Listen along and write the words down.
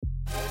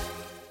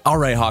All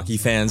right, hockey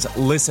fans,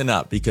 listen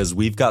up because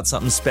we've got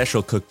something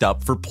special cooked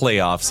up for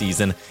playoff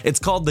season. It's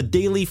called the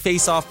Daily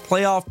Face-Off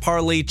Playoff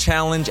Parlay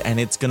Challenge, and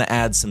it's going to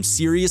add some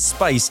serious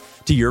spice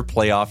to your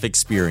playoff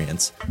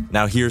experience.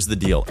 Now, here's the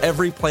deal.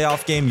 Every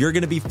playoff game, you're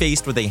going to be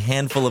faced with a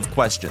handful of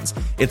questions.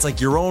 It's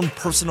like your own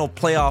personal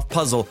playoff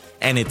puzzle,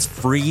 and it's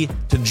free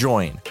to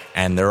join.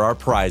 And there are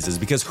prizes,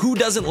 because who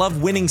doesn't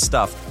love winning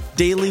stuff?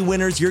 Daily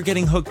winners, you're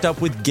getting hooked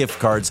up with gift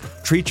cards.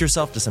 Treat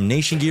yourself to some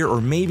Nation gear or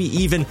maybe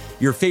even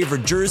your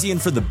favorite jersey.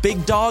 And for the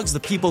big dogs, the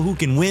people who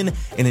can win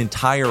an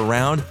entire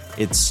round,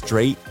 it's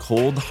straight,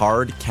 cold,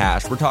 hard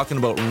cash. We're talking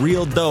about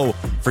real dough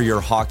for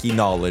your hockey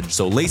knowledge.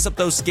 So lace up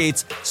those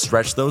skates,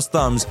 stretch those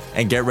thumbs,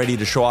 and get ready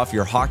to show off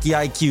your hockey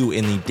IQ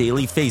in the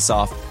Daily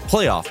Face-Off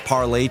Playoff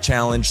Parlay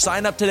Challenge.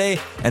 Sign up today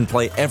and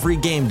play every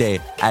game day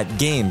at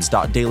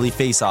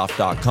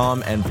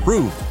games.dailyfaceoff.com and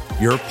prove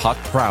your puck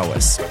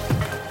prowess.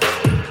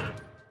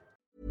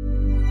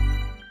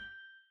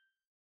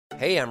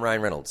 Hey, I'm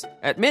Ryan Reynolds.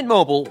 At Mint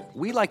Mobile,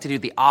 we like to do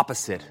the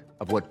opposite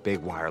of what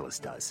Big Wireless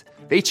does.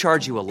 They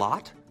charge you a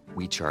lot,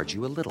 we charge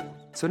you a little.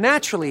 So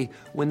naturally,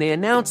 when they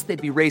announced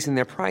they'd be raising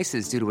their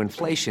prices due to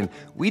inflation,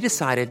 we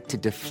decided to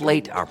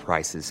deflate our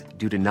prices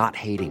due to not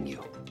hating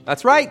you.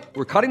 That's right.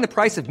 We're cutting the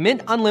price of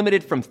Mint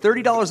Unlimited from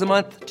 $30 a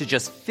month to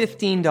just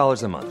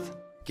 $15 a month.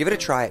 Give it a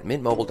try at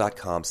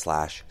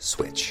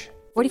mintmobile.com/switch.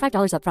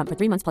 $45 up front for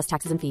 3 months plus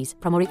taxes and fees.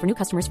 Promo rate for new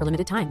customers for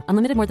limited time.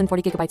 Unlimited more than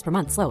 40 gigabytes per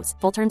month slows.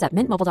 Full terms at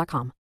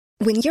mintmobile.com.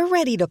 When you're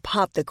ready to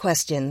pop the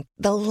question,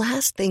 the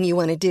last thing you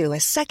want to do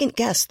is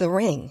second-guess the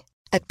ring.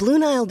 At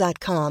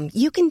BlueNile.com,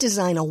 you can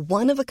design a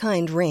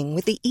one-of-a-kind ring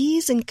with the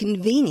ease and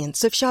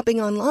convenience of shopping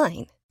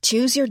online.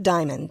 Choose your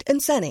diamond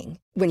and setting.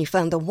 When you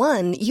find the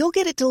one, you'll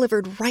get it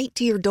delivered right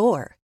to your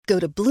door. Go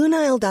to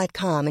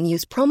BlueNile.com and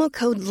use promo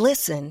code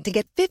LISTEN to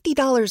get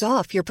 $50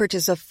 off your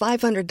purchase of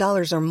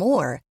 $500 or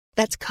more.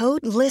 That's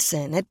code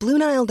LISTEN at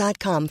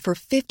BlueNile.com for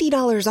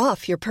 $50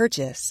 off your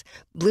purchase.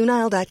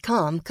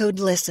 BlueNile.com, code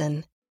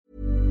LISTEN.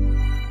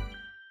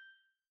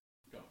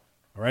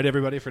 All right,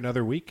 everybody, for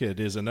another week. It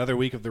is another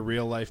week of the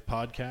Real Life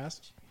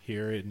Podcast.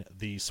 Here in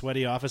the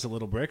sweaty office at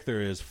Little Brick,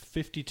 there is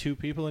 52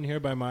 people in here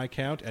by my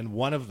count, and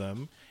one of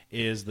them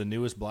is the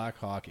newest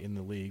Blackhawk in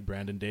the league,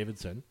 Brandon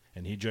Davidson,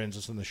 and he joins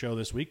us on the show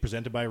this week,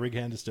 presented by Rig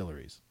Hand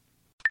Distilleries.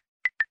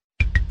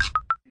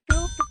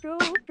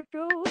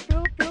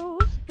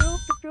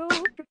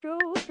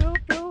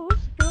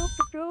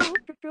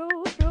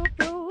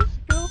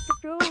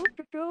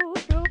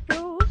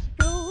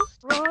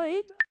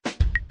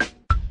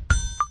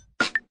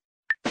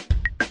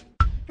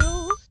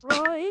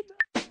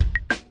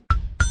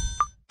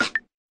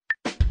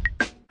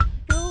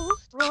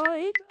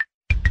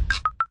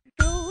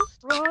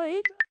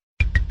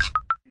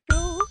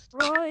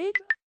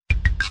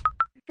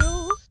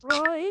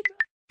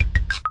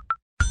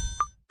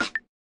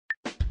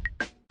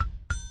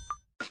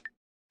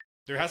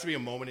 There has to be a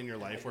moment in your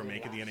life where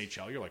making the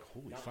NHL, you're like,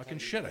 holy fucking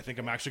shit, I think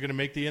I'm actually going to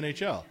make the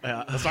NHL.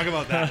 Yeah. Let's talk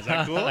about that. Is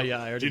that cool?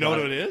 Yeah, I already Do you know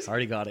got what it is? I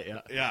already got it,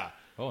 yeah. Yeah.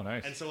 Oh,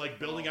 nice. And so, like,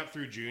 building up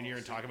through junior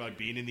and talking about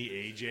being in the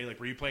AJ, like,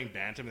 were you playing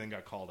Bantam and then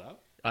got called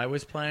up? I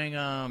was playing,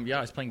 I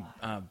was playing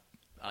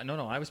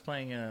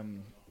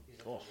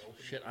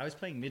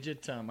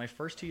midget. My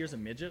first 2 years of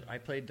midget, I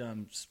played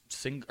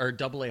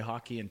double A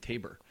hockey in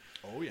Tabor.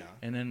 Oh, yeah.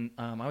 And then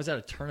I was at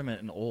a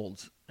tournament in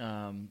Olds,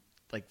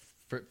 like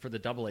for the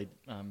double A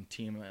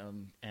team,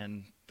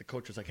 and the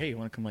coach was like, hey, you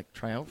want to come, like,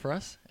 try out for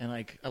us? And,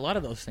 like, a lot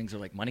of those things are,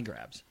 like, money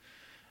grabs.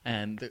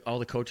 And all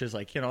the coaches,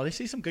 like, you know, they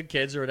see some good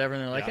kids or whatever,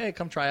 and they're like, hey,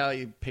 come try out.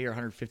 You pay your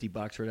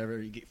 $150 or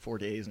whatever. You get 4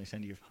 days, and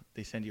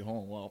they send you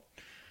home. Well,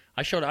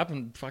 I showed up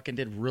and fucking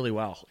did really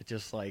well. It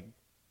just, like,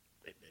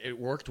 it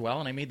worked well,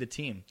 and I made the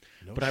team.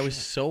 But I was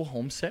so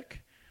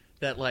homesick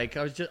that, like,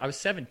 I was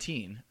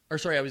 17. Or,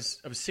 sorry, I was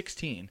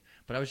 16.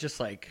 But I was just,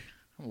 like,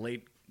 I'm a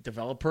late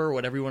developer or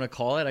whatever you want to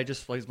call it. I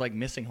just was, like,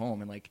 missing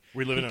home. And, like,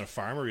 were you living on a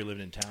farm or were you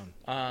living in town?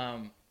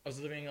 I was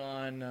living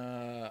in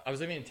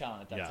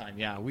town at that time.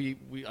 Yeah,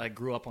 I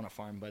grew up on a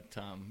farm, but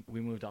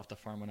we moved off the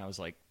farm when I was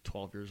like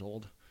 12 years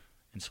old,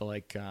 and so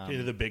like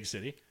into the big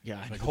city.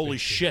 Yeah, like holy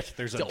shit,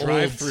 there's a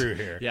drive-through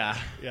here. Yeah.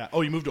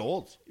 Oh, you moved to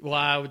Olds?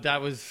 Well,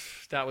 that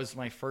was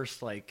my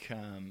first like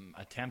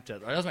attempt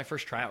at. That was my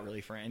first tryout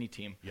really for any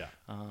team. Yeah.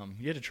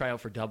 You had to try out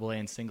for double A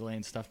and single A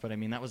and stuff, but I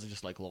mean that was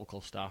just like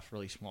local stuff,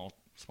 really small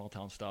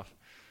town stuff,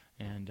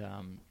 and.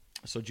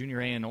 So junior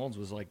A in Olds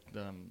was like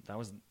that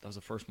was the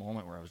first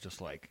moment where I was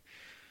just like,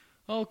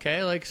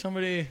 okay, like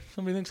somebody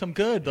thinks I'm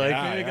good, like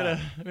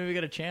maybe I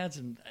got a chance,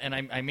 and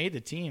I made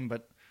the team,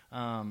 but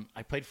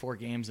I played 4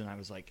 games and I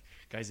was like,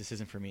 guys, this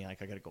isn't for me,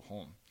 like I got to go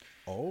home.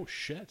 Oh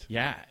shit.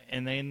 Yeah,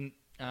 and then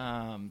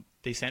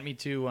they sent me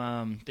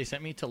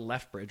to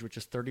Lethbridge, which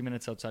is 30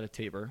 minutes outside of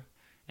Tabor,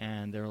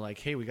 and they were like,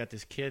 hey, we got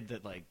this kid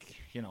that like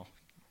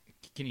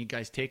can you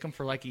guys take him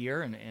for like a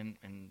year and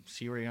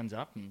see where he ends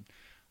up and.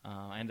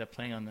 I ended up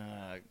playing on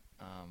the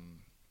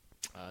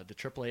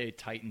AAA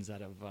Titans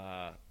out of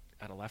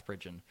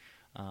Lethbridge, and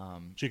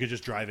So you could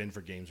just drive in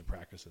for games and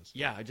practices.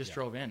 Yeah, I just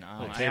drove in.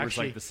 Well, I Tabor's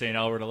actually, like the St.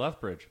 Albert of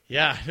Lethbridge.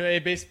 yeah,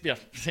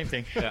 same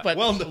thing. But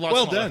Well a lot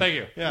well smaller. done. Thank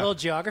you. Yeah. A little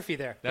geography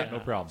there. Yeah, no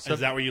problem. Is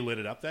that where you lit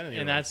it up then?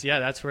 And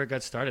that's where it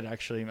got started.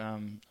 Actually,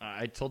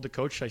 I told the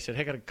coach, I said,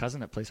 "Hey, I got a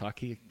cousin that plays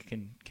hockey.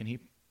 Can he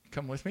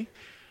come with me?"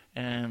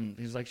 And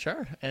he was like,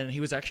 "Sure." And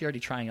he was actually already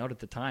trying out at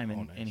the time,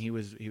 and, nice. and he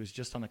was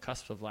just on the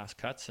cusp of last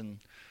cuts. And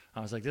I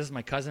was like, "This is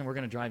my cousin. We're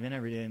going to drive in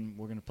every day, and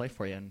we're going to play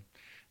for you." And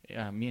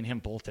me and him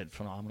both did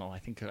phenomenal. I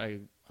think I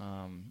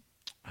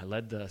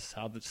led the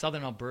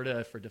Southern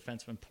Alberta for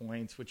defenseman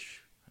points,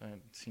 which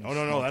seems Oh,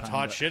 no, small that's time,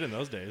 hot but- shit in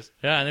those days.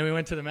 Yeah, and then we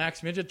went to the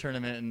Max Midget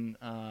tournament,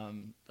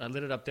 and I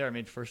lit it up there. I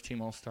made first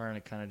team All Star, and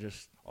it kind of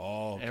just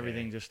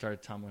everything just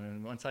started tumbling.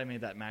 And once I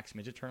made that Max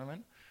Midget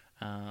tournament,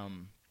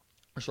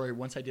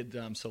 once I did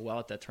so well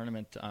at that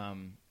tournament,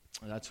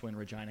 that's when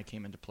Regina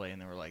came into play,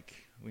 and they were like,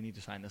 "We need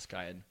to sign this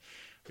guy." And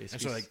And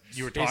basically, so, like,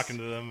 you were talking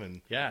to them,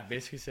 and yeah,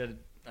 basically said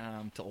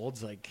to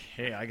Olds like,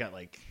 "Hey, I got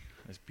like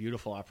this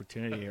beautiful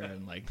opportunity here,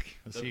 and like,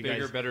 let's The see you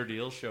bigger, guys." better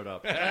deals showed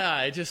up.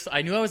 Yeah,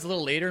 I knew I was a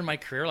little later in my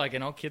career. Like, I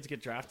know kids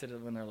get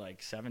drafted when they're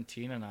like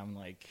 17, and I'm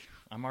like,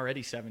 I'm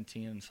already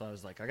 17, and so I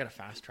was like, I got to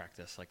fast track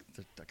this. Like,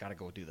 I got to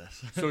go do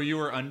this. So you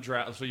were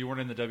undrafted. So you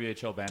weren't in the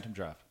WHL Bantam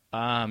draft.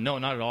 No,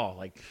 not at all.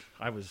 Like,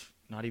 I was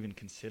not even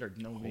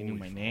considered. Nobody knew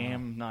my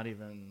name. Not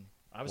even.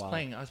 I was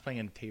playing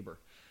in Tabor,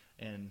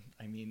 and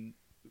I mean,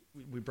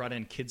 we brought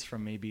in kids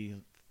from maybe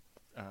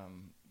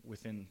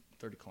within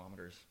 30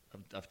 kilometers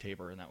of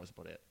Tabor, and that was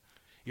about it.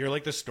 you're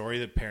like the story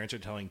that parents are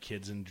telling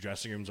kids in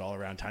dressing rooms all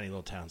around tiny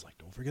little towns. Like,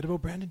 don't forget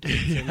about Brandon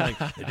Davis. And like,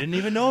 they didn't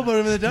even know about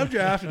him in the dub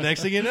draft. And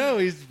next thing you know,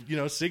 he's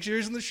 6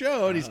 years in the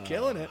show and he's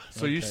killing it.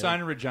 So you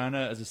signed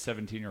Regina as a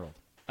 17-year-old.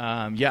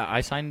 Yeah,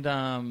 I signed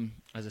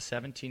as a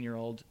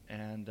 17-year-old,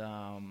 and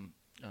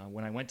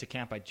when I went to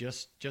camp, I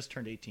just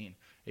turned 18.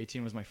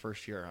 18 was my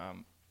first year.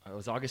 It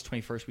was August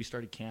 21st. We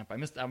started camp. I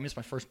missed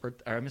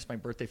my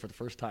birthday for the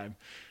first time,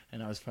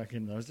 and I was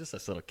just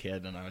this little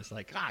kid, and I was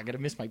like, I gotta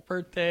miss my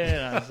birthday,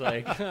 and I was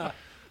like,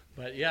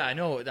 but yeah, I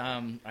know.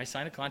 I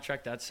signed a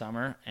contract that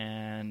summer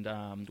and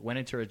went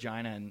into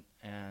Regina,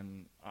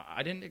 and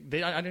I didn't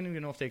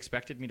even know if they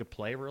expected me to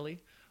play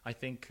really. I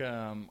think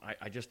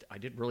I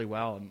did really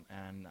well,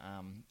 and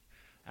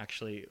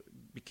actually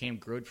became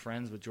good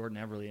friends with Jordan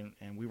Everly,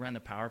 and we ran the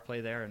power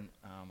play there. And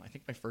I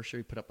think my first year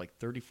he put up like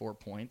 34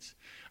 points.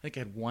 I think I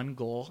had 1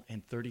 goal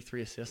and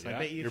 33 assists. Yeah, I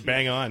bet you You're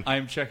bang on.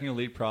 I'm checking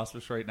Elite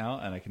Prospects right now,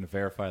 and I can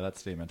verify that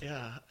statement.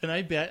 Yeah, and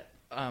I bet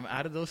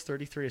out of those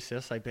 33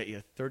 assists, I bet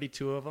you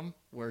 32 of them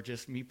were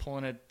just me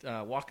pulling it,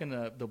 walking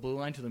the blue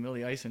line to the middle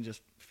of the ice and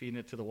just feeding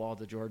it to the wall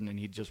to Jordan, and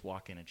he'd just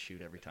walk in and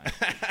shoot every time.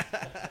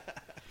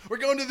 We're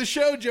going to the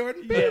show,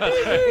 Jordan.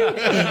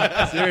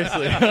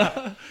 Seriously.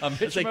 I'm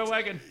hitching my like-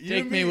 wagon.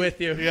 Take me with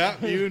you. Yeah,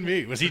 you and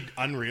me. Was he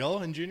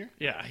unreal in junior?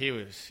 Yeah, he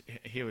was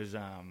he was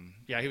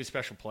a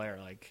special player,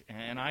 like,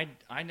 and I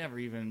never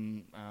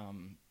even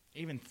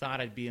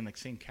thought I'd be in the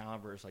same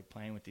caliber as like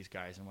playing with these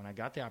guys. And when I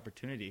got the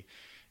opportunity,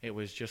 it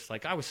was just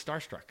like I was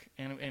starstruck,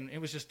 and it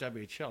was just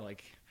WHL.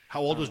 Like,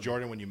 How old was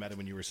Jordan when you met him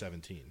when you were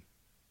 17?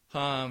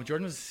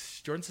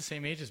 Jordan's the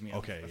same age as me,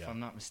 Okay, if yeah. I'm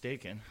not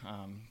mistaken.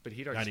 But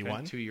he'd already 91?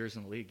 spent 2 years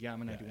in the league. Yeah,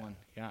 I'm a 91.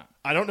 Yeah.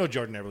 I don't know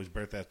Jordan Everly's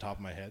birthday off the top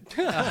of my head.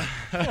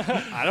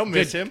 I don't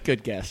miss him.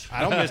 Good guess.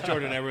 I don't miss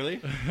Jordan Everly.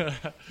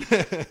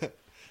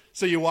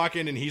 So you walk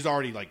in and he's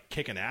already like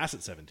kicking ass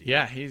at 17.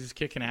 Yeah, he's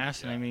kicking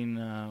ass, and I mean,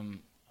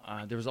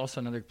 there was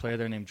also another player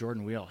there named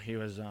Jordan Wheel. He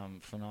was a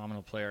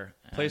phenomenal player.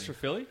 Plays for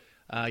Philly?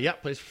 Yeah,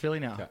 plays for Philly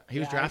now. Okay. He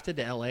was drafted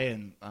to LA,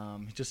 and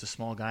he's just a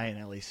small guy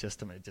in LA's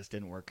system. It just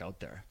didn't work out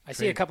there. I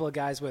see a couple of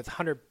guys with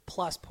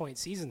 100-plus point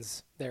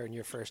seasons there in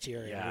your first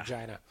year in Yeah.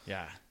 Regina.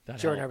 Yeah, that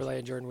Jordan helped. Everly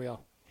and Jordan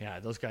Wheel. Yeah,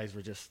 those guys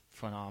were just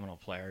phenomenal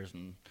players,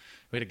 and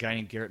we had a guy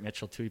named Garrett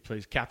Mitchell too. He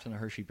plays captain of the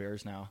Hershey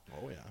Bears now.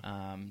 Oh,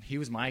 yeah. He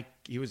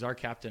was our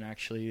captain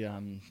actually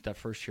that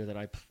first year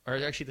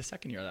actually the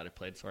second year that I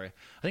played. Sorry,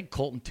 I think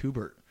Colton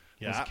Tubert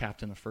was Yeah.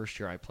 captain the first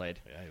year I played.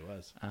 Yeah, he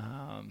was.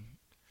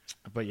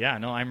 But yeah,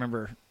 no, I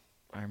remember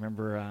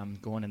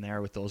going in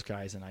there with those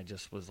guys, and I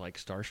just was like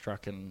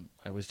starstruck, and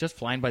I was just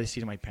flying by the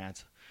seat of my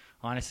pants.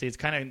 Honestly, it's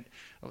kind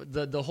of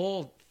the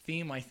whole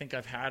theme I think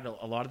I've had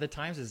a lot of the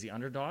times is the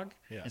underdog,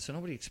 Yeah. and so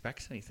nobody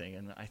expects anything,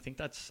 and I think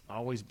that's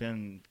always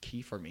been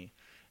key for me.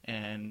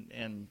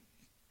 And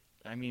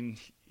I mean,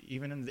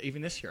 even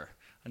this year,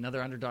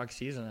 another underdog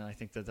season, and I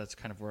think that's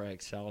kind of where I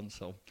excelled. And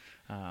so,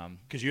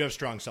 Because you have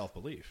strong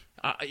self-belief.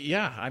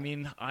 yeah, I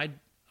mean,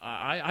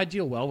 I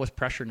deal well with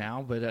pressure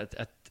now, but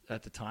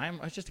at the time,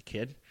 I was just a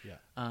kid.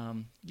 Yeah.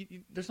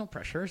 There's no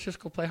pressure. It's just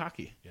go play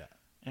hockey. Yeah.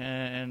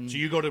 And So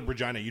you go to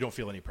Regina, you don't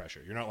feel any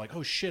pressure. You're not like,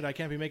 oh, shit, I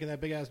can't be making that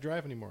big-ass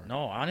drive anymore. no,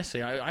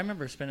 honestly, I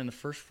remember spending the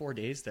first 4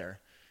 days there,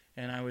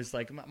 and I was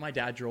like, my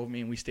dad drove me,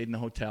 and we stayed in the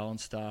hotel and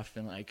stuff,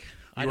 and like,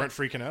 You weren't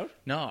freaking out?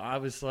 No, I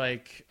was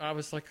like,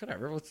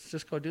 whatever, let's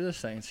just go do this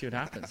thing and see what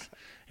happens.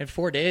 In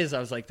 4 days, I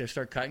was like, they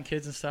start cutting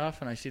kids and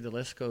stuff, and I see the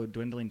list go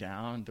dwindling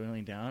down,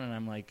 and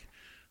I'm like,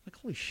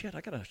 holy shit,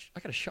 I got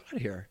a shot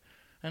here.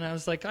 And I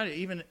was like,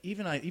 even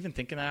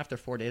thinking that after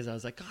 4 days, I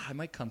was like, I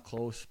might come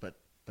close, but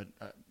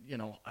but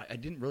I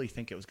didn't really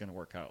think it was going to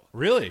work out.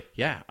 Really?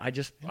 Yeah, I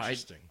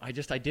Interesting.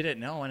 didn't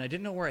know, and I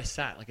didn't know where I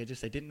sat. Like I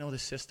didn't know the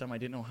system. I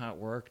didn't know how it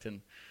worked,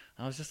 and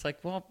I was just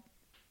like, well,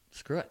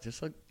 screw it.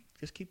 Just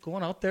keep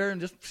going out there and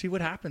just see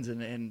what happens,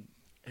 and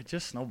it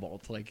just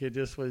snowballed. Like it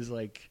just was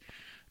like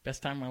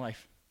best time of my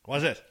life.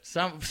 Was it?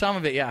 Some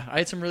of it, yeah. I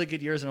had some really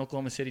good years in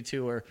Oklahoma City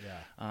too, where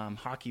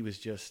hockey was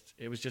just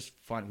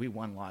fun. We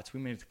won lots. We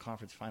made it to the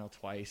conference final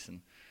twice,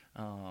 and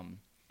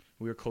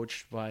we were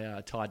coached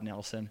by Todd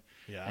Nelson.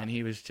 Yeah. And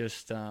he was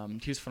just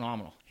he was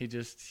phenomenal.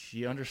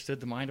 He understood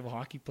the mind of a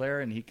hockey player,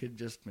 and he could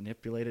just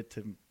manipulate it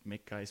to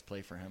make guys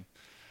play for him.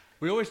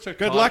 We always took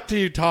Good Todd, luck to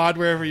you, Todd,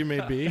 wherever you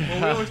may be. Well,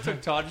 we always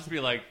took Todd just to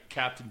be like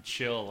Captain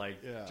Chill, like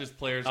just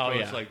players Oh, coach,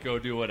 yeah. like go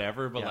do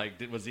whatever. But Yeah.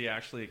 like, was he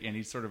actually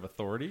any sort of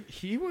authority?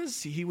 He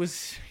was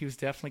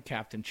definitely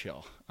Captain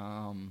Chill.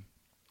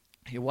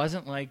 He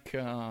wasn't like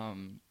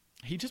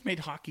he just made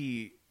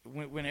hockey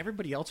when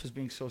everybody else was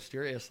being so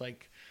serious.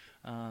 Like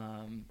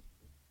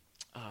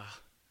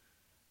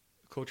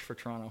coach for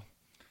Toronto,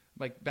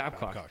 like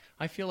Babcock.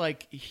 I feel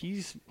like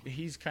he's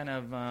kind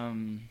of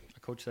a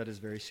coach that is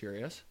very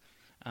serious.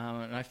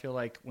 And I feel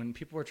like when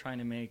people were trying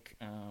to make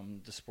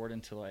the sport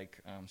into like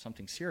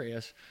something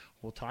serious,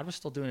 well, Todd was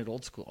still doing it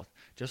old school,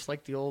 just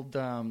like the old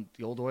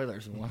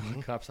Oilers and won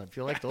the cups. I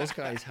feel like those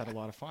guys had a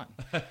lot of fun.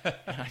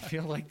 And I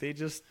feel like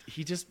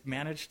he just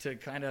managed to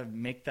kind of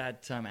make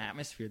that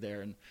atmosphere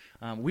there.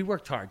 And we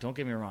worked hard. Don't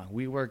get me wrong,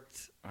 we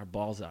worked our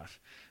balls off.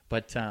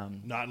 But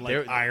Not in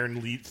like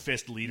iron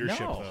fist leadership,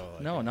 no, though.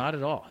 Like, no, not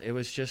at all. It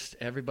was just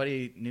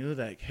everybody knew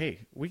that, hey,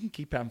 we can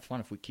keep having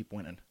fun if we keep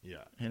winning. Yeah.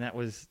 And that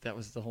was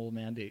the whole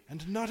mandate.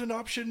 And not an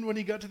option when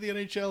he got to the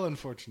NHL,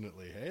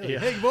 unfortunately. Hey, like, Yeah.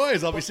 hey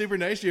boys, I'll be super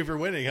nice to you if we're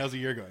winning. How's the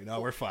year going?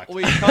 No, we're fucked.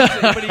 Well,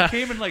 but he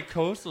came in like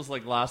coast those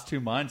like last 2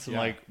 months, and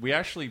Yeah. like we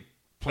actually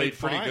Played played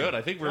pretty fine. good.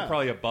 I think we were Yeah.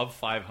 probably above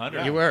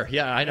 500. You were,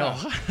 yeah, I know.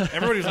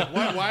 Everybody's like,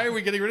 why are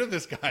we getting rid of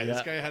this guy? This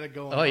Yeah. guy had it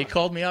going Oh, he on.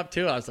 called me up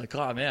too. I was like,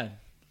 oh man,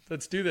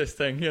 let's do this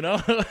thing, you know?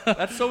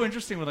 That's so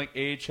interesting when like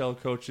AHL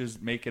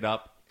coaches make it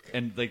up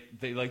and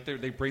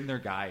they bring their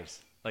guys.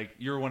 Like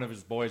you're one of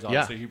his boys,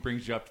 obviously. He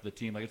brings you up to the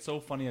team. Like it's so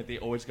funny that they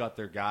always got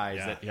their guys.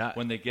 Yeah. That Yeah.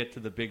 when they get to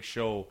the big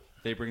show,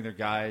 they bring their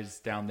guys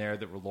down there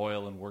that were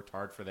loyal and worked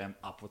hard for them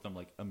up with them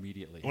like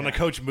immediately. When a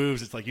coach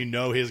moves, it's like you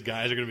know his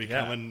guys are going to be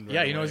coming.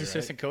 Yeah, right you know away, his right?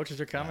 assistant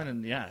coaches are coming,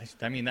 and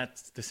I mean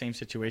that's the same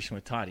situation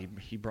with Todd.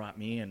 He brought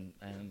me, and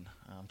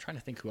I'm trying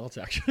to think who else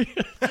actually.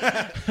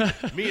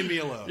 Me and me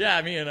alone.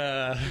 Yeah, me and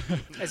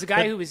As a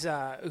guy who was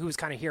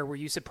kind of here, were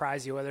you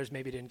surprised the Oilers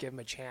maybe didn't give him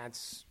a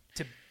chance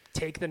to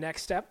take the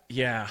next step?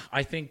 Yeah,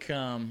 I think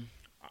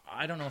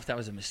I don't know if that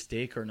was a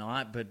mistake or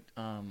not, but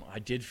I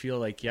did feel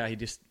like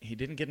he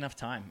didn't get enough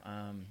time.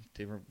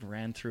 They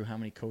ran through how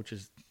many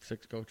coaches,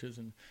 6 coaches,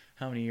 and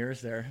how many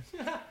years there.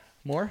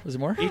 More? Was it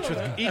more? Each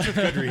with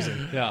good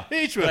reason. Yeah.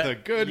 Each with a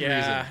good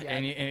yeah, reason.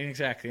 and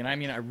exactly. And I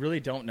mean, I really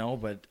don't know,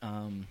 but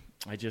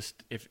I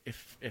just if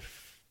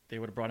they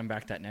would have brought him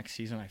back that next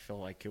season, I feel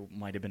like it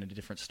might have been a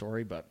different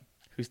story. But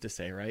who's to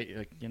say, right?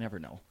 Like you never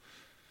know.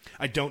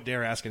 I don't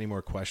dare ask any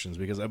more questions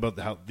because about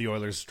how the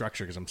Oilers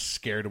structure because I'm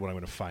scared of what I'm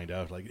going to find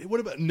out. Like, what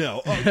about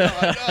no? Oh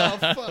God, oh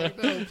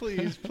fuck, no,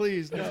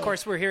 please, no. Of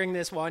course, we're hearing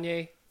this,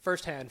 Wanye,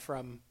 firsthand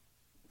from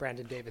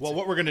Brandon Davidson. Well,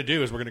 what we're going to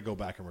do is we're going to go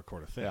back and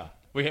record a thing. Yeah.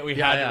 We had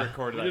Yeah. to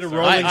record We that. did a stuff.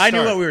 rolling I knew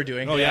start. what we were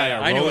doing. Oh, yeah.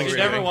 I knew rolling what we You were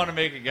never doing. want to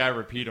make a guy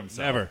repeat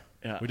himself. Never.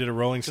 Yeah. We did a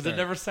rolling Because start. it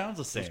never sounds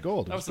the same. was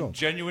gold. It That was was some gold.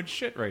 genuine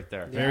shit right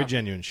there. Very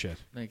genuine shit.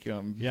 Thank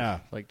you. Yeah.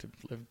 Like to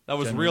live. That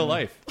was genuinely. real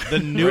life. The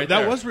new Right that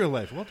there. was real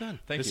life. Well done.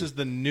 Thank this you. is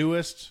the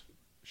newest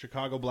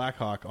Chicago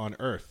Blackhawk on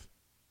Earth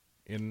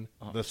in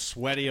the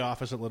sweaty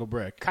office at Little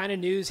Brick. kind of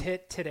news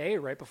hit today,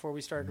 right before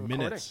we started recording.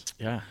 Minutes.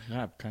 Yeah,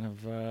 kind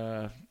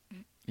of.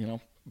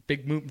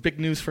 Big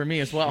news for me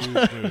as well.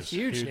 Huge news.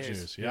 Huge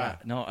news. Yeah.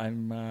 No,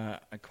 I'm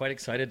quite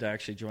excited to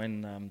actually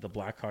join the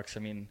Blackhawks.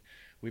 I mean,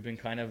 we've been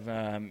kind of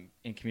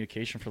in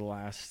communication for the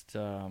last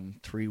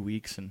 3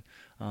 weeks,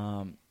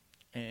 and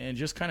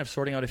just kind of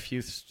sorting out a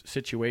few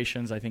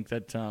situations. I think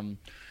that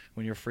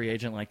when you're a free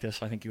agent like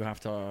this, I think you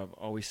have to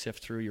always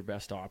sift through your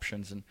best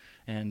options,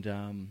 and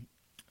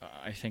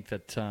I think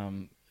that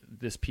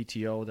this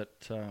PTO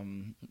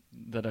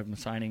that I'm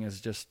signing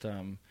is just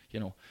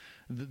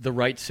the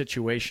right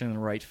situation and the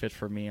right fit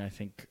for me. I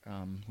think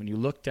when you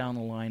look down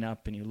the lineup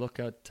and you look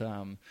at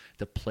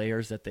the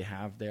players that they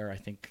have there, I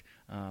think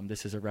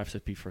this is a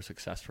recipe for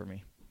success for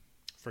me.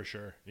 For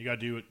sure. You got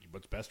to do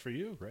what's best for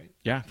you, right?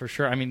 Yeah, for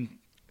sure. I mean,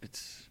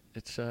 it's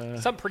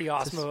Something pretty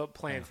awesome about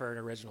playing for an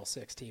original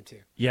 6 team, too.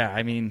 yeah.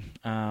 I mean,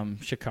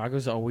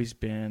 Chicago's always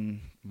been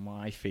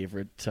my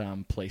favorite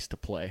place to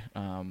play.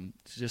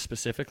 Just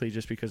specifically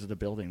just because of the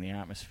building, the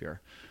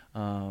atmosphere.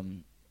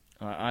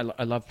 I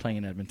love playing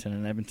in Edmonton,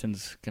 and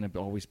Edmonton's going to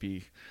always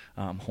be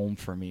home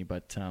for me.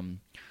 But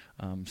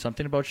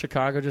something about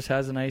Chicago just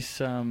has a nice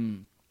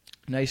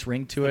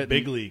ring to it.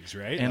 Big leagues,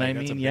 right? And Like, I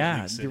that's a mean, big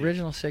league the city.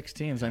 original 6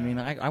 teams. I mean,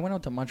 I went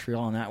out to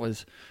Montreal, and that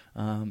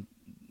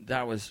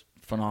was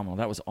phenomenal.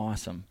 That was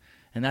awesome.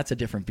 and that's a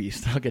different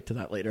beast. I'll get to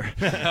that later.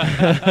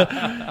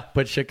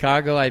 But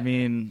Chicago, I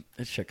mean,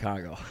 it's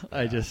Chicago.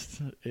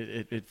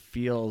 It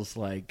feels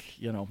like,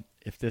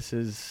 if this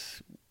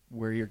is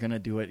where you're going to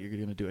do it, you're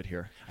going to do it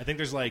here. I think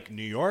there's like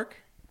New York,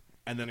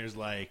 and then there's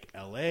like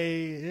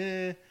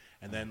LA,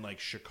 and then like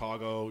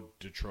Chicago,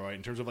 Detroit,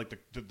 in terms of like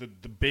the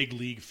big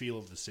league feel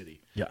of the city.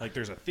 Yeah. Like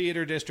there's a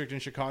theater district in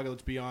Chicago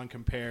that's beyond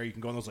compare. You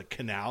can go on those like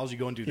canals. You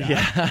go and do that.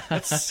 Yeah.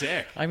 That's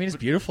sick. I mean, it's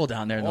beautiful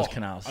down there in those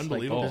canals.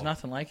 Unbelievable. There's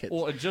nothing like it.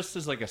 Well, just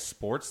as like a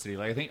sports city,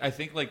 like I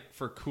think like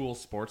for cool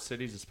sports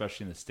cities,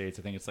 especially in the States,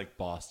 I think it's like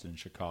Boston and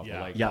Chicago.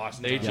 Yeah. Like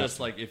Boston's they awesome. just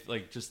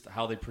like just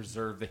how they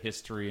preserve the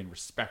history and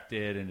respect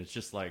it, and it's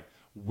just like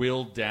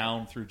willed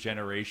down through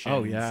generations.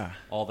 Oh, yeah.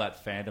 All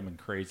that fandom and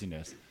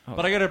craziness.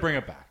 But I got to bring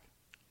it back.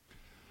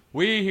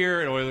 We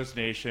here at Oilers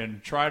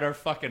Nation tried our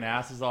fucking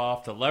asses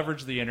off to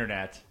leverage the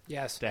internet.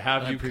 Yes. To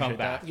have I you come appreciate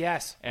back. that.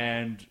 Yes.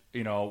 And,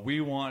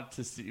 we want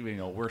to see,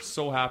 we're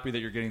so happy that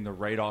you're getting the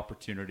right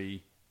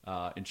opportunity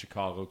in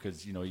Chicago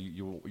because,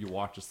 you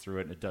walked us through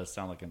it, and it does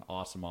sound like an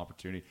awesome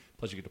opportunity.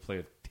 Plus, you get to play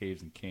with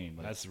Taves and Kane.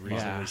 Like, That's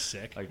reasonably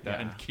sick. like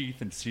that. Yeah. And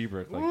Keith and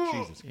Seabrook. Like,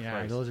 Jesus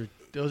Yeah, Christ.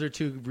 those are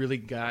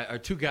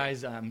two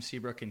guys,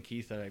 Seabrook and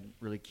Keith, that I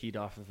really keyed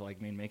off of like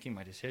making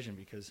my decision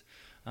because,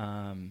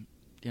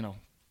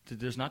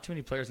 there's not too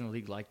many players in the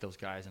league like those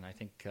guys, and I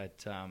think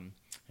that,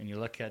 and you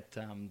look at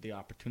the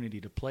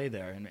opportunity to play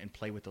there and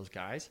play with those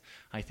guys,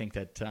 I think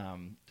that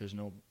there's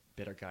no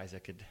better guys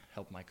that could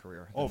help my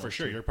career. Oh, for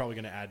sure. You're probably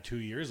going to add 2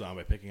 years on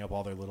by picking up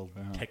all their little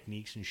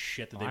techniques and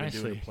shit that they've been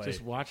doing to play.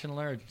 Just watch and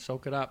learn,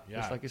 soak it up. Yeah.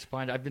 Just like a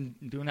sponge. I've been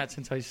doing that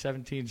since I was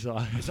 17.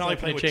 So It's not like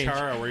playing with change.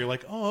 Chara where you're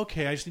like, oh,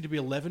 okay, I just need to be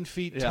 11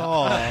 feet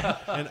tall,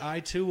 and I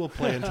too will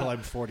play until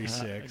I'm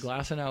 46.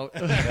 Glassing out.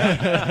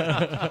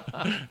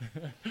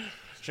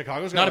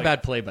 Chicago's got Not a like,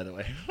 bad play, by the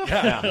way.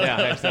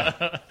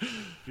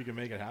 if you can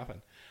make it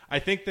happen. I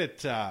think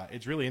that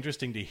it's really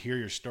interesting to hear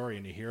your story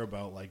and to hear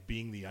about like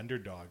being the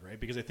underdog, right?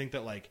 Because I think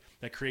that like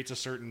that creates a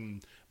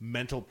certain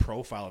mental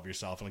profile of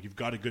yourself, and like you've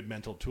got a good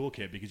mental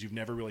toolkit because you've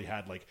never really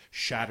had like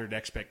shattered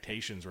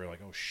expectations where you're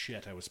like, oh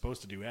shit, I was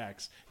supposed to do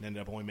X and ended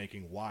up only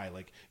making Y.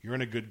 Like you're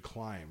in a good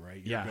climb,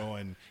 right? You're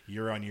going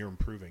year on year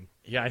improving.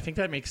 Yeah, I think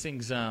that makes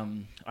things. I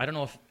don't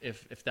know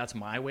if that's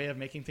my way of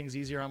making things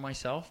easier on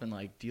myself and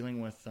like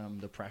dealing with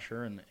the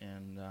pressure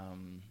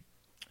and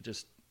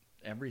just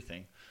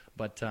everything.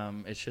 But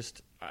it's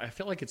just, I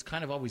feel like it's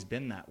kind of always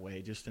been that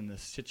way, just in the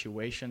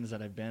situations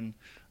that I've been,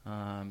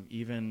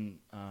 even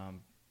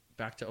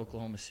back to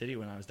Oklahoma City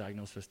when I was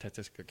diagnosed with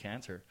testicular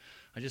cancer.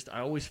 I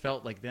always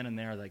felt like then and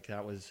there, like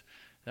that was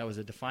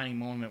a defining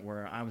moment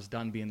where I was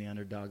done being the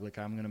underdog. Like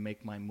I'm going to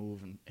make my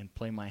move and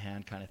play my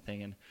hand kind of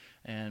thing.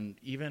 And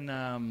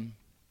even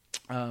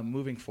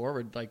moving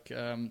forward, like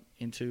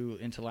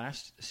into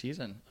last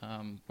season,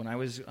 when I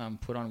was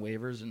put on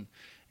waivers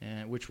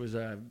and which was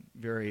a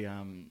very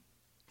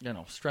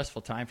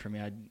stressful time for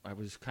me. I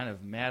was kind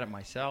of mad at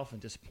myself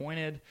and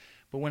disappointed.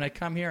 But when I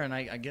come here and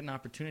I get an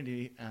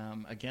opportunity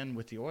again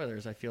with the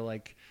Oilers, I feel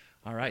like,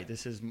 all right,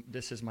 this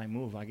is my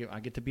move. I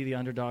get to be the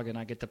underdog and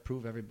I get to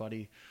prove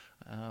everybody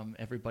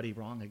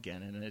wrong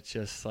again. And it's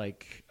just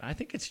like, I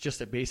think it's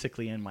just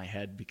basically in my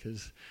head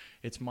because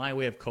it's my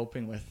way of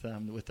coping with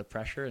the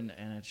pressure, and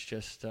it's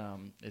just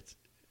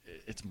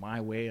it's my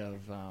way of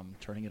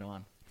turning it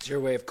on. It's your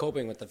way of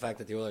coping with the fact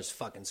that the Oilers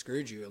fucking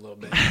screwed you a little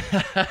bit.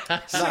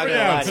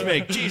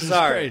 Jesus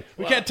Sorry. Christ.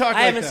 We can't talk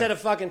I like haven't that. said a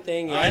fucking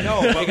thing yet. I know,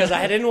 but- because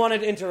I didn't want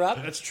to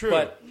interrupt. That's true.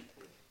 But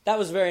that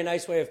was a very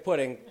nice way of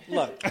putting,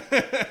 look,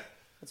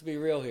 let's be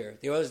real here.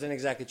 The Oilers didn't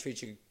exactly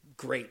treat you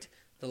great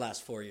the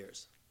last 4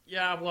 years.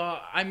 Yeah,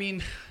 well, I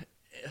mean,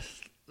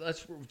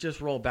 let's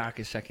just roll back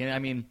a second. I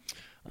mean,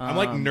 I'm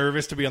like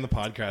nervous to be on the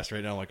podcast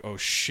right now. Like, oh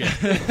shit,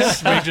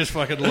 Smig just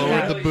fucking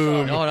lowered the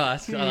boom. No, I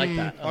like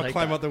that. I'll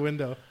climb out the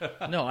window.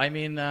 No, I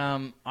mean,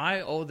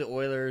 I owe the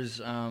Oilers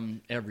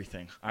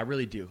everything. I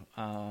really do.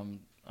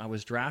 I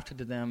was drafted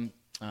to them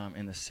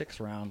in the 6th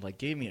round, like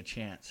gave me a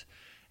chance.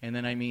 And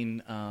then, I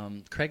mean,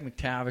 Craig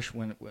McTavish,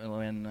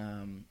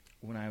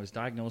 when I was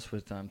diagnosed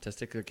with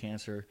testicular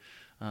cancer,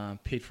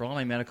 paid for all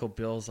my medical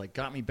bills, like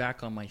got me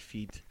back on my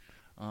feet.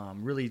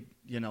 Really,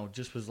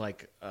 just was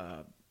like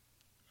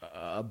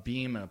a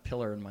beam and a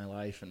pillar in my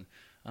life. And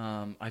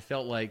I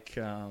felt like,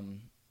 I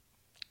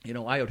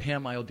owed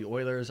him, I owed the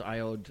Oilers, I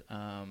owed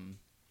them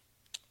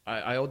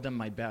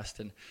my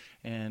best.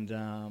 And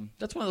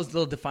that's one of those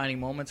little defining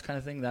moments kind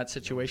of thing, that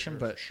situation.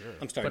 But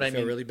I'm starting to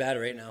feel really bad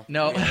right now.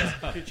 No.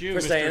 For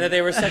saying that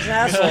they were such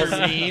assholes.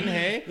 Mean,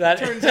 hey? That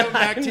turns out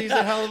MacT's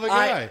a hell of a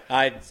guy.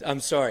 I'm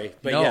sorry,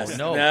 but No, yes.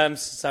 no. I'm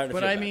starting to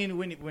But feel I bad. mean,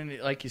 when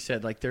like you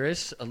said, like there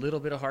is a little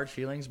bit of hard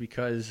feelings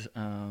because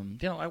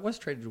I was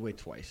traded away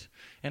twice,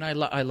 and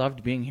I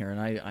loved being here, and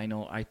I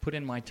know I put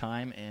in my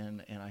time,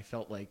 and I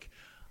felt like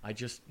I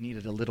just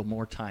needed a little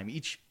more time.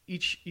 Each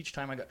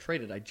time I got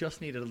traded, I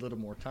just needed a little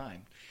more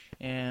time,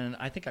 and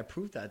I think I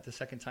proved that the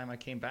second time I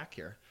came back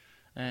here,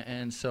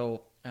 and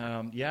so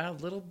a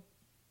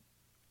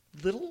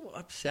little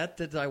upset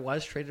that I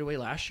was traded away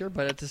last year,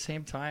 but at the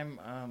same time,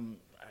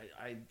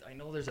 I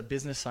know there's a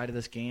business side of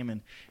this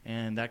game,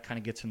 and that kind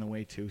of gets in the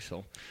way too.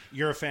 So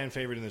you're a fan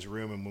favorite in this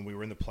room, and when we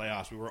were in the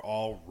playoffs, we were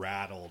all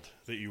rattled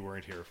that you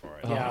weren't here for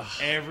it. Yeah.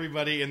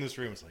 Everybody in this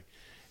room was like,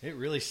 it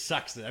really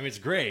sucks. I mean, it's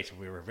great.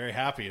 We were very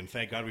happy, and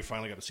thank God we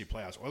finally got to see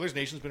playoffs. Oilers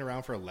Nation's been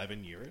around for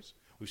 11 years.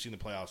 We've seen the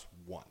playoffs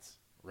once,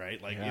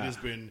 right? Like, it has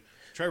been...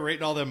 Try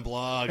rating all them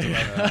blogs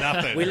about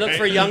nothing. We look right?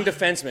 for young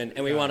defensemen,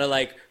 and we want to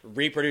like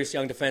reproduce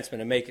young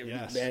defensemen and make it,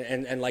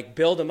 and like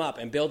build them up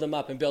and build them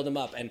up and build them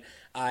up. And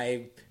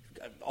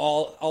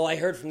all I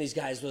heard from these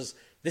guys was,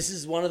 "This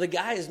is one of the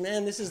guys,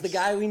 man. This is the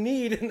guy we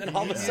need." And then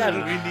all of a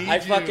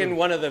sudden,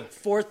 one of the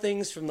 4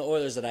 things from the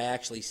Oilers that I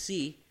actually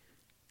see,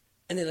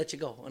 and they let you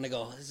go. And I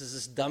go, "This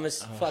is the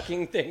dumbest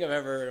fucking thing I've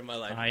ever heard in my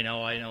life." I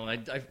know. I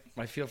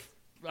feel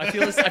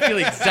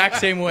the exact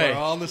same way. We're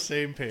all on the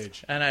same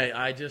page. And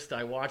I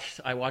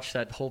watched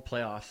that whole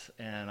playoffs,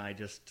 and I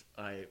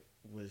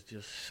was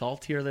just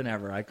saltier than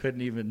ever. I couldn't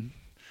even.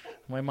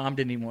 My mom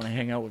didn't even want to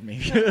hang out with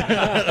me.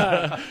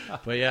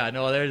 But yeah,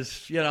 no,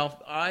 there's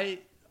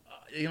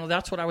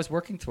that's what I was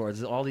working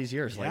towards all these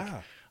years. Like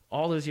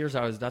all those years,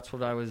 that's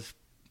what I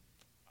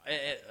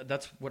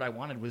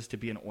wanted, was to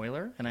be an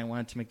Oiler, and I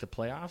wanted to make the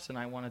playoffs, and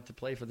I wanted to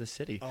play for the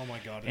city. Oh my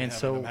God! And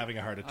I'm having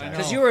a heart attack.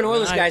 Because you were an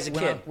Oilers guy as a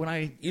kid.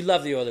 When you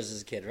loved the Oilers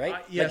as a kid, right?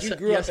 Yes, like you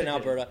grew up in I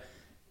did. Alberta.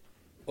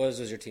 Oilers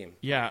was your team.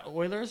 Yeah,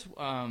 Oilers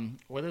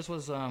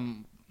was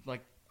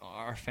like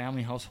our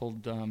family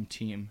household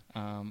team.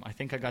 I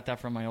think I got that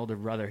from my older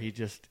brother. He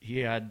was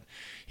a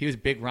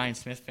big Ryan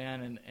Smith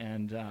fan,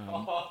 and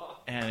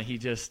he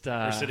just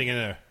we're sitting in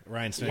a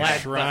Ryan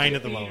Smith shrine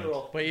at the moment.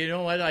 But you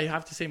know what? I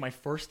have to say, my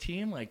first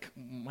team, like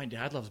my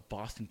dad loves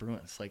Boston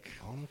Bruins, like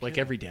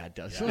every dad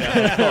does.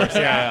 Yeah. Of course,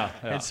 yeah.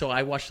 And so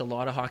I watched a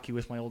lot of hockey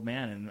with my old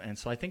man, and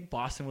so I think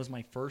Boston was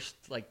my first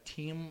like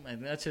team,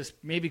 and that's just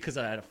maybe because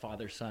I had a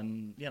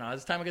father-son. You know,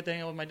 it's time I get to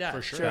hang out with my dad.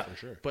 For sure.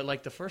 But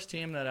like the first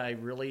team that I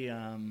really,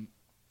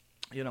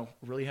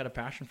 really had a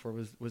passion for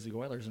was the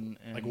Oilers. And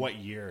like what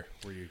year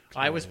were you?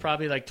 I was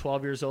probably like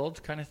 12 years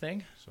old, kind of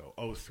thing. So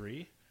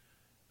 03.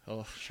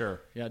 Oh,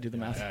 sure. Yeah, do the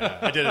math.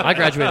 I did it. I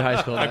graduated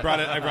high school. I brought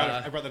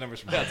the numbers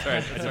from. That's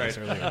right.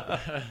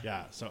 Earlier.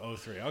 Yeah. So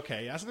 03.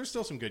 Okay. Yeah. So there's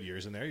still some good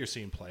years in there. You're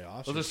seeing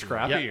playoffs. Those are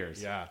scrappy years.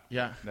 Yeah.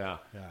 Yeah.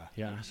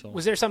 So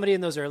Was there somebody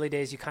in those early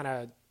days you kind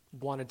of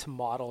wanted to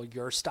model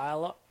your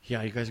style up?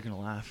 yeah, you guys are gonna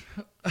laugh.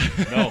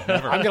 No,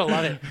 never. I'm gonna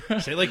love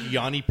it. Say like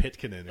Yanni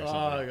Pitkanen or something.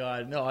 Oh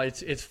God, no!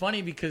 It's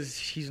funny because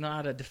he's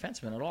not a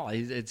defenseman at all.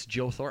 It's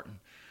Joe Thornton.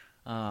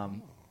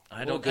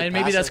 I don't, good and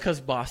maybe passer. that's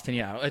because Boston.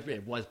 Yeah,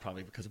 it was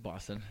probably because of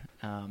Boston.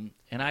 And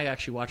I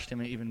actually watched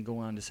him even go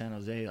on to San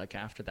Jose like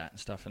after that and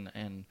stuff.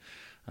 And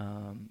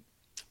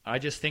I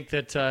just think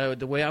that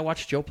the way I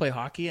watched Joe play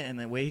hockey and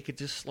the way he could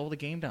just slow the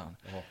game down,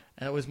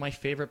 that was my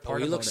favorite part.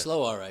 You about look it.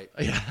 slow, all right.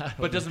 Yeah,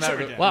 But it doesn't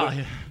matter. Wow.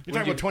 You're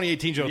talking about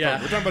 2018 Joe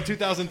Thornton. We're talking about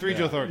 2003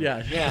 Joe Thornton.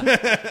 Yeah.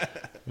 Yeah.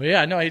 Well,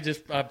 yeah, no, I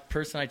just a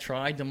person I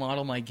tried to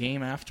model my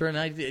game after, and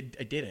I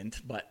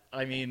didn't. But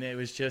I mean, it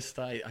was just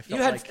I felt You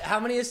had like how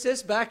many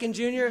assists back in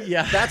junior?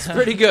 Yeah. That's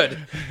pretty good.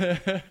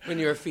 When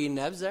you were feeding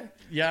Nebs there?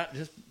 yeah.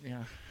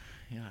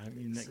 I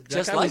mean,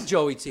 Just guy like was-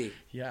 Joey T.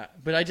 Yeah,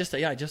 but I just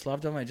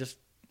loved him. I just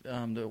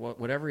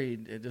whatever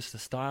just the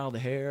style, the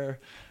hair,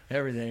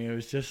 everything. It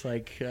was just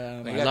like You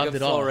I got loved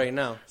good it flow all. right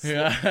now.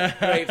 Yeah.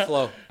 Great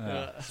flow.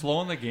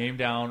 Slowing the game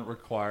down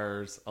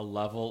requires a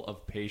level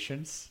of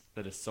patience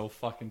that is so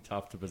fucking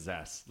tough to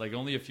possess. Like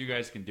only a few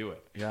guys can do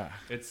it. Yeah.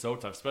 It's so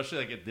tough, especially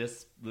like at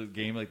the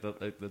game, like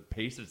the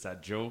pace it's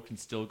at. Joe can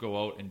still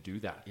go out and do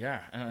that.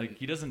 Yeah, like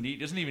he doesn't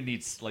even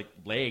need like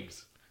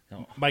legs.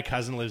 My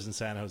cousin lives in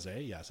San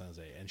Jose. Yeah, San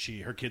Jose. And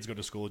her kids go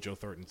to school with Joe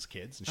Thornton's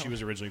kids. And she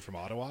was originally from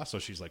Ottawa, so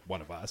she's like one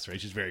of us, right?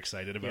 She's very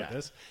excited about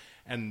this.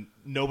 And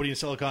nobody in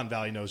Silicon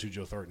Valley knows who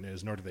Joe Thornton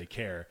is, nor do they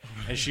care.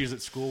 And she was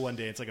at school one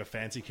day. It's like a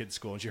fancy kid's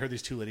school. And she heard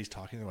these two ladies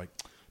talking. They're like,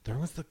 there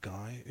was the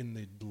guy in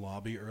the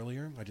lobby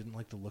earlier. I didn't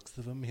like the looks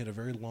of him. He had a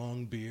very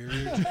long beard.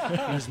 He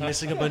was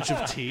missing a bunch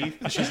of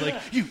teeth. And she's like,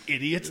 you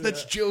idiots,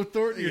 that's Joe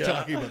Thornton you're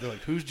talking about. They're like,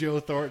 who's Joe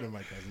Thornton? And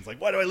my cousin's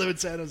like, why do I live in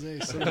San Jose?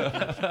 So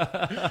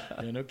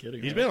Yeah, no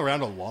kidding. he's been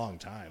around a long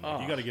time.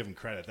 Like, you got to give him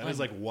credit. That is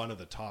like one of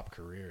the top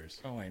careers.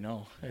 Oh, I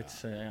know.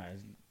 It's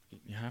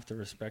you have to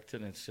respect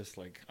it, and it's just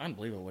like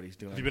unbelievable what he's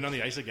doing. Have you been on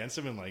the ice against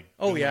him and like?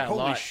 Oh been yeah, like, a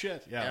holy lot.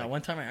 shit! Yeah, Yeah, like-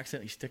 one time I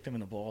accidentally sticked him in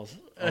the balls,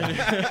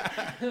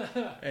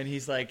 and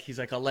he's like,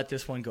 I'll let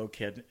this one go,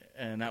 kid.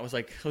 And that was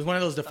one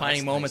of those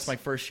defining moments my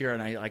first year,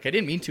 and I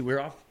didn't mean to.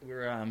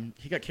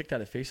 He got kicked out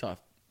of faceoff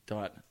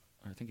dot.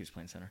 I think he was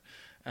playing center.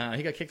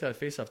 He got kicked out of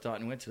faceoff dot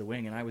and went to the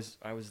wing, and I was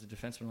the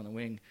defenseman on the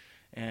wing,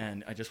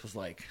 and I just was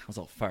like, I was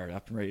all fired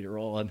up and ready to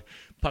roll, and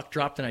puck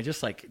dropped, and I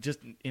just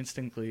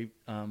instinctively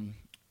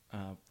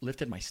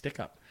lifted my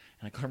stick up,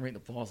 and I caught him right in the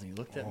balls, and he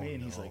looked at me,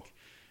 and he's like.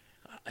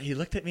 He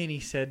looked at me and he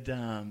said,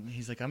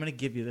 he's like, I'm going to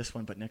give you this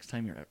one, but next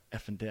time you're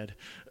effing dead.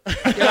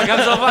 You're like, I'm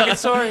so fucking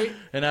sorry.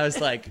 And I was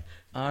like,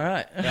 all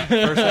right.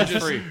 First one's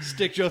just free.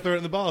 stick Joe Thornton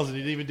in the balls and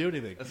he didn't even do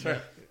anything. That's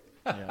right.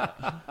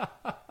 Yeah.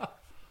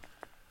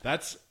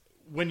 That's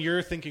when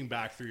you're thinking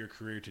back through your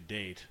career to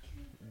date.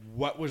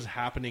 what was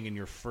happening in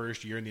your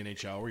first year in the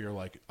NHL where you're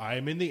like, I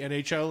am in the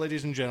NHL,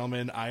 ladies and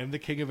gentlemen. I am the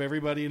king of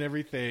everybody and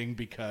everything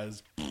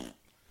because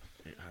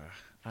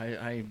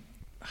I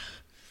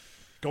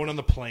going on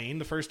the plane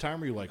the first time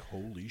where you're like,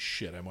 holy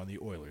shit, I'm on the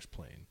Oilers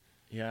plane.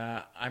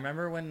 Yeah, I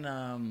remember when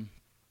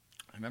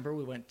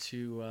we went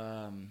to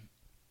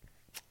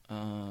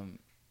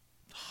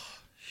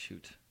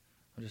shoot.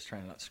 I'm just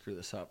trying to not screw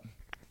this up.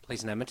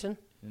 Place in Edmonton?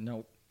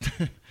 Nope.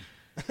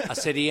 A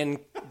city in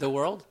the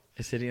world?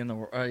 A city in the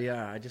world.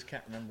 Yeah, I just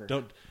can't remember.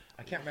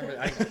 I can't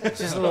remember.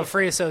 Just a little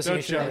free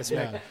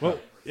association. Well,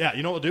 yeah,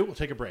 you know what we'll do? We'll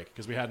take a break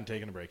because we hadn't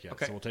taken a break yet.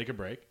 Okay. So we'll take a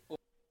break.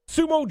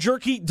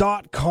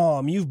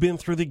 SumoJerky.com. You've been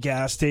through the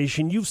gas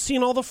station. You've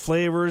seen all the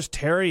flavors,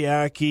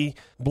 teriyaki,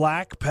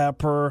 black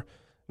pepper,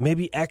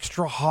 maybe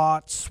extra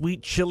hot,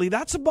 sweet chili.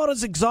 That's about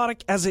as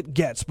exotic as it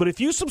gets. But if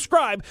you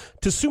subscribe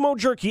to Sumo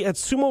Jerky at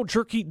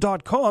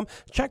SumoJerky.com,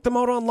 check them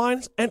out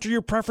online, enter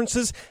your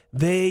preferences.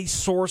 They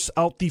source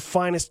out the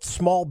finest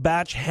small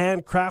batch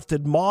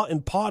handcrafted maw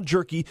and paw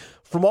jerky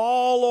from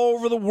all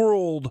over the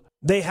world.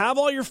 They have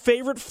all your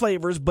favorite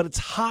flavors, but it's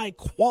high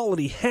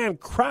quality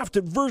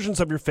handcrafted versions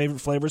of your favorite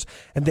flavors,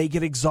 and they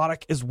get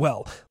exotic as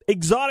well.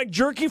 Exotic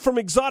jerky from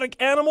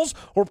exotic animals,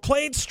 or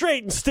play it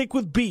straight and stick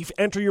with beef.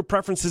 Enter your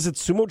preferences at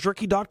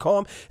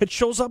SumoJerky.com. It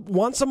shows up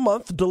once a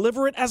month.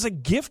 Deliver it as a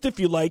gift if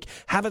you like.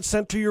 Have it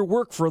sent to your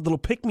work for a little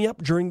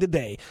pick-me-up during the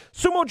day.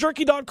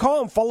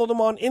 SumoJerky.com. Follow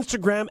them on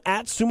Instagram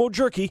at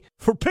SumoJerky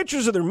for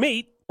pictures of their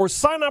meat, or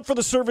sign up for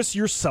the service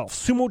yourself.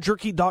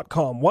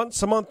 SumoJerky.com.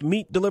 Once a month,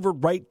 meat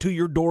delivered right to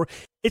your door.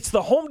 It's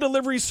the home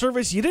delivery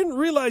service you didn't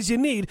realize you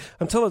need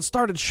until it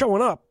started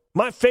showing up.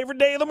 My favorite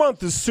day of the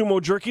month is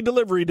Sumo Jerky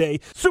Delivery Day.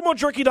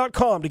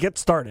 SumoJerky.com to get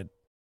started.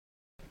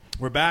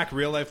 We're back.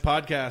 Real Life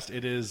Podcast.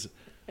 It is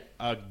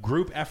a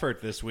group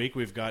effort this week.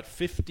 We've got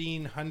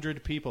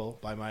 1,500 people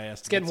by my estimate.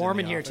 It's getting warm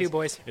in here too,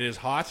 boys. It is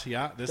hot,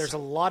 yeah. There's a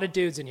lot of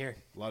dudes in here.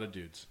 A lot of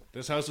dudes.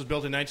 This house was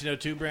built in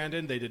 1902,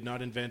 Brandon. They did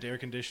not invent air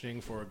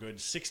conditioning for a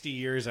good 60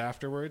 years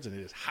afterwards, and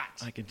it is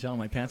hot. I can tell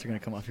my pants are going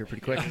to come off here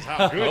pretty quick.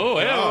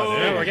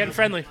 Yeah, we're getting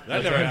friendly.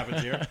 That never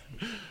happens here.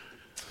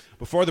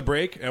 Before the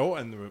break,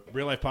 and the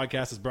Real Life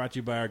Podcast is brought to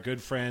you by our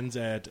good friends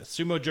at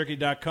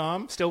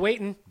SumoJerky.com. Still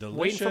waiting.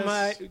 Delicious.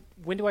 Waiting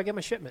for when do I get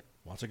my shipment?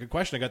 Well, that's a good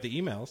question. I got the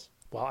emails.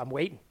 Well, I'm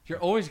waiting. You're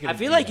always going I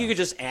feel like you could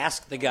just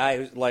ask the guy,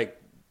 who's like,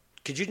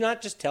 could you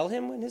not just tell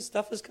him when his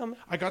stuff is coming?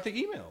 I got the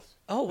emails.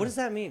 Oh, what does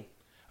that mean?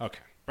 Okay.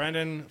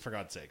 Brandon, for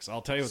God's sakes,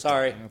 I'll tell you what's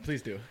Sorry. going on.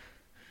 Please do.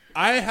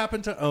 I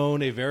happen to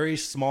own a very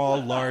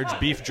small, large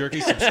beef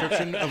jerky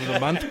subscription of the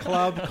month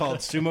club called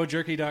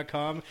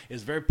SumoJerky.com.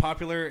 It's very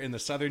popular in the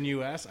southern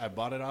U.S. I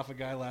bought it off a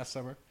guy last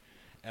summer,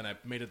 and I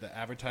made it the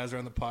advertiser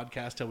on the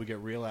podcast till we get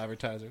real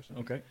advertisers.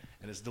 Okay.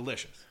 And it's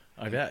delicious.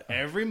 I bet.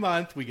 Every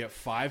month we get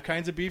 5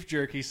 kinds of beef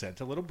jerky sent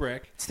to Little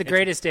Brick. It's the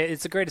greatest.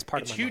 It's the greatest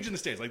part. It's of my huge life. in the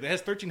States. Like, it has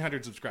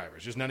 1,300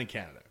 subscribers. Just none in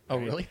Canada. Oh,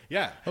 really?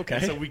 Yeah. Okay.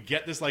 And so we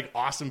get this, like,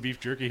 awesome beef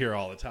jerky here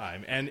all the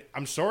time. And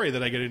I'm sorry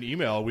that I get an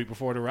email a week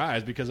before it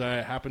arrives because I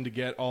happen to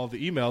get all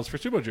the emails for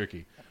Sumo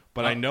Jerky.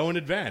 But I know in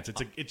advance.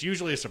 It's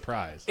usually a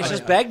surprise. It's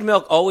just Bagged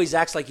Milk always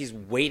acts like he's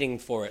waiting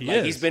for it. He like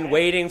is. he's been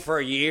waiting for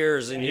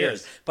years and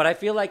years. is. But I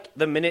feel like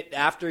the minute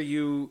after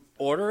you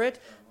order it,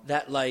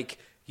 that like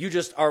you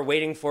just are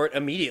waiting for it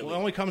immediately. Well, it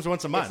only comes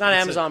once a month. It's not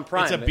Amazon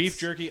Prime. It's a beef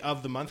jerky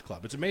of the month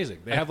club. It's amazing.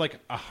 They have like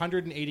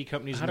 180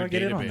 companies in their do I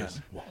get in on database.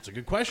 that? Well, it's a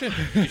good question.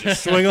 You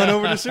just swing on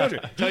over to Sumo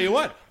Jerky. Tell you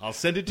what, I'll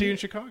send it to you in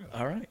Chicago.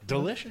 All right.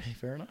 Delicious. Hey,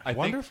 fair enough.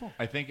 Wonderful.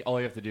 I think all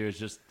you have to do is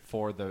just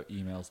forward the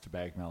emails to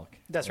Bag Milk.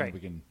 That's and right. We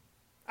can.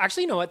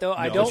 Actually, you know what though?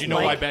 I No, don't. do you know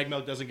like, why Bag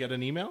Milk doesn't get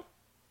an email?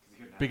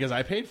 Because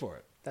I paid for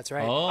it. That's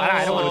right.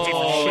 I don't want to pay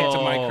for It's shit.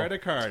 to my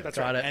credit card. That's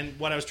right. And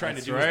what I was trying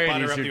That's to do right. was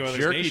butter He's up the your Oilers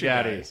jerky Nation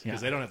daddy. guys because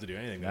Yeah. they don't have to do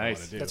anything they Nice.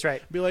 want to do. That's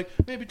right. Be like,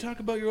 maybe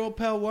talk about your old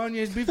pal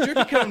Wanya's beef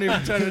jerky company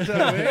from time to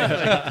time. eh?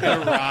 Like,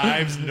 it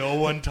arrives, no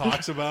one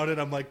talks about it.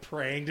 I'm like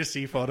praying to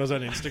see photos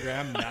on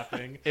Instagram.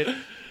 Nothing.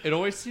 It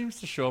always seems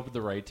to show up at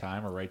the right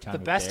time or right time. The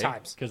best day,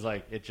 times. because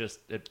like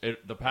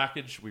the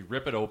package, we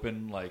rip it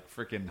open like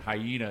freaking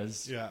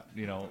hyenas. Yeah.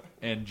 You know,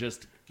 and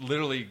just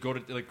literally go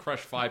to like crush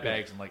 5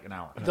 bags in like an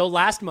hour. Though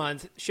last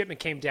month shipment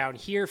came down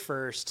here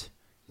first,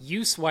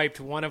 you swiped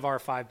one of our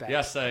 5 bags.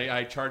 Yes,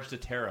 I charged a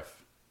tariff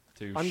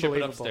to ship it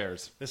Unbelievable.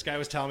 upstairs. This guy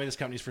was telling me this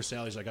company's for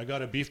sale. He's like, I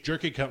got a beef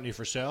jerky company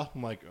for sale.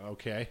 I'm like,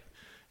 okay.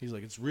 He's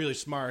like, it's really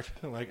smart.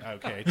 I'm like,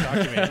 okay, talk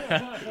to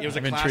me. It was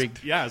I'm a class,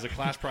 intrigued. yeah, it was a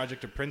class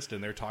project at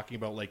Princeton. They're talking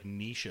about like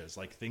niches,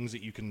 like things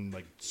that you can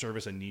like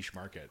service a niche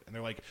market. And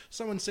they're like,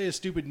 someone say a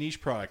stupid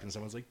niche product, and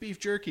someone's like beef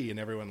jerky, and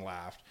everyone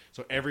laughed.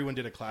 So everyone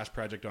did a class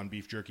project on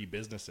beef jerky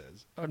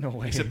businesses. Oh, no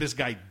way. Except this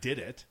guy did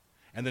it.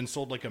 And then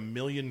sold like $1.3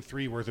 million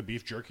worth of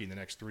beef jerky in the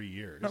next 3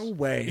 years. No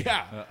way.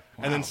 Yeah.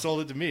 And then sold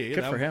it to me. Good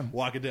and I'm for him.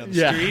 Walking down the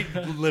Yeah. street,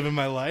 living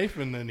my life.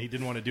 And then he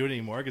didn't want to do it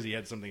anymore because he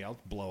had something else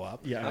blow up.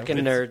 Yeah. Fucking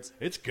nerds.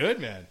 It's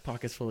good, man.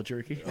 Pockets full of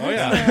jerky. Oh,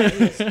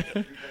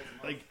 yeah.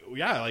 Like,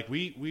 yeah, like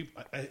we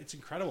it's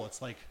incredible.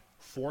 It's like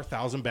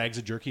 4,000 bags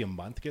of jerky a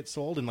month get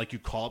sold, and like you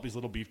call up these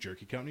little beef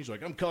jerky companies, you're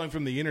like, I'm calling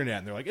from the internet,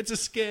 and they're like, it's a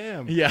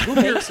scam. Yeah. Who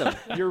makes them?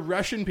 You're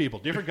Russian people,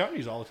 different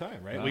companies all the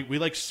time, right? Wow. We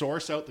like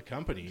source out the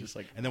companies,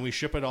 and then we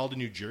ship it all to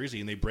New Jersey,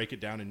 and they break it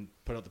down and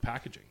put out the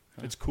packaging.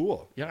 It's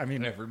cool. Yeah, I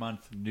mean, every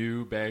month,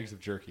 new bags of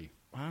jerky.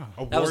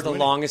 Wow. That was the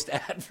longest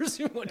ad for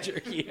Sumo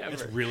Jerky ever.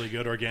 It's really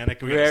good,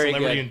 organic. We Very got a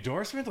celebrity good.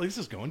 endorsement. Like, this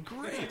is going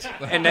great.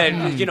 And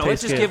then,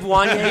 just give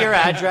Wanya your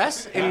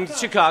address in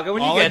Chicago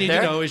when All you I get need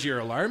there. to know is your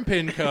alarm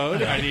PIN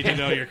code. I need to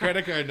know your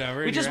credit card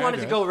number. We and just your wanted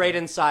to address. go right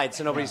inside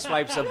so nobody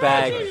swipes a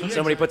bag.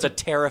 Somebody puts a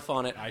tariff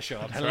on it. I show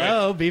up.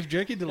 Hello, beef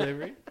jerky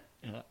delivery.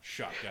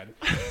 Shotgun.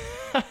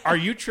 Are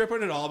you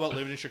tripping at all about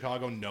living in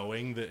Chicago,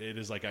 knowing that it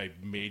is like a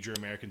major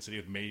American city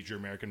with major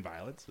American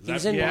violence? Is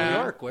He's that- in New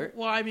York. Where?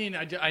 Well, I mean,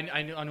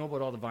 I know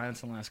about all the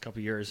violence in the last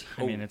couple of years.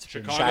 I mean, it's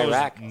been, Chicago's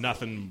Chirac.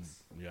 nothing.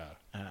 Yeah.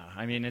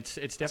 I mean, it's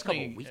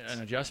definitely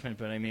an adjustment,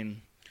 but I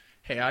mean,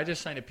 hey, I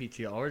just signed a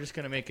PTO. We're just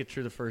going to make it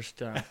through the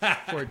first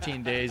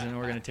 14 days, and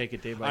we're going to take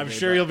it day by day. I'm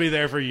sure you'll be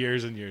there for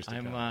years and years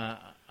to come.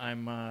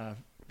 I'm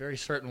very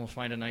certain we'll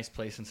find a nice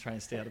place and try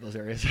and stay out of those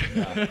areas.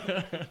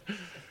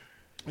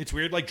 It's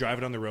weird, like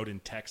driving on the road in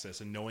Texas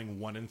and knowing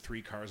 1 in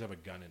 3 cars have a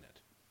gun in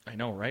it. I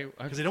know, right?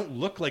 Because they don't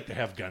look like they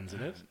have guns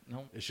in it.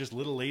 No. It's just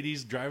little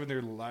ladies driving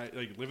their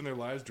living their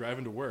lives,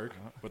 driving to work,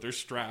 but they're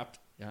strapped.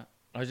 Yeah.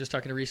 I was just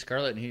talking to Reese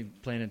Scarlett, and he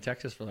playing in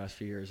Texas for the last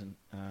few years, and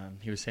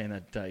he was saying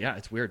that,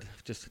 it's weird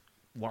just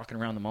walking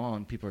around the mall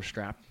and people are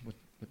strapped with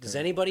Does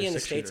their, anybody their in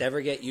the States six-shooter.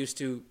 ever get used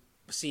to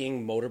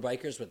seeing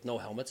motorbikers with no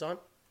helmets on?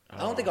 I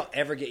don't think I'll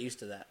ever get used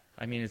to that.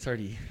 I mean, it's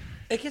already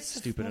It gets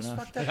stupid the most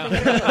enough. fucked up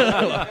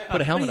thing.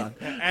 Put a helmet on.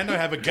 And I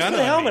have a gun put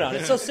a on helmet me. on.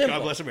 It's so simple.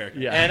 God bless America.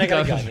 Yeah. And I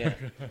got a gun, yeah.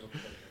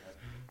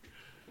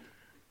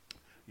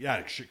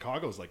 Yeah,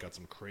 Chicago's like got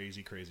some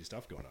crazy, crazy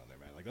stuff going on there,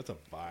 man. Like, that's a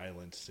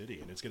violent city,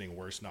 and it's getting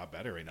worse, not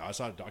better right now. I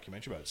saw a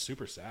documentary about it. It's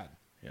super sad.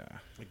 Yeah.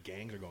 Like,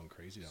 gangs are going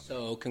crazy down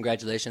So,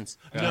 congratulations.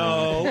 there.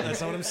 No,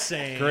 that's not what I'm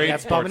saying. Great Yeah,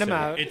 sports bumming him city.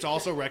 out. It's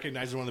also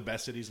recognized as one of the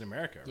best cities in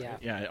America, right?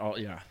 Yeah.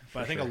 Yeah.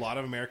 But I think a lot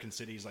of American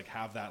cities like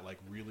have that like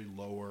really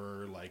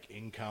lower like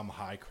income,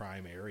 high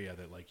crime area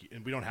that like,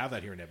 and we don't have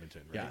that here in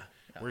Edmonton, right?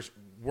 Yeah.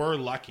 We're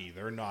lucky.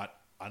 They're not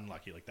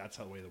unlucky. Like, that's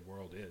how the way the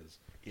world is.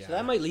 So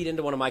that might lead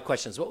into one of my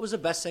questions. What was the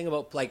best thing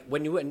about, like,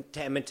 when you went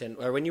to Edmonton,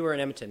 or when you were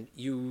in Edmonton,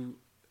 you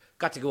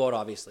got to go out,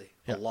 obviously,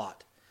 a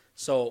lot.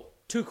 So,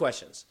 2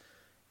 questions.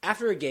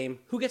 After a game,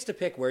 who gets to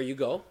pick where you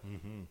go?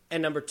 Mm-hmm.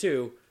 And number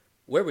 2,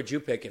 where would you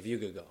pick if you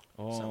could go?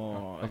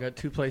 Oh, I got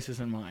 2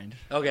 places in mind.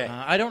 Okay.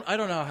 I don't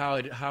know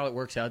how it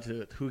works out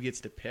to who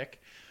gets to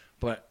pick,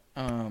 but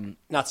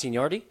Not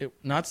seniority? well,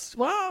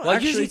 Well,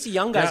 actually, usually it's the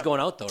young guys yeah.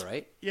 going out, though,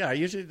 right? Yeah,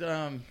 usually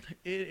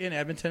in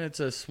Edmonton, it's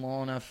a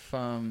small enough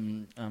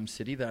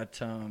city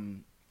that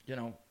we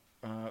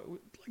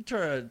like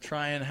to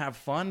try and have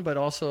fun, but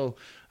also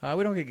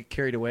we don't get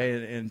carried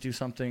away and do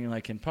something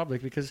like in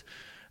public, because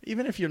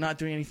even if you're not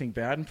doing anything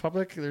bad in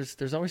public,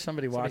 there's always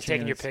somebody watching,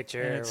 taking and your it's-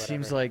 picture and or it whatever.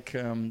 seems like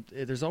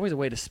there's always a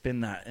way to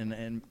spin that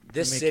and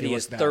This make city you look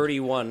is bad.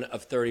 31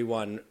 of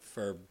 31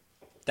 for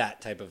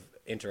that type of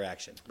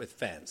interaction with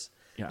fans.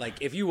 Yeah.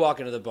 Like, if you walk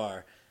into the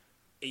bar,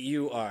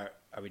 you are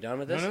we done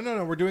with this?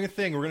 No. We're doing a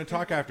thing. We're going to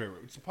talk after.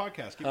 It's a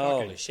podcast. Keep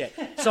Holy talking. shit.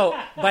 So,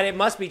 but it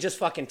must be just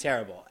fucking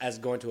terrible as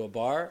going to a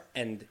bar,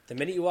 and the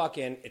minute you walk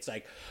in, it's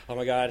like, oh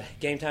my God,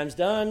 game time's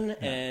done,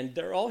 and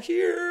they're all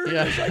here.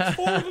 Yeah. There's like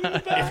 4 of them in the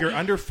back. If you're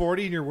under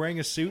 40 and you're wearing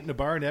a suit in a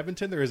bar in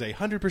Edmonton, there is a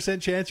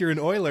 100% chance you're an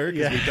Oiler,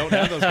 because we don't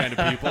have those kind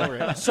of people,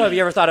 right? So have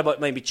you ever thought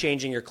about maybe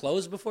changing your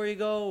clothes before you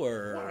go,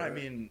 or? Well, I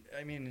mean,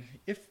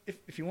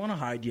 if you want to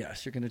hide,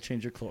 yes, you're going to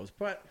change your clothes,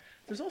 but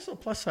there's also a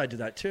plus side to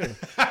that too.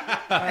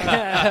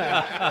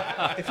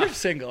 If you're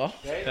single,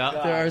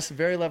 there are some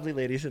very lovely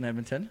ladies in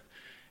Edmonton,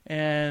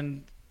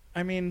 and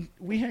I mean,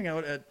 we hang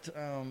out at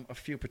a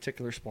few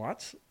particular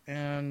spots,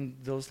 and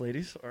those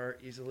ladies are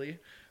easily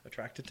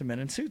attracted to men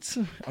in suits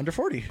under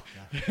 40.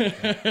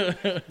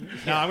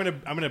 Now I'm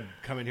gonna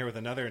come in here with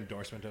another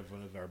endorsement of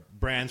one of our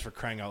brands, for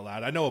crying out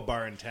loud. I know a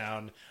bar in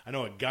town. I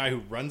know a guy who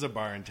runs a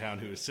bar in town,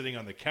 who is sitting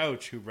on the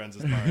couch, who runs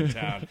his bar in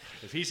town.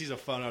 If he sees a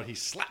phone out, he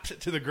slaps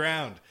it to the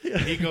ground.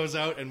 He goes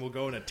out and will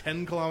go in a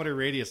 10-kilometer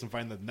radius and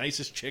find the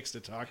nicest chicks to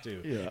talk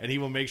to. Yeah. And he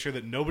will make sure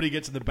that nobody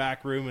gets in the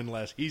back room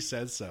unless he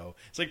says so.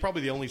 It's like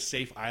probably the only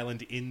safe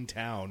island in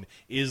town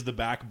is the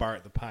back bar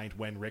at the Pint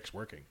when Rick's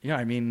working. Yeah,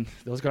 I mean,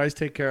 those guys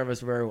take care of us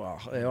very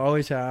well. They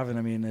always have, and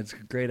I mean, it's a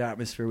great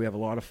atmosphere. We have a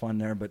lot of fun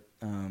there, but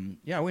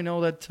we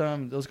know that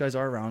those guys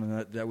are around,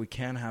 and that we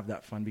can have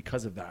that fun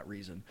because of that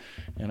reason.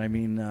 And I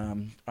mean,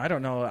 I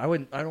don't know. I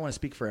don't want to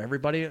speak for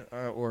everybody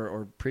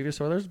or previous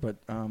Oilers, but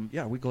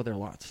we go there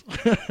lots.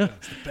 It's the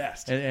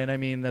best. And I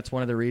mean, that's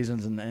one of the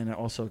reasons, and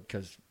also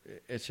because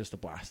it's just a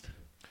blast.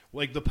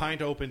 Like, the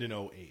Pint opened in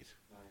 08.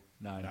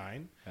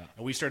 Nine. Yeah.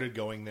 And we started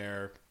going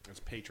there as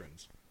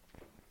patrons.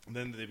 And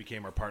then they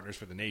became our partners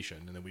for the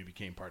nation, and then we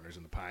became partners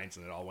in the Pints,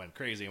 and it all went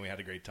crazy, and we had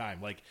a great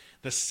time. Like,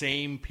 the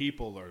same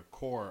people or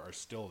core are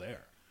still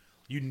there.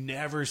 You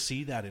never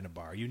see that in a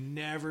bar. You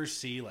never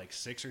see like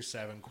 6 or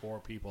 7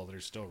 core people that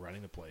are still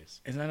running the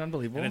place. Isn't that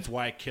unbelievable? And it's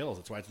why it kills.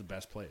 It's why it's the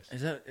best place.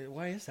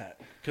 Why is that?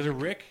 Because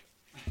of Rick.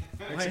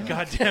 Rick's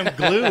goddamn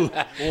glue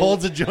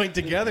holds a joint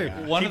together.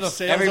 One of the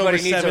sales everybody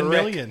over needs a 7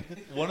 Rick. million.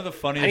 One of the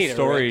funniest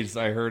stories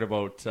I heard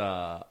about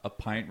a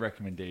pint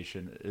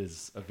recommendation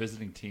is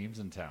visiting teams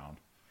in town.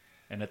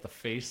 And at the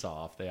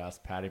face-off, they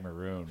asked Patty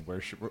Maroon,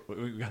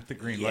 we got the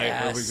green light,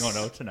 where are we going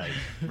out tonight?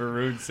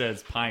 Maroon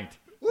says pint.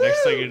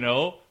 Next thing you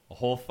know, a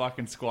whole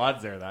fucking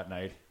squad's there that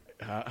night.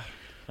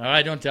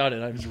 I don't doubt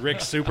it. It's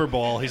Rick's Super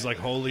Bowl. He's like,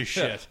 holy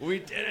shit. We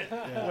did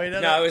it. Wait,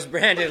 No, it was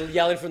Brandon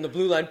yelling from the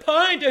blue line,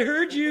 "Pint, I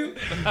heard you.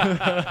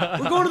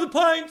 We're going to the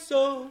pint,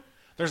 so."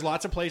 There's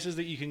lots of places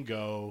that you can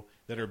go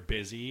that are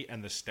busy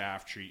and the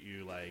staff treat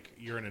you like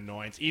you're an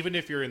annoyance, even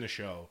if you're in the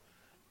show.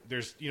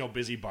 There's,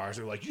 busy bars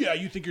that are like, yeah,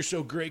 you think you're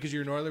so great because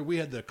you're an Oiler. We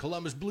had the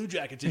Columbus Blue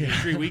Jackets in here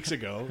 3 weeks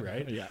ago,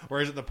 right? Yeah.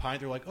 Whereas at the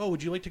Pint, they're like, oh,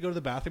 would you like to go to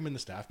the bathroom in the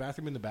staff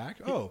bathroom in the back?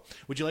 Oh,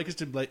 would you like us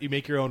to let you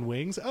make your own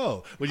wings?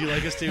 Oh, would you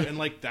like us to? And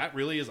like that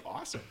really is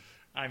awesome.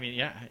 I mean,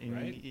 yeah,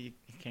 Right? you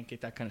can't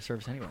get that kind of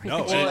service anywhere.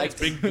 No, it's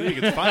big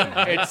league. It's fun.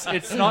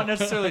 It's not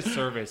necessarily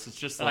service. It's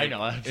just like, I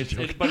know.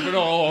 but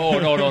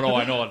no.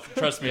 I know.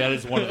 Trust me, that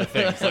is one of the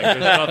things. Like, there's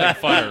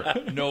nothing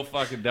funner. No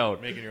fucking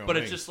doubt. Making your own but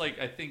wings. It's just like,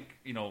 I think,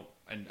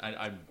 and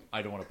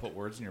I don't want to put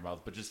words in your mouth,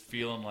 but just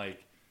feeling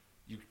like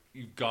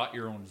you've got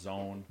your own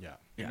zone. Yeah.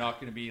 You're not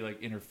going to be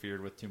like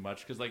interfered with too much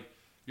because like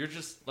you're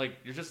just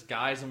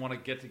guys and want to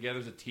get together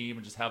as a team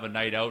and just have a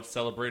night out,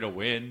 celebrate a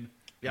win,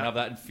 and have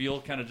that and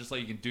feel kind of just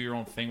like you can do your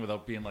own thing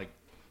without being like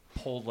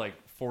pulled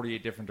like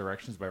 48 different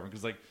directions by everyone.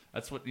 Because like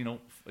that's what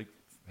like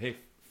hey,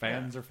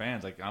 fans are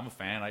fans. Like I'm a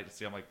fan.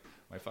 I'm like.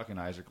 My fucking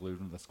eyes are glued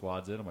when the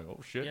squad's in. I'm like,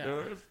 oh shit,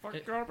 it's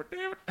fucking God,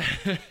 damn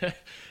it.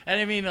 And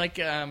I mean, like,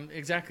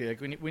 exactly.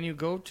 Like when you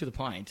go to the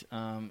Pint,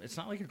 it's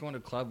not like you're going to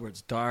a club where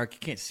it's dark,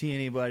 you can't see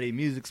anybody,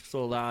 music's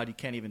so loud, you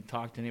can't even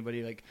talk to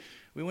anybody. Like,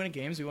 we win at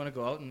games, we want to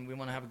go out and we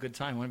want to have a good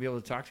time. We want to be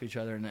able to talk to each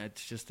other, and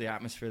it's just the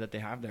atmosphere that they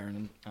have there.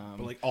 And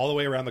but like all the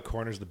way around the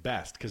corner is the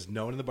best because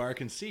no one in the bar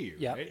can see you.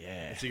 Yep. Right?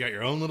 Yeah. So you got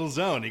your own little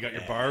zone. You got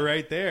your bar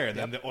right there, and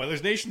then the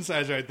Oilers Nation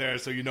side's right there,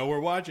 so you know we're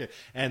watching,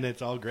 and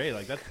it's all great.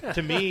 Like that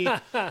to me.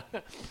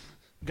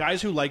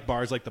 Guys who like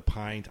bars like the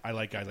Pint, I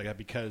like guys like that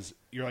because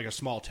you're like a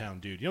small town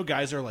dude.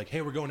 Guys are like,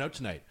 hey, we're going out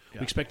tonight. Yeah.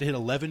 We expect to hit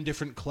 11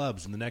 different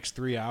clubs in the next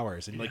 3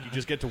 hours. And like you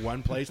just get to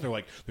one place and they're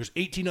like, there's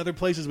 18 other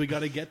places we got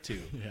to get to.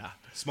 Yeah.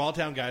 Small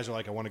town guys are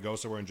like, I want to go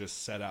somewhere and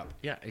just set up.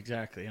 Yeah,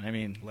 exactly. And I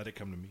mean, let it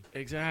come to me.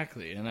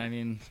 Exactly. And I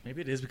mean,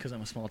 maybe it is because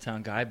I'm a small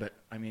town guy, but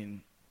I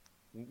mean,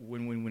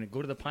 when I go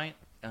to the Pint,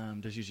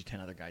 there's usually 10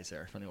 other guys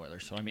there from the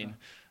Oilers. So I mean,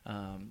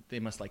 they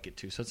must like it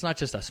too. So it's not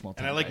just us small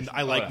town. And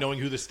I like knowing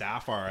who the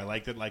staff are. I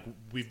like that like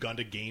we've gone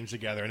to games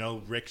together. I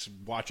know Rick's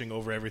watching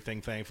over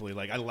everything. Thankfully,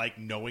 like I like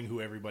knowing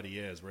who everybody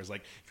is. Whereas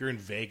like if you're in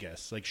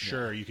Vegas, like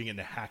sure you can get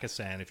into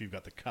Hakkasan if you've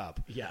got the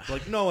cup. Yeah. But,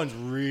 like no one's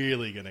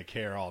really gonna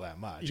care all that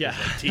much. Yeah.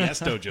 Like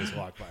Tiesto just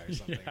walked by or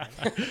something.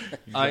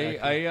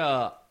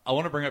 I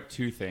want to bring up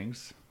 2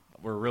 things.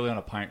 We're really on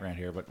a pint rant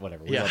here, but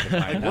whatever. We love the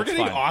pint. We're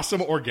getting fine.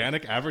 awesome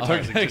organic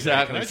advertising.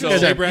 Exactly. Can I So-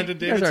 just say, You guys Brandon are-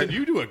 Davidson,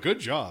 you do a good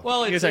job.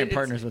 Well, you guys aren't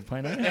partners with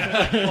Pint, are you?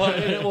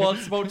 well,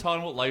 it's about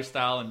talking about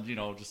lifestyle and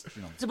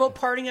It's about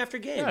partying after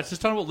games. Yeah, it's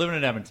just talking about living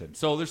in Edmonton.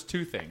 So there's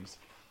 2 things.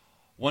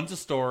 One's a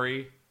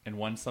story, and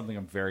one's something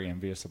I'm very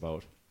envious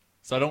about.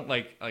 So I don't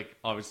like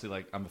obviously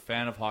like I'm a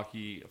fan of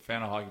hockey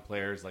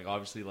players. Like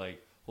obviously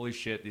like holy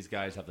shit, these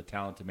guys have the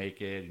talent to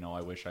make it.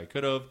 I wish I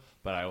could have,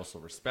 but I also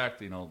respect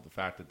the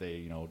fact that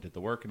they did the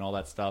work and all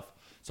that stuff.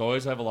 So I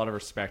always have a lot of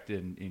respect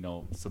and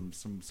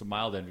some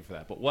mild envy for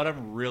that. But what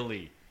I'm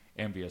really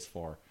envious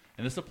for,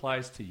 and this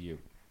applies to you,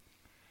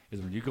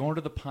 is when you go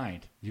into the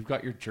Pint, you've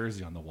got your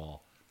jersey on the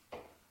wall.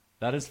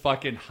 That is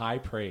fucking high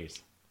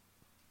praise.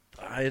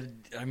 I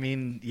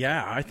mean,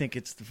 yeah, I think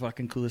it's the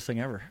fucking coolest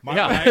thing ever. Like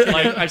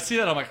I see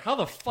that, I'm like, how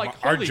the fuck?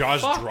 Our holy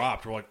jaws fuck.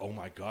 dropped. We're like, oh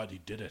my god, he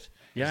did it.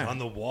 Yeah. He's on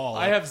the wall.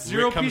 I have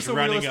zero Rick comes piece of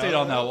real running estate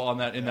out. on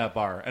that in that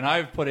bar, and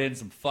I've put in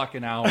some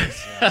fucking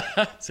hours.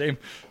 Same.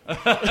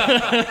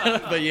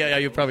 But yeah,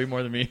 you're probably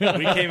more than me.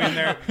 We came in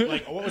there,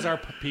 like, what was our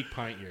peak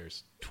Pint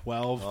years?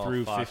 12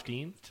 through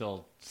 15?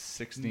 Till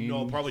 16.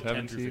 No, probably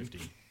 10 17. through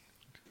 15.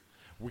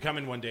 We come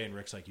in one day and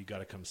Rick's like, you got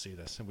to come see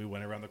this. And we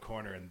went around the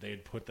corner and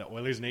they'd put the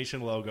Oilers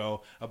Nation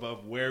logo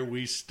above where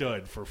we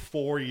stood for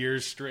 4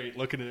 years straight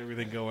looking at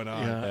everything going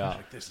on. Yeah.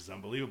 Like, this is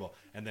unbelievable.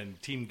 And then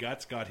Team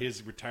Guts got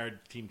his retired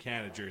Team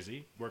Canada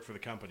jersey, worked for the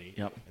company.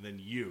 Yep. And then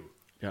you.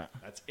 Yeah.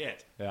 That's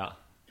it. Yeah.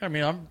 I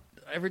mean,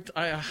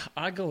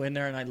 I go in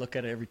there and I look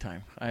at it every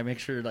time. I make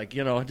sure, like,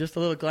 just a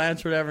little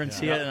glance or whatever and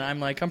see it, and I'm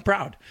like, I'm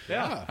proud.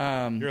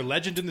 Yeah. You're a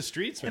legend in the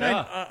streets. And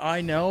I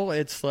know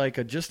it's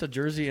like just a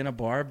jersey in a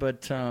bar,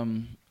 but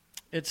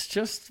it's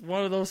just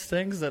one of those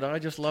things that I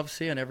just love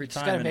seeing every time.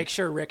 Just gotta make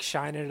sure Rick's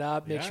shining it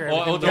up. Make sure. Oh,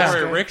 everything don't looks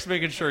worry. good. Rick's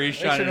making sure he's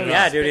shining it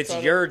Yeah, up. dude, it's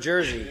your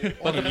jersey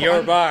in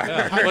your bar.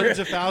 Hundreds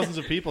of thousands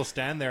of people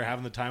stand there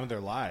having the time of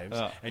their lives,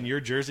 and your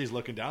jersey's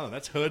looking down.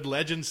 That's hood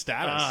legend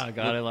status. Ah,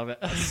 God, I love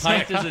it.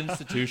 Pint is an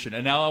institution.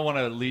 And now I want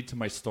to lead to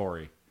my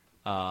story.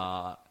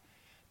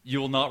 You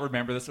will not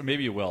remember this, or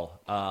maybe you will.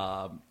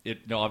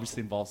 It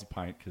obviously involves a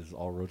pint because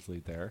all roads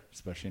lead there,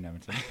 especially in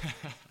Edmonton.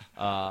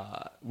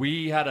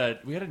 We had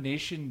a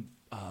nation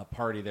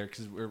party there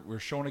because we're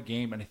showing a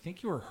game, and I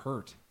think you were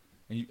hurt,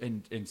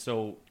 and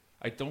so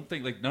I don't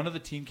think like none of the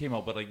team came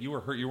out, but like you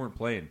were hurt, you weren't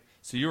playing,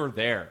 so you were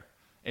there,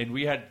 and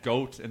we had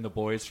Goat and the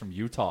boys from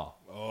Utah.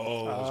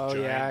 Oh,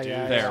 giant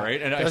dudes there,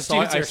 right? And Those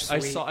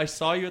I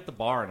saw you at the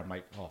bar, and I'm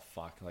like, oh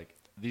fuck, like.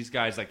 These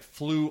guys like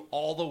flew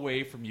all the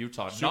way from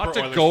Utah, not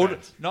to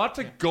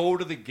go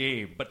to the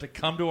game, but to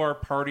come to our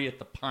party at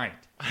the Pint.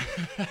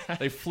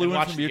 They flew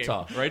in from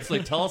Utah, right? So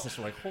they tell us this,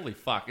 we're like, holy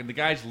fuck! And the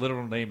guy's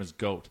literal name is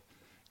Goat.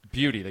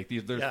 Beauty, like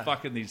they're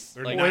fucking these.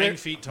 They're like 9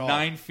 feet tall.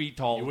 9 feet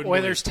tall.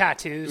 Oilers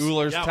tattoos.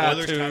 Oilers Oilers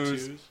tattoos.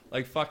 tattoos.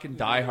 Like fucking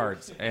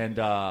diehards. And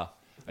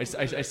I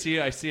see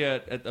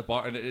it at the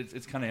bar, and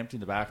it's kind of empty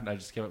in the back. And I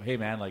just came up, hey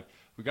man, like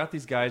we got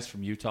these guys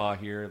from Utah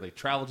here. They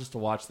traveled just to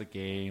watch the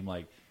game,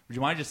 like. Would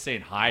you mind just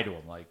saying hi to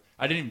him? Like,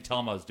 I didn't even tell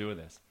him I was doing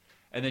this.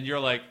 And then you're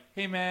like,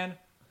 hey, man,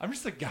 I'm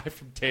just a guy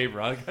from Tabor.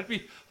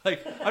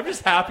 I'm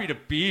just happy to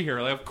be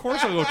here. Like, of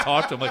course I'll go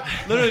talk to him. Like,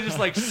 literally just,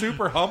 like,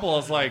 super humble. I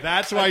was like...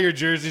 That's why your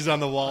jersey's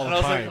on the wall. And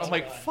I'm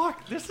like,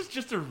 fuck, this is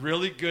just a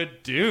really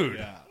good dude.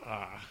 Yeah.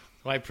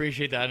 Well, I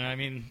appreciate that. And, I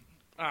mean,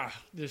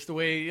 just the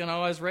way,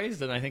 I was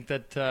raised. And I think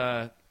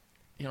that...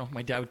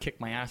 my dad would kick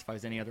my ass if I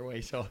was any other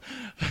way. So,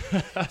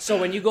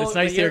 when you go, it's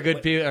nice to hear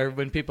good people, or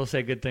when people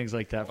say good things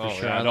like that. For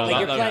sure. Yeah,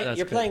 no,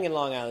 you're playing in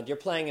Long Island. You're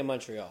playing in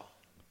Montreal.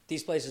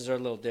 These places are a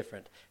little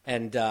different.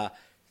 And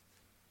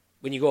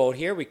when you go out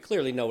here, we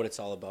clearly know what it's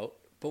all about.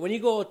 But when you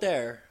go out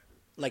there,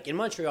 like in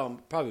Montreal,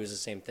 probably was the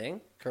same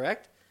thing.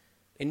 Correct?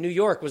 In New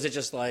York, was it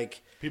just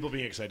like people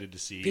being excited to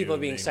see you? People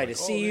being excited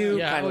to see you.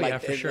 Yeah,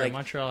 for sure.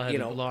 Montreal had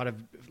a lot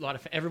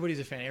of. Everybody's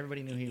a fan.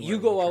 Everybody knew he was. You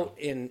go out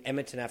in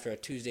Edmonton after a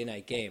Tuesday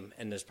night game,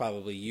 and there's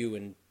probably you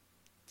and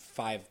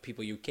 5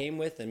 people you came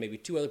with, and maybe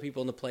 2 other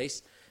people in the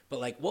place. But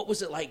like, what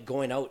was it like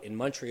going out in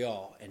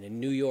Montreal and in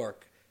New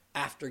York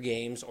after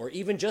games, or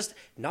even just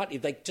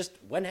just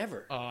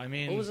whenever? Oh, I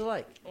mean, what was it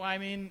like? Well, I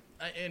mean,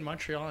 in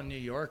Montreal and New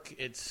York,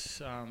 it's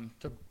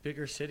the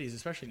bigger cities,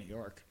 especially New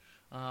York.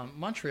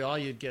 Montreal,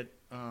 you'd get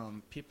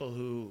people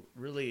who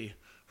really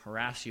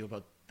harass you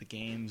about the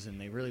games, and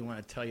they really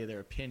want to tell you their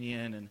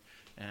opinion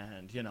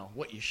and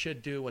what you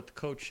should do, what the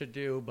coach should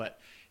do. But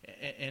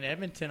in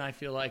Edmonton, I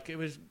feel like it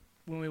was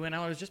when we went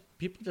out, it was just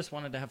people just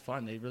wanted to have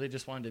fun. They really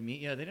just wanted to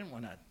meet you. They didn't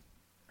want to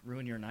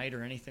ruin your night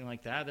or anything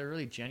like that. They're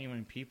really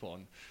genuine people.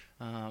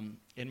 And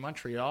in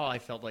Montreal, I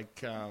felt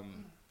like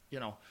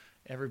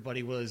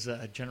everybody was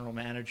a general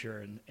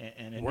manager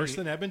and worse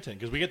than Edmonton,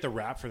 because we get the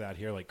rap for that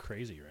here like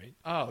crazy, right?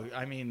 Oh,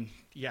 I mean,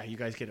 yeah, you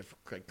guys get it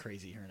like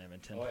crazy here in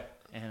Edmonton. Oh, yeah.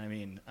 And I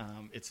mean,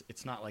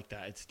 it's not like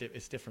that.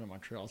 It's different in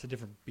Montreal. It's a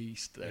different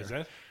beast there. Is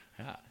it?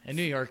 Yeah. In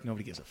New York,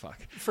 nobody gives a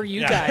fuck. For you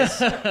guys,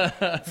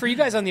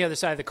 on the other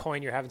side of the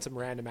coin, you're having some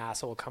random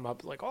asshole come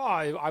up like, "Oh,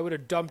 I would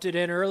have dumped it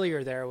in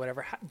earlier there, or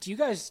whatever." Do you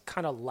guys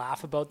kind of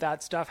laugh about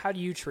that stuff? How do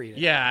you treat it?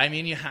 Yeah, I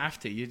mean, you have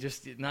to. You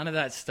just none of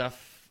that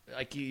stuff.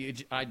 Like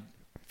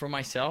for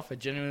myself, I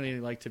genuinely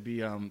like to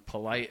be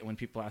polite when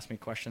people ask me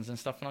questions and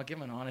stuff, and I'll give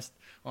them an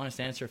honest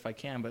answer if I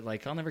can. But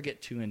like, I'll never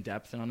get too in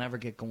depth, and I'll never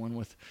get going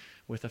with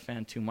a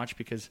fan too much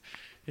because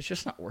it's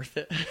just not worth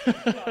it.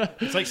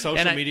 It's like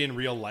social media in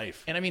real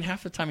life. And I mean,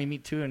 half the time you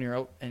meet too, and you're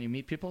out and you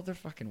meet people, they're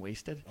fucking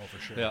wasted. Oh,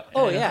 for sure.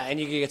 Yeah. And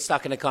you can get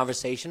stuck in a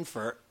conversation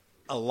for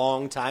a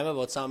long time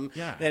about something.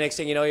 Yeah. The next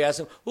thing you know, you ask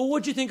them, "Well,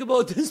 what'd you think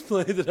about this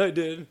play that I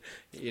did?"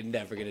 You're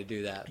never gonna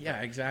do that.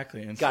 Yeah,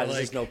 exactly. And God, so,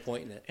 there's just no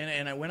point in it.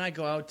 And when I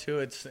go out too,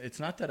 it's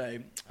not that I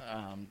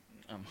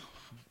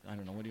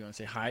don't know, what do you want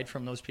to say, hide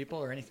from those people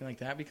or anything like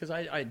that, because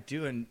I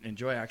do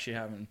enjoy actually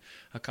having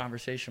a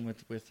conversation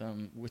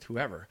with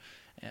whoever.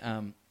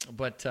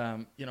 But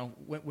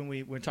when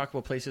we talk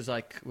about places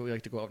like we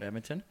like to go out in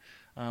Edmonton,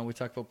 we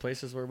talk about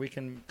places where we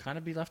can kind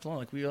of be left alone.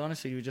 Like we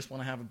just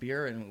want to have a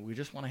beer and we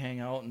just want to hang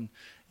out. And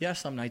yeah,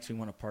 some nights we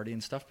want to party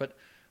and stuff, but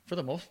for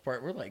the most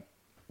part,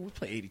 we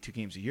play 82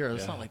 games a year.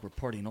 It's not like we're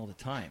partying all the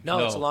time.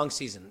 No, it's a long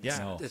season.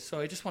 Yeah. So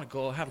I just want to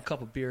go have a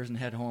couple beers and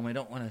head home. I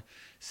don't want to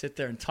sit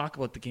there and talk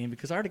about the game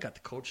because I already got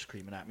the coach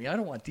screaming at me. I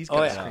don't want these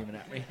guys screaming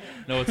at me.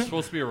 No, it's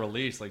supposed to be a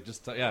release. Like,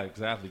 just,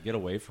 exactly. Get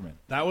away from it.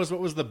 That was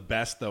what was the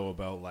best, though,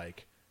 about,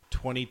 like,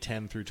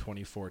 2010 through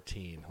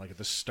 2014. Like, at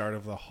the start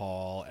of the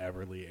Hall,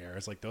 Everly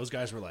eras. Like, those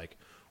guys were like,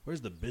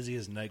 where's the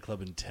busiest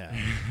nightclub in town?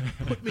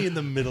 Put me in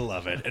the middle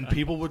of it. And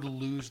people would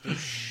lose their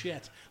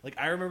shit. Like,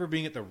 I remember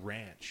being at the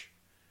Ranch.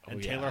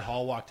 And Taylor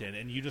Hall walked in,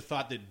 and you'd have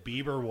thought that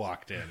Bieber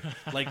walked in.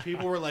 Like,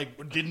 people were like,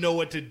 didn't know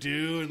what to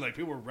do, and like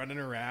people were running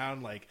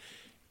around. Like,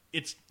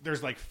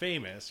 there's like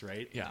famous,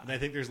 right? Yeah. And I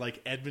think there's like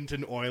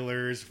Edmonton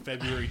Oilers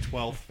February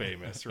 12th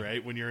famous,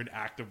 right? When you're an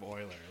active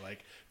Oiler,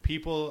 like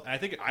people. I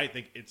think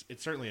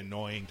it's certainly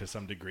annoying to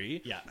some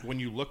degree. Yeah.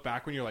 When you look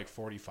back when you're like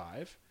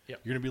 45.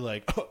 You're going to be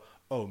like,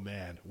 oh,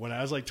 man. When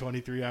I was like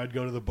 23, I would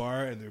go to the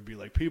bar and there'd be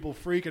like people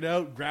freaking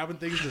out, grabbing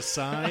things to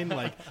sign.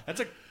 Like, that's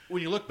like,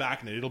 when you look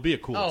back on it, it'll be a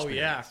cool experience.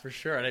 Yeah, for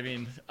sure. And I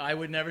mean, I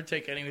would never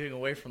take anything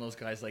away from those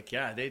guys. Like,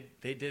 yeah, they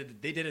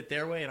did it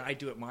their way, and I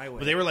do it my way.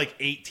 But they were like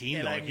 18,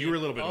 and though. Like, you were a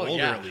little bit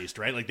older, at least,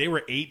 right? Like, they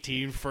were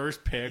 18,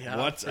 first pick,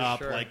 what's up?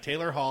 Sure. Like,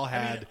 Taylor Hall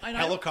had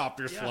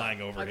helicopters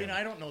flying over him. I mean,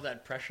 I don't know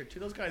that pressure, too.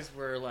 Those guys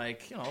were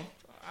like,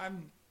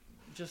 I'm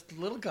just a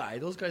little guy.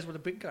 Those guys were the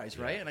big guys,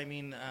 right? And I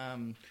mean,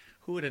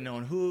 who would have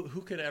known?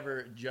 Who could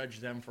ever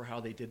judge them for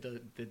how they did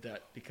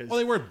that? Because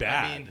they weren't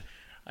bad.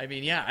 I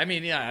mean,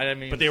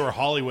 but they were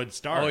Hollywood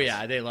stars. Oh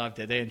yeah, they loved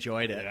it. They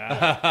enjoyed it.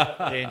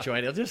 Yeah. They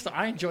enjoyed it.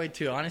 I enjoyed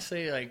too.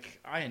 Honestly, like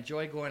I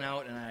enjoy going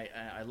out, and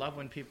I love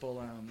when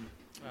people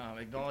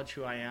acknowledge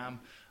who I am,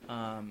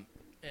 and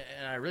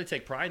I really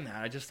take pride in that.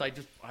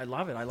 I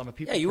love it. I love a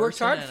people. Yeah, you worked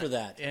hard for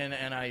that,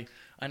 and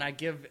I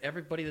give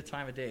everybody the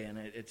time of day, and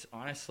it's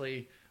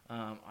honestly.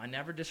 I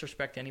never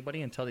disrespect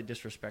anybody until they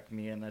disrespect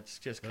me, and that's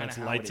just kind of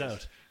how lights it is.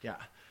 out. Yeah.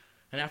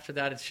 And after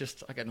that, it's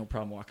just, I got no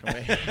problem walking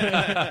away.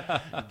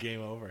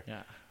 Game over.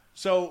 Yeah.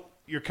 So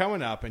you're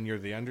coming up and you're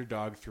the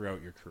underdog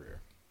throughout your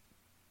career.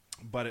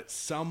 But at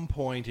some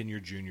point in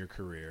your junior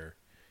career,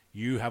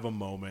 you have a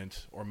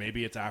moment, or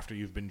maybe it's after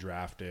you've been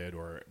drafted,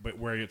 but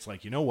where it's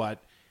like, you know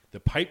what? The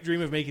pipe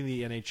dream of making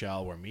the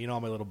NHL, where me and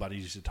all my little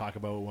buddies used to talk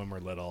about when we're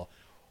little,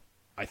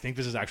 I think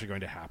this is actually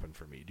going to happen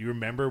for me. Do you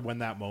remember when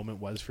that moment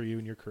was for you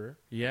in your career?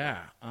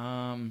 Yeah.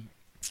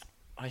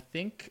 I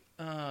think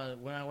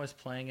when I was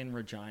playing in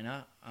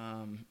Regina,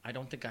 I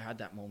don't think I had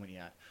that moment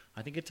yet.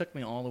 I think it took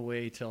me all the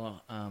way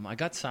till I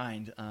got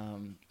signed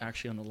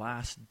actually on the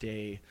last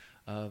day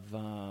of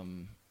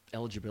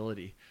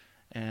eligibility.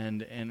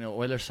 And the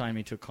Oilers signed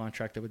me to a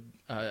contract that would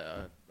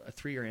a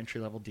 3-year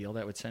entry-level deal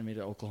that would send me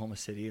to Oklahoma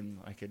City, and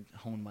I could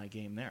hone my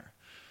game there.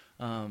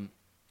 And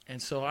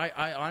so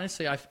I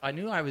honestly, I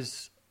knew I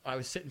was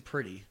sitting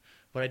pretty,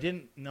 but I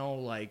didn't know,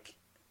 like,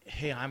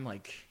 hey, I'm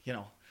like,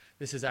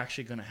 this is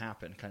actually going to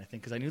happen kind of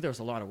thing, because I knew there was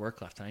a lot of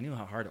work left, and I knew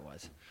how hard it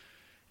was.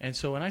 And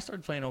so when I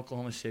started playing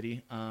Oklahoma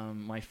City,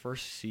 my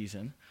first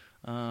season,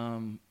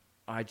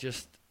 I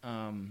just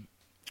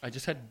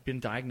had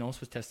been diagnosed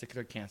with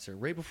testicular cancer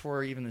right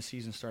before even the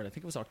season started. I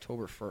think it was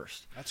October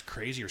 1st. That's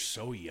crazy. You're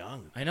so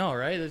young. I know,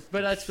 right?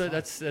 But that's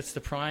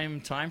the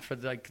prime time for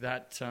like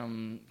that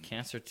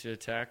cancer to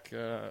attack.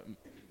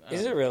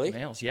 Is it really?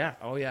 Males? Yeah.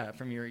 Oh yeah.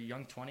 From your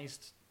young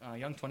 20s all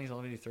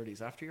the way to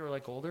 30s. After you're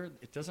like older,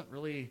 it doesn't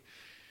really.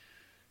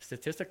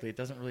 Statistically, it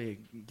doesn't really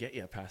get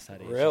you past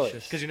that age. Really?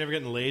 Because you're never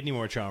getting laid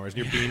anymore, Chalmers.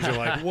 And your beans are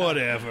like,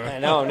 whatever. I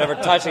know. I'm never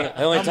touching it.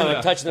 The only time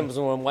I'm touching them is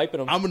when I'm wiping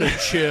them. I'm going to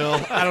chill.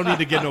 I don't need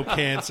to get no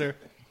cancer.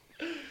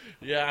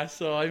 Yeah.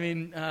 So, I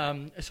mean,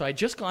 so I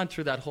just gone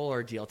through that whole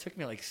ordeal. It took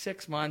me like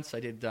 6 months. I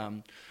did.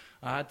 I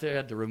had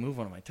to remove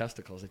one of my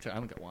testicles. I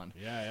don't get one.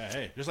 Yeah.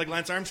 Hey, just like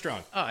Lance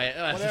Armstrong. Oh,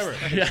 yeah. Whatever.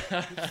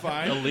 Yeah.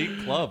 Fine. Elite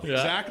club. Yeah.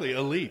 Exactly.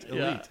 Elite.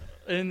 Yeah.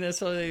 And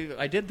so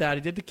I did that.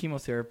 I did the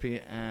chemotherapy,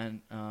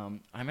 and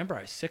I remember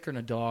I was sicker than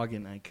a dog,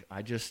 and like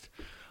I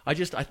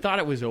thought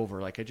it was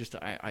over. Like I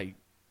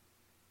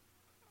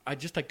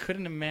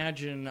couldn't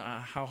imagine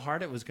how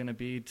hard it was going to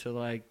be to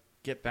like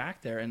get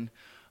back there. And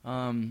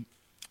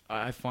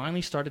I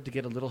finally started to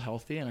get a little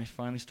healthy, and I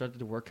finally started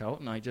to work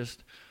out, and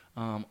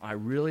I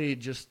really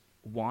just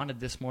wanted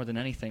this more than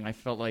anything. I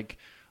felt like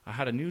I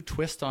had a new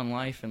twist on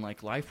life, and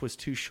like life was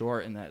too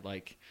short, and that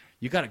like.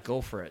 You got to go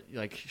for it.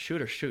 Like,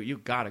 shoot or shoot, you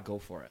got to go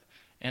for it.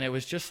 And it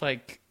was just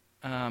like,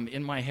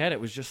 in my head,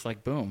 it was just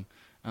like, boom,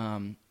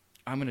 I'm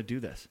going to do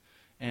this.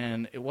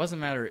 And it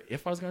wasn't matter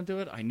if I was going to do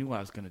it, I knew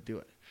I was going to do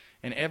it.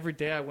 And every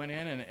day I went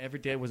in, and every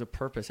day was a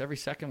purpose. Every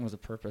second was a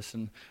purpose.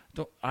 And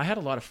I had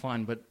a lot of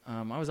fun, but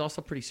I was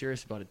also pretty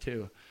serious about it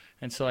too.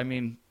 And so, I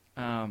mean,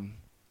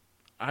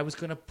 I was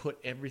going to put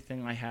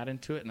everything I had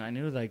into it. And I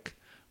knew, like,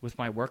 with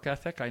my work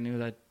ethic, I knew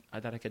that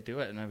I could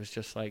do it. And I was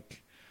just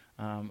like...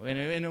 and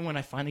when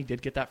I finally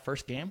did get that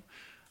first game,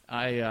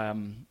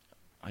 I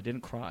didn't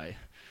cry,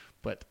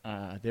 but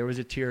there was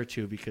a tear or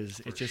two,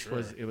 because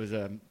it was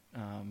a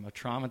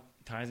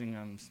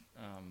traumatizing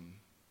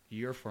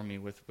year for me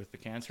with the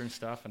cancer and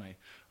stuff, and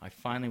I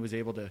finally was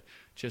able to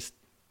just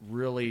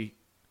really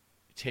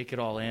take it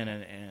all in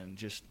and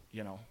just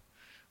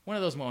one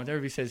of those moments.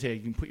 Everybody says, hey,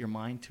 you can put your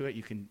mind to it,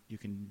 you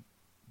can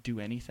do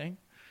anything.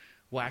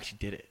 Well, I actually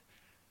did it,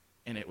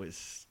 and there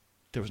was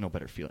no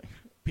better feeling.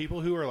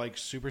 People who are like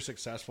super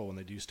successful, when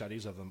they do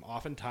studies of them,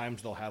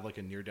 oftentimes they'll have like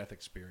a near-death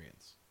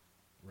experience,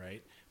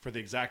 right? For the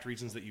exact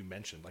reasons that you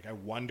mentioned. Like, I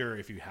wonder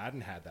if you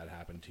hadn't had that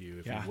happen to you,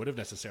 if you would have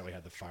necessarily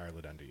had the fire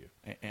lit under you.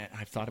 And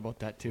I've thought about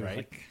that too.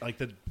 Right? Like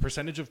the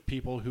percentage of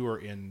people who are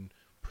in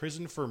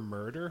prison for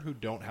murder who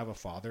don't have a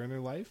father in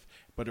their life,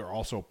 but are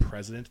also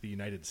president of the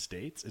United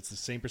States, it's the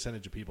same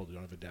percentage of people who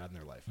don't have a dad in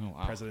their life. Oh,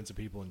 wow. Presidents of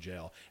people in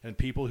jail. And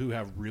people who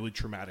have really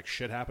traumatic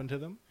shit happen to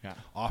them,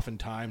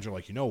 oftentimes are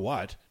like, you know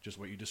what? Just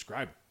what you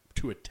described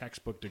to a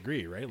textbook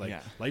degree, right? Like,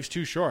 life's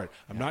too short.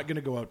 I'm not going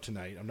to go out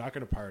tonight. I'm not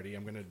going to party.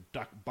 I'm going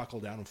to buckle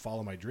down and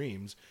follow my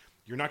dreams.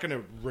 you're not going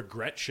to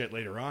regret shit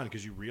later on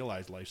because you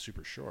realize life's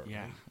super short.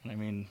 Yeah, I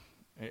mean,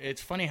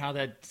 it's funny how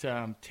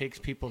that takes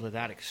people to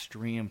that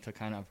extreme to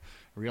kind of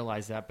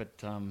realize that,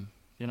 but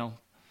you know,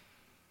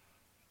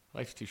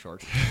 life's too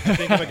short. I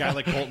think of a guy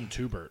like Colton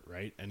Tubert,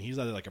 right? And he's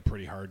had like a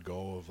pretty hard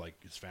go of like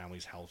his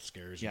family's health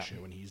scares and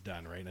shit when he's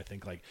done, right? And I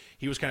think like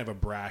he was kind of a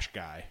brash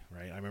guy,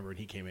 right? I remember when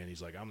he came in,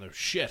 he's like, I'm the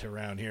shit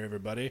around here,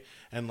 everybody.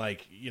 And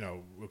like, you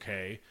know,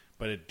 okay,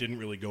 but it didn't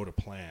really go to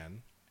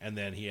plan. And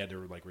then he had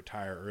to like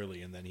retire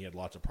early, and then he had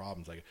lots of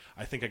problems. Like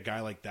I think a guy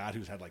like that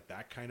who's had like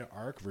that kind of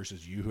arc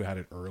versus you who had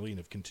it early and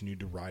have continued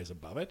to rise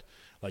above it,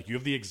 like you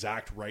have the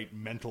exact right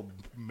mental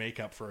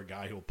makeup for a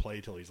guy who'll play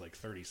till he's like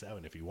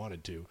 37 if he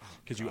wanted to,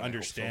 because you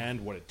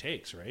understand what it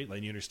takes, right?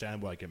 Like you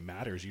understand like it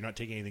matters. You're not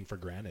taking anything for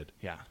granted.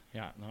 Yeah.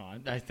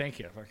 No, I thank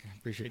you. I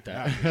appreciate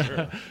that. Yeah, for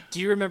sure. Do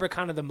you remember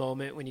kind of the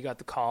moment when you got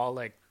the call,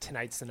 like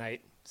tonight's the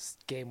night,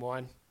 game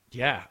one?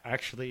 Yeah,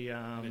 actually.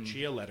 The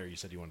Chia letter you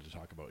said you wanted to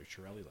talk about, your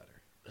Chiarelli letter.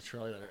 The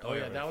Chiarelli letter. Oh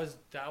yeah, that was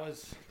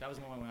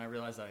the moment when I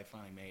realized that I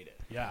finally made it.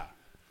 Yeah.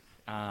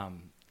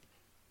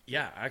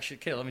 Yeah, actually,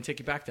 okay, let me take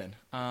you back then.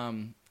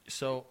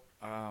 So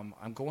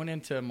I'm going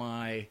into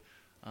my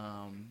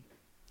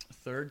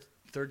third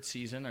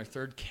season or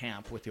third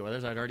camp with the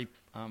Oilers.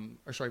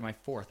 My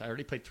fourth. I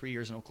already played 3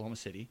 years in Oklahoma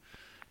City,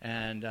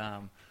 and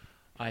I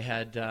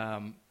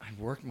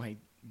worked my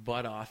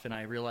butt off, and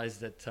I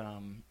realized that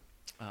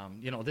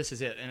this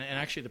is it. And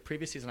actually, the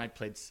previous season I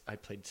played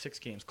 6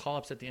 games,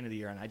 call-ups at the end of the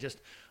year, and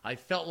I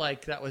felt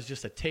like that was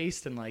just a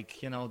taste, and like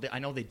I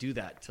know they do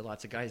that to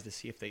lots of guys to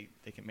see if they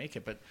can make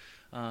it, but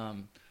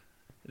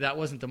that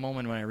wasn't the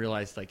moment when I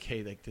realized like,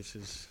 hey, like this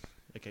is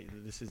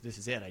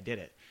it. I did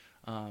it.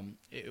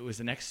 It was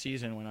the next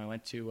season when I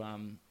went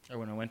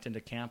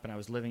into camp, and I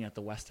was living at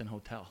the Westin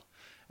Hotel,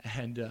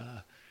 and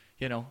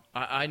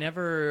I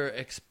never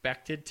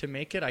expected to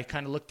make it. I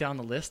kind of looked down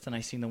the list, and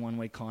I seen the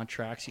one-way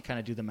contracts. You kind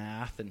of do the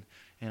math, and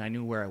I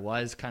knew where I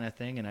was, kind of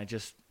thing. And I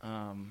just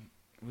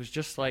it was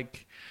just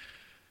like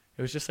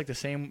the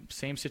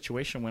same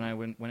situation when I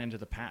went into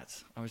the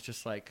Pats. I was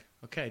just like,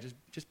 okay,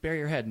 just bury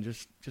your head and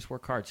just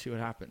work hard, see what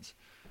happens.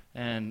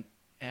 And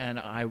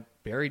I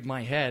buried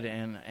my head,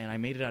 and I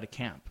made it out of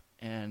camp,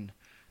 and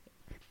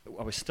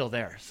I was still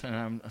there, and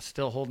I'm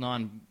still holding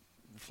on,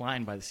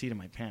 flying by the seat of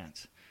my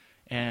pants,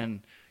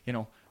 and.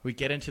 We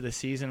get into the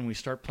season and we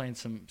start playing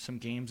some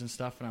games and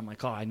stuff, and I'm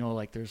like, oh, I know,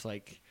 like there's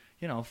like,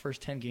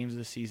 first 10 games of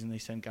the season they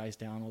send guys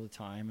down all the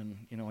time, and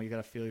you got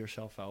to feel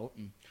yourself out.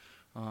 And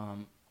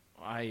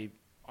I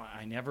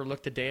never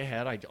looked a day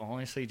ahead. I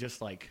honestly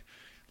just like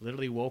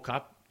literally woke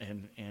up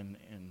and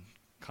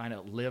kind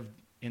of lived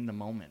in the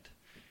moment.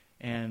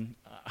 And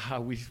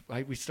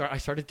I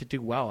started to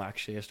do well,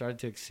 actually. I started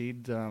to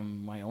exceed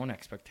my own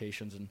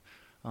expectations,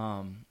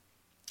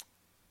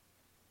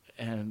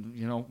 and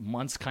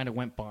months kind of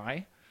went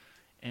by,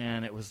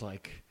 and it was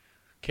like,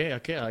 okay,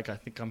 like I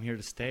think I'm here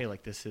to stay.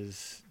 Like this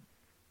is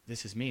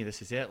me.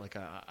 This is it. Like,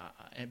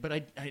 but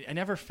I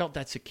never felt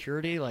that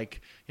security.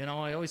 Like,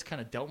 I always kind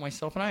of doubt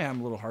myself, and I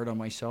am a little hard on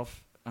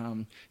myself.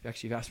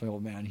 If you've asked my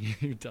old man,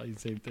 he would tell you the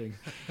same thing.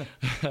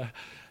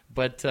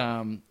 But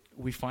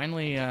we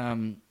finally,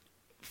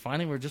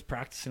 we were just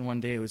practicing one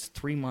day. It was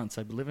 3 months.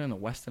 I've been living in the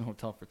Westin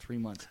Hotel for 3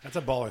 months. That's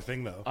a baller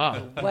thing, though.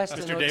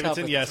 Mr.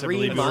 Davidson, yes, I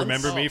believe you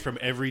remember me from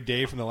every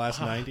day from the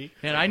last 90.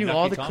 And I knew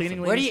all the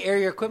cleaning ladies. Where do you air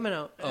your equipment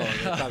out? Oh, you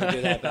probably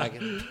do that back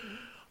in...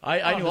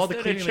 I knew all the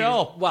cleaning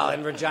ladies. Well,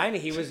 in Regina,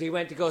 he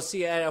went to go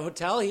see at a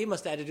hotel. He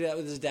must have had to do that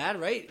with his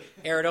dad, right?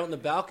 Air it out in the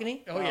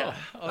balcony? Oh, yeah.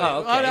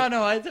 Okay. Oh,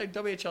 no. I think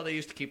WHL, they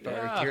used to keep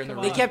our gear in the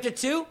room. They kept it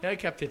too? Yeah, they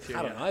kept it too.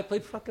 I don't know. I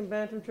played fucking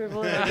Bantam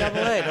Triple A, Double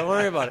A. Don't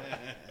worry about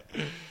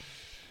it.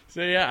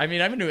 So yeah, I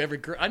mean, I knew every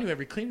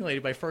cleaning lady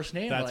by first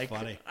name. That's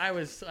funny. I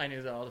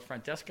knew all the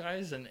front desk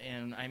guys,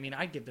 and I mean,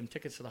 I'd give them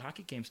tickets to the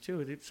hockey games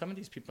too. Some of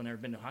these people never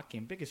been to a hockey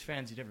game. Biggest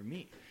fans you'd ever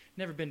meet,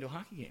 never been to a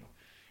hockey game.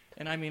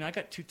 And I mean, I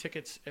got 2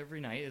 tickets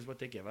every night is what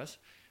they give us.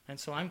 And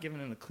so I'm giving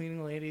them the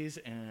cleaning ladies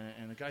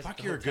and the guys at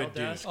the hotel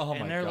desk. Oh,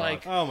 and my they're God.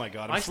 like, oh my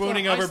God, I'm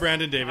swooning over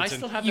Brandon Davidson. I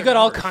still have You their got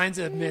all numbers. kinds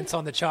of mints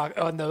on the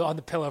on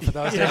the pillow for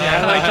those.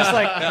 Just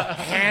like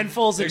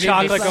handfuls of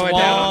chocolate going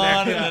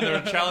down there. And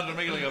then they're challenged to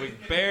make like a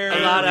big bear.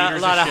 A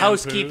lot of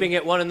housekeeping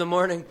at 1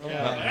 a.m.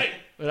 Hey,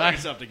 But get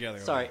yourself together.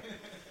 Sorry.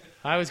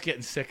 I was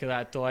getting sick of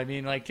that though. I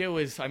mean, like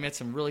I met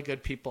some really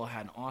good people. I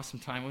had an awesome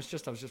time. I was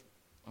just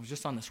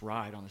on this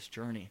ride, on this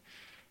journey,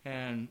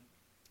 and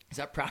I was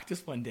at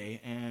practice one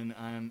day, and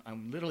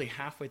I'm literally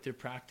halfway through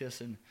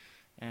practice,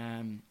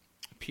 and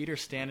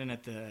Peter's standing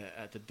at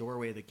the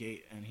doorway of the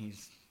gate, and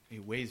he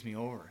waves me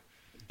over.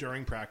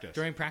 During practice,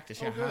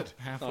 yeah, good.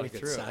 halfway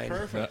through. Sign.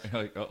 Perfect.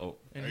 Like, uh-oh.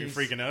 Are you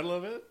freaking out a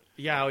little bit?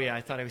 Yeah, I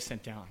thought I was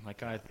sent down.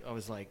 Like I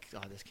was like,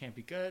 oh, this can't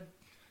be good.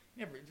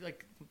 Never,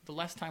 like the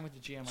less time with the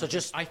GM. So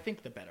I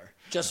think the better.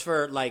 Just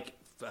for like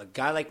a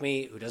guy like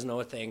me who doesn't know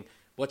a thing,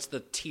 what's the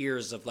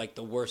tiers of like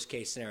the worst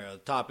case scenario? The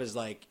top is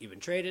like you've been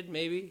traded,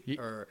 maybe,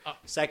 or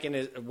second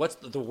is what's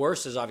the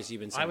worst is obviously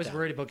you've been sent down. I was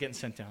worried about getting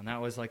sent down. That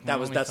was like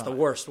that's the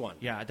worst one.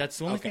 Yeah, that's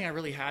the only thing I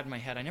really had in my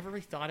head. I never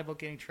really thought about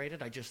getting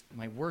traded.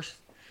 My worst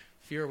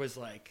fear was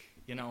like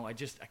you know, I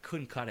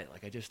couldn't cut it.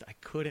 Like I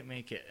couldn't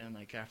make it. And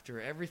like after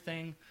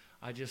everything,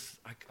 I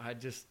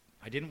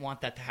didn't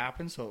want that to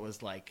happen. So it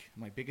was like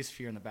my biggest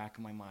fear in the back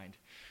of my mind.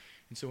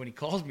 And so when he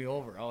calls me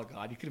over, oh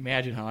God, you can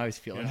imagine how I was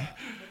feeling. Yeah.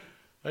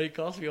 He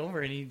calls me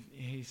over and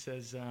he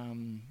says,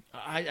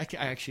 I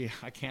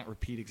can't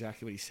repeat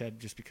exactly what he said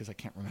just because I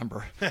can't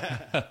remember.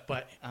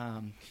 But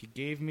he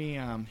gave me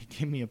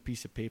a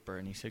piece of paper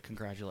and he said,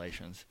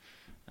 congratulations.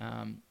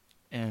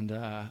 And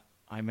I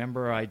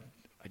remember I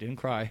didn't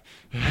cry.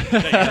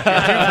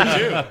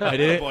 I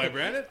didn't. Boy,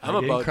 Brandon.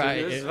 I'm about to.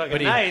 This is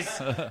fucking nice.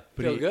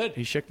 Feel good.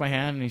 He shook my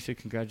hand and he said,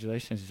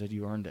 congratulations. He said,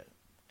 you earned it.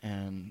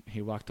 And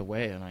he walked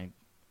away and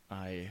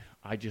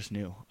I just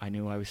knew. I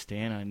knew I was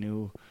staying. I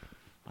knew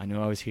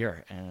I was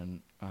here.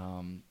 And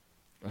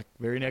like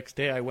very next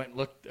day, I went and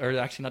looked, or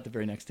actually not the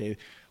very next day,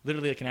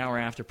 literally like an hour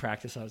after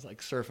practice, I was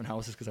like surfing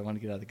houses because I wanted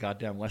to get out of the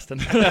goddamn Weston.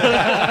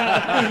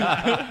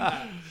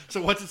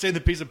 So what's it say in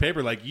the piece of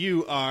paper? Like,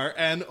 you are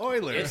an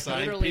Oiler,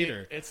 signed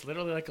Peter. It's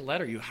literally like a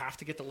letter. You have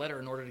to get the letter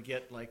in order to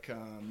get like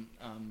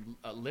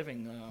a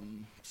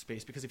living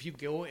space. Because if you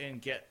go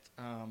and get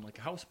like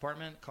a house,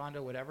 apartment,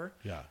 condo, whatever,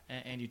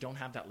 and you don't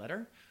have that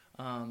letter,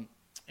 and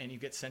you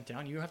get sent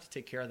down, you have to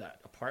take care of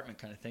that apartment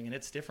kind of thing. And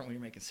it's different when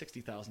you're making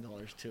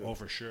 $60,000 too. Oh,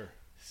 for sure.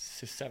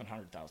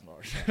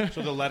 $700,000.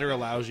 So the letter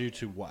allows you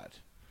to what?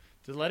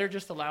 The letter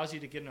just allows you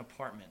to get an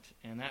apartment,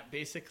 and that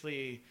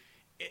basically,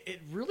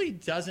 it really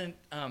doesn't.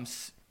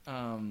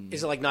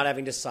 Is it like not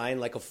having to sign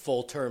like a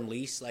full term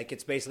lease? Like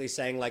it's basically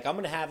saying like I'm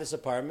going to have this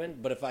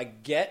apartment, but if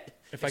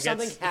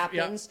something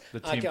happens,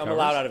 I'm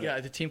allowed out of it.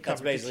 Yeah, the team covers.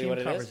 That's basically what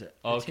it is.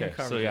 Oh, okay,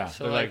 so yeah,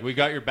 so they're like, we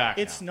got your back.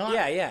 It's now.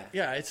 not.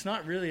 Yeah. It's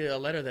not really a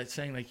letter that's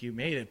saying like you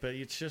made it, but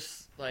it's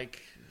just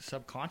like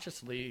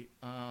subconsciously,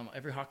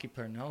 every hockey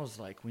player knows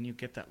like when you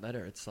get that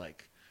letter, it's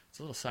like it's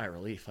a little sigh of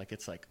relief. Like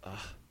it's like,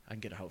 I can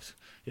get a house,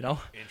 you know?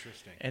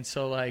 Interesting. And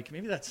so, like,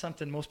 maybe that's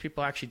something most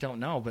people actually don't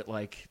know, but,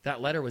 like,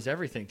 that letter was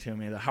everything to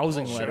me, the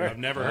housing letter. I've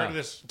never heard of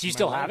this. Do you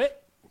still have it?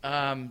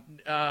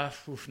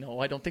 No,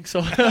 I don't think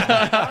so.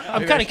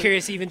 I'm kind of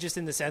curious, even just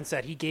in the sense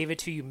that he gave it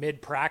to you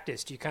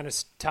mid-practice. Do you kind of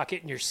tuck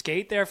it in your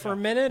skate there for a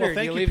minute? Well, or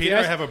thank do you, leave Peter.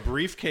 I have a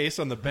briefcase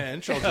on the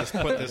bench. I'll just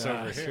put this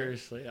over here.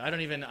 Seriously. I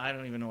don't even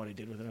know what I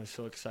did with it. I was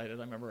so excited.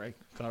 I remember I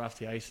got off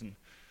the ice and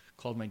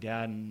called my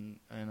dad, and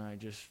I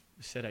just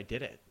said I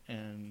did it.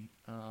 And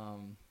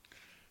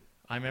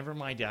I remember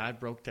my dad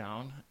broke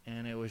down,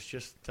 and it was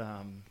just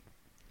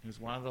it was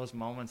one of those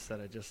moments that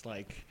I just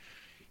like,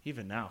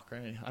 even now,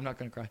 I'm not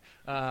going to cry.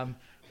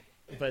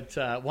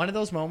 But one of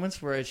those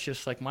moments where it's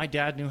just like my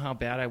dad knew how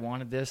bad I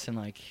wanted this, and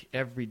like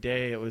every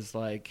day it was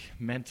like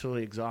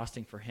mentally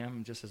exhausting for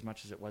him just as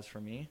much as it was for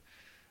me.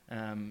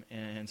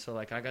 And so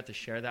like I got to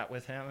share that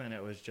with him, and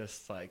it was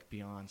just like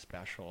beyond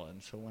special.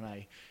 And so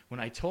when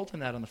I told him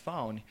that on the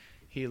phone,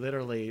 he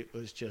literally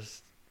was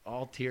just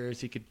all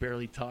tears. He could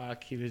barely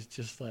talk. He was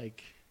just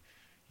like,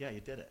 yeah, you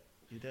did it.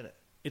 You did it.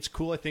 It's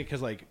cool, I think,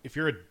 because like if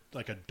you're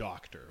a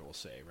doctor, we'll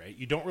say, right?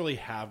 You don't really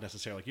have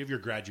necessarily, like you have your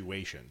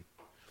graduation,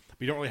 but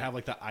you don't really have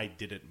like the I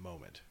did it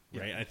moment,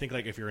 right? Yeah. And I think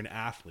like if you're an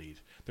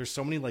athlete, there's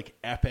so many like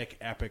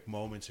epic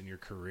moments in your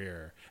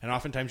career. And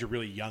oftentimes you're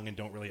really young and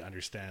don't really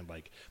understand.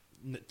 Like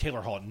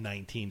Taylor Hall at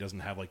 19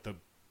 doesn't have like the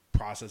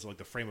process, like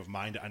the frame of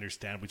mind to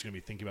understand what he's going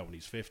to be thinking about when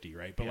he's 50,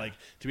 right? But like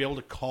to be able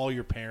to call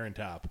your parent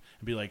up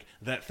and be like,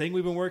 that thing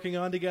we've been working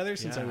on together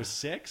since I was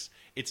 6,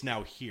 it's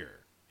now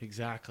here.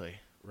 Exactly.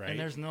 Right. And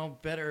there's no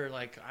better,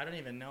 like, I don't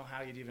even know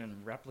how you'd even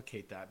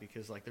replicate that,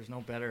 because like there's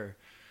no better,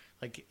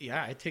 like,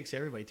 it takes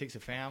everybody. It takes a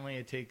family.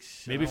 It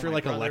takes maybe if you're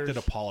like elected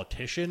a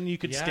politician, you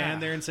could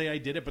stand there and say I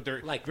did it, but there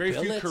like very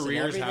few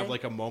careers have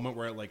like a moment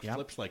where it like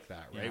flips like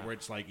that, right? Where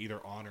it's like either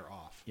on or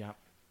off. Yeah.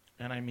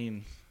 And I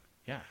mean,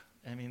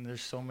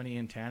 there's so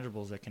many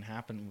intangibles that can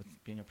happen with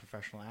being a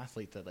professional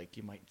athlete that like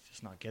you might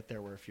just not get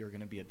there, where if you're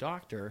going to be a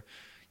doctor,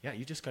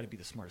 you just got to be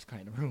the smartest guy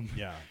in the room.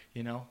 Yeah.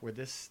 You know, where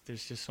there's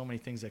just so many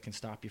things that can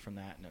stop you from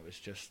that, and it was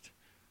just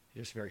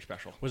very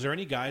special. Was there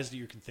any guys that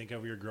you can think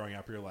of when you're growing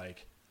up, you're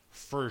like,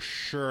 for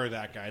sure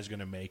that guy's going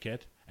to make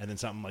it, and then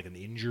something like an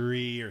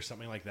injury or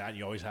something like that,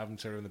 you always have them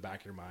sort of in the back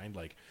of your mind,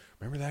 like,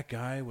 remember that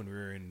guy when we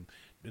were in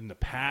the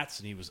Pats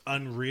and he was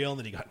unreal, and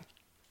then he got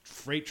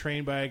freight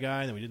trained by a guy,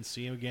 and then we didn't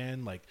see him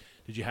again? Like,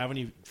 did you have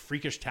any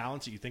freakish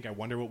talents that you think, I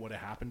wonder what would have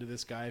happened to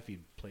this guy if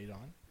he'd played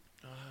on?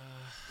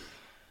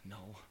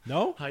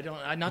 No, I don't.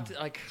 I'm not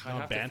like I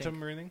have bantam to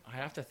think, or anything. I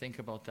have to think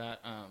about that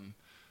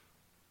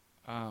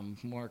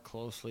more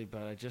closely.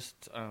 But I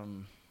just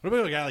what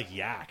about a guy like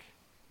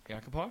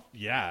Yakupov?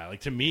 Yeah,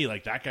 like to me,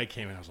 like that guy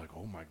came in, I was like,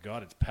 oh my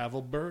god, it's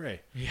Pavel Bure.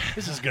 Yeah.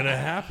 This is gonna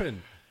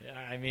happen. Yeah,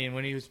 I mean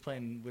when he was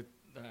playing with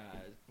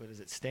what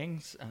is it,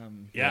 Stings?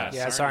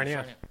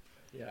 Sarnia.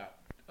 Yeah,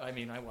 I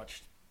mean I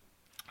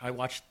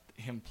watched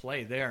him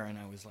play there, and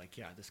I was like,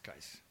 yeah, this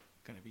guy's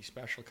going to be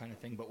special, kind of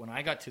thing. But when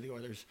I got to the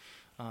Oilers,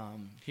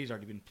 he'd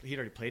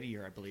already played a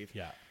year, I believe.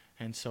 Yeah.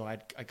 And so I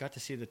got to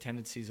see the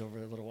tendencies over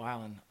a little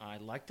while, and I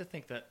like to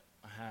think that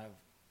I have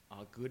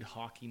a good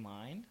hockey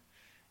mind,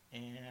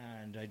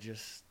 and I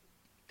just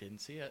didn't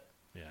see it.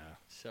 Yeah.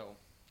 So,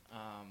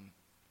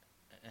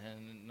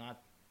 and not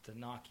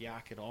knock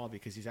Yak at all,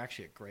 because he's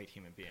actually a great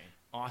human being.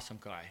 Awesome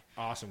guy.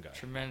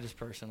 Tremendous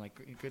person. Like,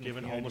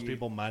 giving homeless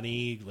people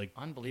money. Like,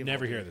 unbelievable.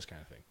 Never hear this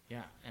kind of thing.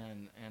 Yeah,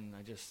 and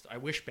I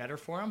wish better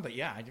for him, but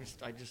yeah, I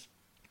just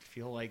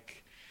feel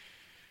like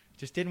it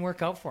just didn't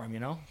work out for him. You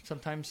know,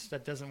 sometimes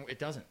it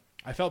doesn't.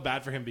 I felt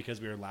bad for him because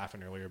we were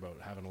laughing earlier about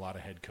having a lot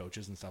of head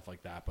coaches and stuff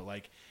like that. But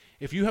like,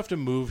 if you have to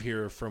move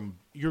here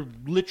you're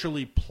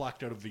literally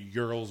plucked out of the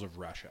Urals of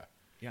Russia.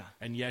 Yeah.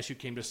 And yes, you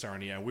came to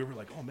Sarnia. We were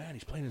like, oh man,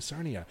 he's playing in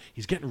Sarnia.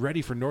 He's getting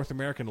ready for North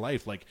American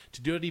life. Like,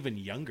 to do it even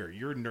younger,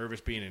 you're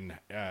nervous being in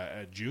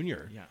a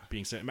junior. Yeah.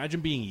 Imagine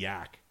being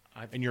Yak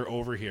and you're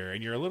over here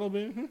and you're a little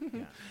bit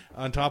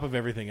on top of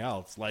everything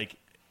else. Like,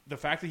 the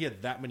fact that he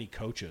had that many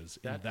coaches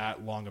in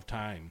that long of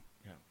time.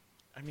 Yeah.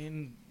 I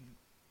mean,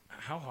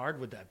 how hard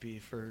would that be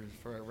for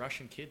a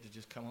Russian kid to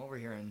just come over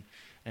here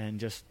and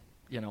just,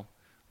 you know,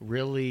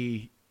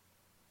 really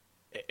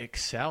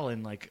excel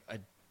in like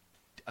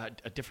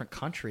a different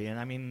country? And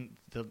I mean,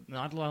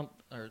 let alone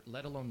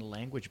the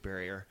language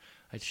barrier.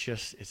 It's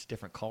a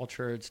different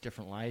culture, it's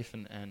different life,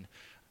 and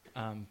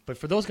but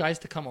for those guys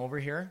to come over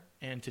here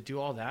and to do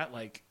all that,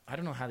 like, I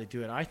don't know how they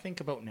do it. I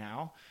think about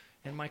now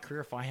in my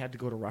career, if I had to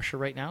go to Russia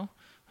right now,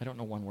 I don't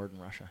know one word in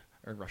Russian,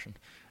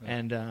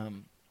 and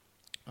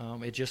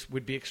it just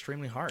would be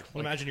extremely hard.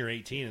 Well, imagine you're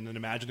 18, and then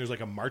imagine there's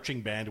like a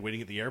marching band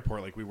waiting at the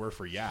airport like we were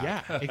for Yak. Yeah,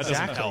 exactly. That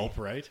doesn't help,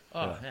 right?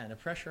 Oh, man, the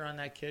pressure on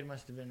that kid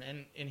must have been...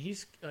 And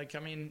he's, like, I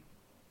mean,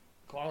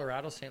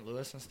 Colorado, St.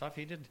 Louis and stuff,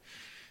 he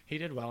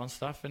did well and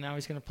stuff, and now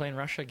he's going to play in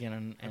Russia again.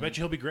 And I bet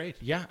you he'll be great.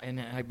 Yeah, and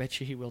I bet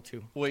you he will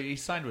too. Well, he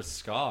signed with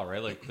SKA,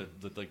 right? Like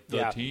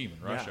the team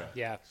in Russia.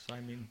 Yeah. So,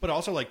 I mean, but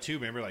also, like, too,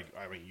 remember, like,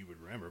 I mean, you would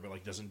remember, but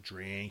like, doesn't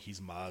drink. He's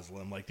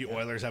Muslim. Like, the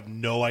Oilers have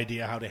no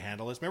idea how to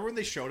handle this. Remember when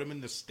they showed him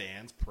in the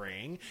stands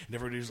praying, and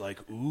everybody was like,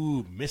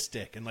 "Ooh,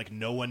 mystic," and like,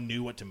 no one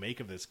knew what to make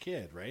of this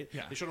kid, right?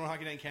 Yeah. They showed him on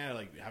Hockey Night in Canada,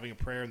 like, having a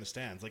prayer in the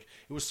stands. Like,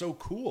 it was so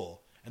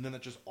cool, and then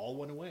that just all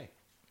went away.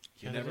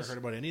 You never heard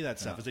about any of that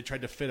stuff as they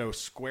tried to fit a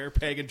square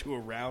peg into a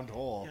round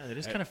hole. Yeah, it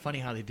is kind of funny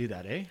how they do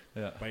that, eh?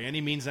 Yeah. By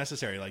any means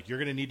necessary. Like, you're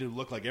going to need to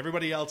look like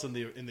everybody else in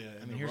the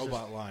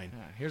robot line.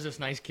 Yeah, here's this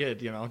nice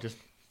kid, you know, just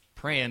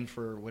praying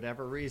for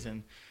whatever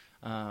reason,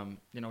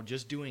 you know,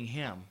 just doing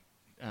him,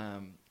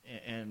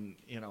 and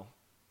you know,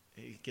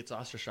 he gets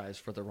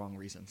ostracized for the wrong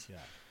reasons. Yeah.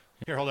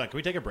 Here, hold on. Can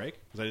we take a break?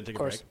 Because I didn't take a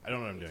break. I don't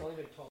know what I'm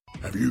doing.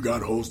 Have you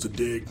got holes to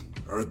dig,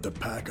 earth to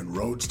pack, and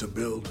roads to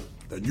build?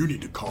 Then you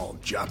need to call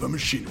Japa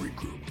Machinery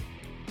Group.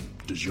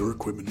 Does your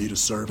equipment need a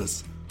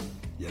service?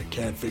 You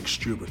can't fix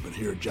stupid, but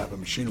here at Japa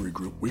Machinery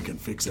Group, we can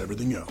fix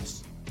everything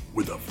else.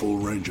 With a full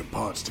range of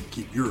parts to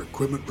keep your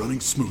equipment running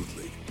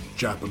smoothly.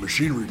 Japa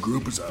Machinery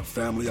Group is a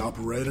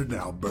family-operated and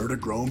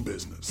Alberta-grown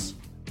business.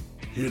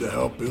 Here to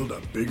help build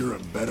a bigger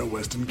and better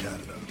Western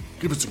Canada.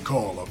 Give us a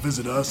call or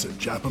visit us at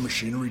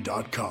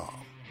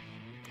japamachinery.com.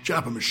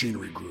 Japa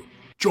Machinery Group.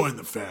 Join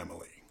the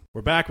family.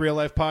 We're back, Real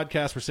Life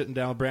Podcast. We're sitting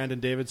down with Brandon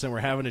Davidson. We're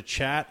having a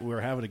chat.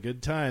 We're having a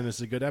good time. This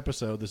is a good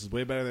episode. This is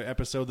way better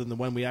episode than the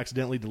one we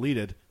accidentally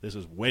deleted. This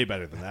is way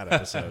better than that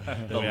episode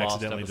that we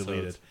accidentally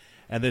deleted.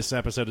 And this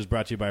episode is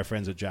brought to you by our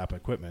friends at Japa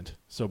Equipment.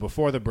 So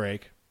before the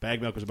break,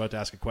 Bag Milk was about to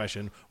ask a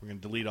question. We're going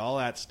to delete all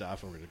that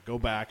stuff, and we're going to go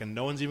back, and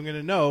no one's even going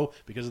to know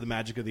because of the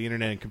magic of the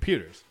internet and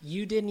computers.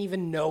 You didn't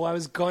even know I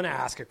was going to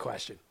ask a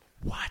question.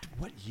 What?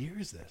 What year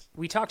is this?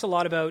 We talked a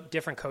lot about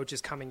different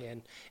coaches coming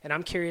in, and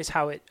I'm curious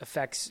how it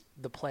affects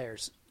the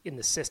players in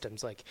the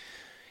systems. Like,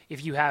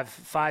 if you have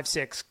 4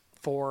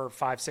 or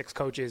 5, 6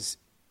 coaches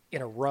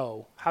in a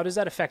row, how does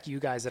that affect you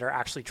guys that are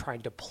actually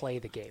trying to play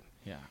the game?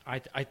 Yeah,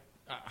 I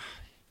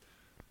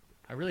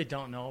really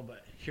don't know,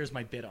 but here's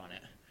my bit on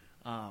it.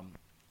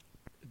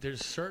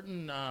 There's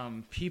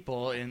certain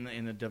people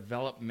in the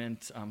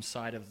development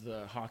side of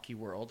the hockey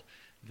world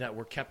that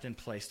were kept in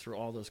place through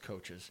all those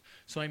coaches.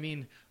 So, I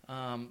mean,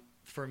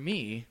 for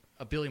me,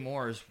 Billy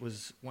Moores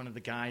was one of the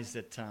guys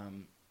that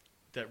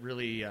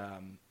really,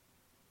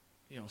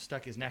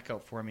 stuck his neck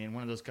out for me, and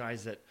one of those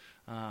guys that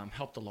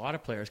helped a lot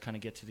of players kind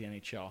of get to the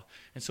NHL.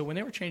 And so when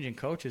they were changing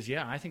coaches,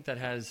 yeah, I think that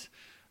has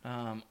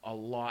a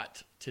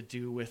lot to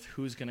do with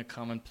who's going to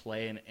come and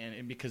play,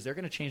 and because they're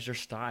going to change their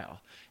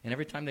style. And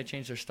every time they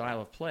change their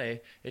style of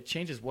play, it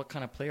changes what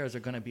kind of players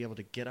are going to be able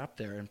to get up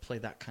there and play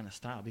that kind of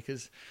style.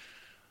 Because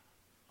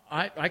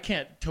I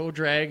can't toe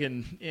drag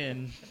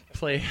and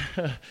play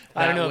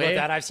I don't know about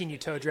that. I've seen you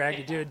toe drag.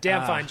 You do a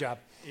damn fine job.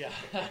 Yeah.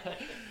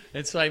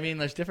 And so, I mean,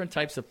 there's different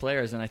types of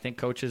players, and I think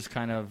coaches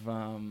kind of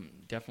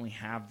definitely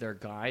have their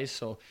guys.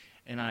 So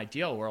in an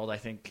ideal world, I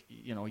think,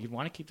 you'd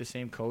want to keep the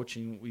same coach,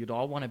 and you'd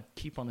all want to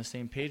keep on the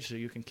same page so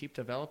you can keep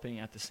developing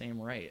at the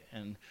same rate.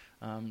 And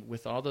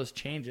with all those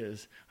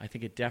changes, I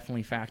think it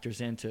definitely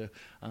factors into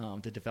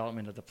the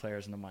development of the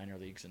players in the minor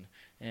leagues.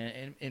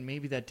 And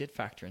maybe that did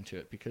factor into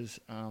it because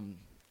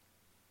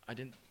I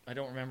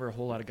don't remember a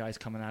whole lot of guys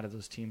coming out of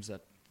those teams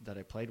that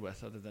I played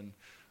with, other than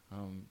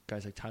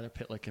guys like Tyler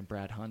Pitlick and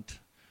Brad Hunt.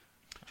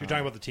 So you're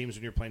talking about the teams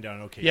when you're playing down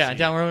in OKC? Yeah,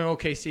 down in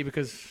OKC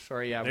because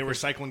they were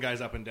cycling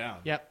guys up and down.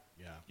 Yep.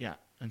 Yeah.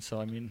 And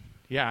so, I mean,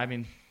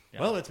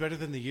 Well, it's better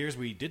than the years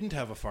we didn't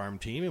have a farm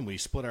team and we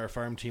split our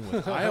farm team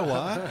with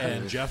Iowa.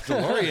 And Jeff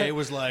Delorier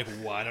was like,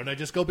 "Why don't I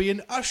just go be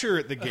an usher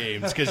at the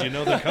games? Because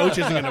the coach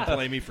isn't going to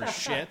play me for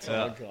shit."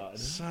 Oh God,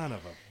 son of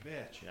a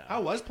bitch! Yeah.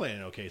 How was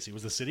playing in OKC?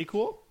 Was the city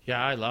cool?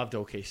 Yeah, I loved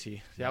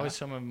OKC. That was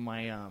some of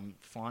my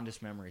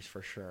fondest memories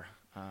for sure.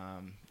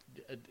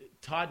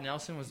 Todd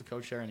Nelson was the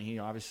coach there, and he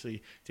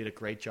obviously did a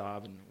great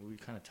job, and we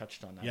kind of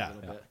touched on that a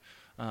little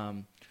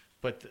bit.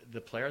 But the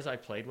players I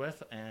played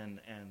with and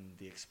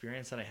the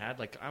experience that I had,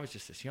 like I was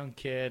just this young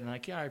kid, and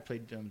like I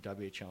played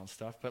WHL and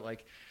stuff, but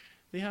like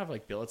they have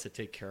like billets that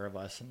take care of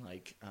us and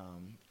like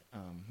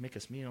make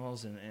us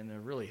meals, and they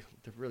really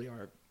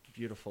are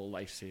beautiful,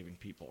 life-saving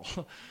people.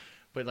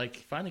 But like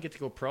finally get to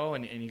go pro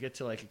and you get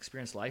to like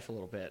experience life a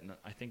little bit, and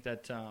I think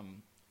that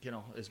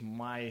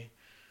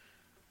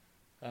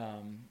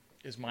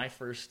is my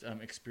first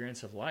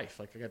experience of life.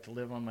 Like I got to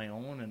live on my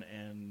own,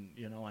 and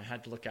I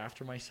had to look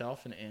after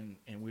myself, and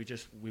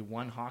we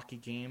won hockey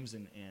games,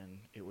 and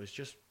it was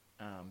just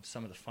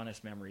some of the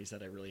funnest memories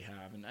that I really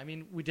have. And I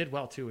mean, we did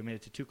well too. We made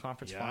it to 2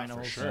 conference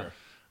finals. For sure.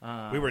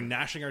 We were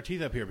gnashing our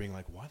teeth up here being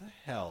like, why the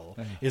hell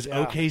is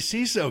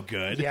OKC so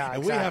good? Yeah,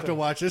 and we have to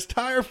watch this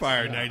tire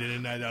fire night in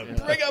and night out.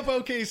 Bring up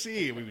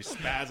OKC. We were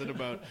spazzing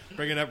about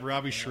bringing up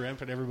Robbie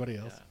Shrimp and everybody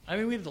else. I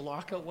mean, we had the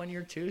lockout one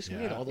year too, so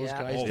we had all those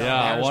guys down there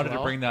as I wanted well.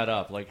 to bring that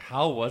up. Like,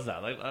 how was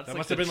that? Like, that's that like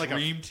must the have been like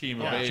dream team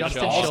of AHL.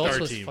 Justin Schultz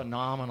was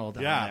phenomenal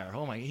down there.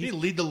 Oh my! Did he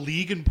lead the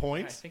league in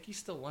points? I think he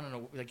still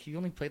won. He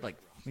only played like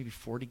maybe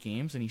 40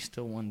 games, and he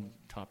still won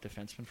top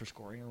defenseman for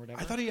scoring or whatever.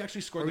 I thought he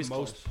actually scored the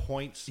most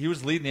points. He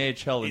was leading the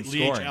AHL in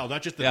scoring.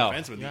 Not just the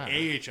defenseman,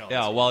 the AHL.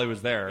 Yeah, while he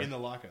was there in the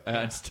lockout,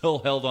 and still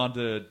held on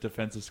to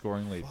defensive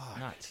scoring lead.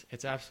 Nuts!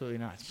 It's absolutely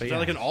nuts. But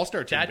like an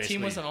all-star team. That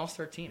team was an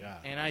all-star team,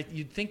 and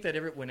you'd think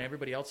that when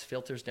everybody else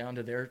filters down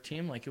to their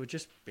team, like it would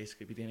just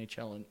basically be the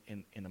NHL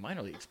in the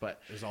minor leagues. But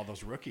there's all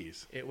those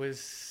rookies.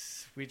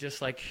 We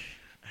just like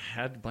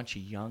had a bunch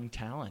of young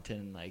talent,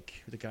 and like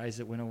the guys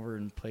that went over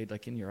and played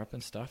like in Europe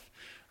and stuff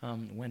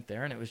went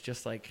there, and it was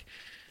just like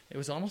it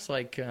was almost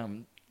like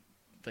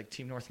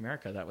Team North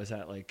America that was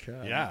at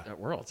at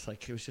Worlds.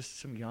 Like it was just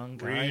some young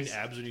guys. Me and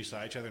Abs when you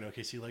saw each other in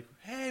OKC, like,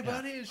 hey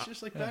buddy, it's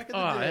just like back in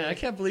the day. I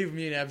can't believe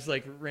me and Abs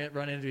like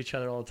run into each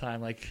other all the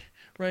time. Like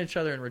run each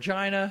other in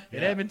Regina,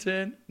 in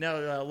Edmonton,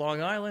 now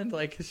Long Island.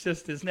 Like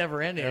it's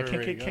never ending. I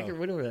can't get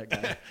rid of that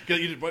guy.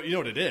 You know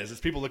what it is? It's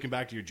people looking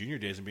back to your junior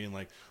days and being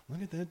like,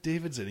 look at that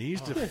Davidson. He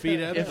used to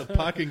feed out the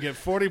puck and get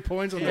 40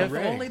 points on the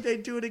ring. If only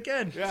they'd do it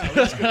again.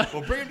 Yeah,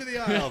 we'll bring him to the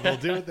aisle. They'll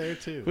do it there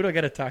too. Who do I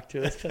got to talk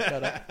to? Let's set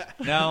that up.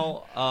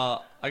 Now,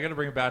 I got to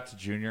bring it back to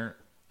Junior.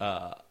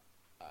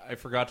 I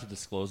forgot to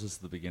disclose this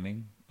at the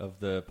beginning of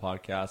the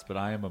podcast, but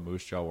I am a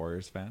Moose Jaw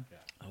Warriors fan. Yeah.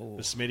 Oh.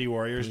 The Smitty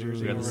Warriors jersey.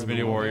 We got the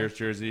Smitty Warriors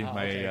jersey.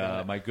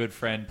 My good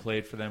friend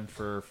played for them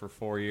for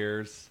 4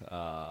 years.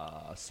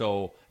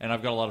 And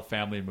I've got a lot of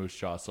family in Moose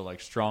Jaw, so like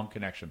strong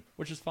connection,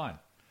 which is fine.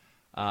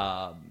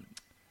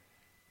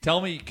 Tell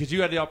me, because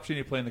you had the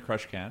opportunity to play in the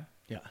Crush Can.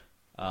 Yeah.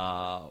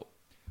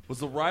 Was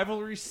the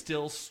rivalry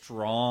still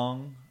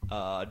strong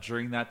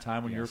during that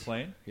time when you were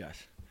playing? Yes.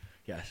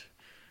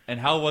 And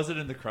how was it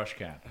in the Crush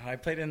Can? I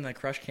played in the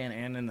Crush Can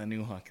and in the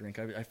new hockey rink.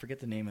 I forget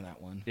the name of that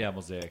one. Yeah,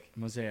 Mosaic.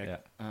 Yeah.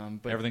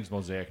 But everything's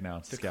Mosaic now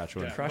in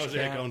Saskatchewan. Crush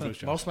Can.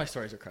 Most of my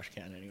stories are Crush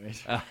Can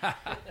anyways.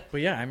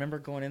 But yeah, I remember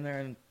going in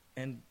there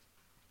and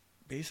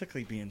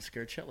basically being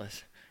scared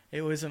shitless.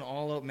 It was an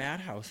all-out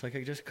madhouse. Like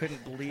I just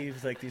couldn't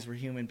believe like these were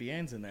human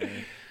beings in there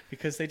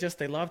because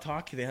they loved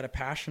hockey. They had a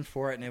passion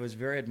for it, and it was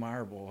very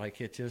admirable. Like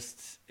it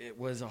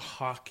was a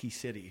hockey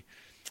city.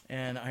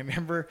 And I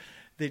remember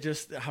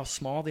how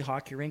small the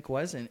hockey rink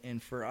was,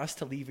 and for us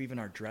to leave even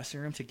our dressing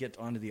room to get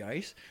onto the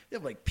ice, they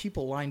have like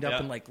people lined up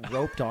and like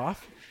roped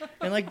off,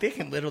 and like they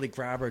can literally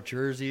grab our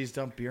jerseys,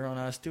 dump beer on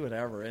us, do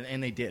whatever,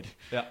 and they did.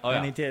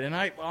 They did. And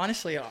I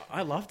honestly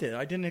I loved it.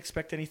 I didn't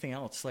expect anything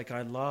else. Like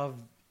I love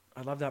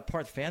that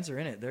part. The fans are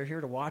in it. They're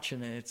here to watch,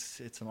 and it's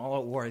an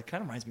all-out war. It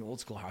kind of reminds me of old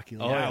school hockey.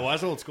 Oh, yeah, it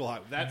was old school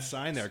hockey. That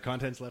sign there,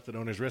 contents left at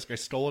owner's risk, I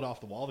stole it off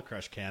the wall of the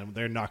Crush Can.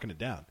 They're knocking it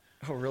down.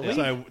 Oh, really?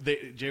 So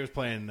Jay was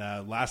playing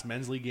last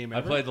men's league game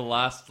ever. I played the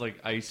last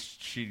ice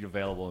sheet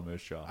available in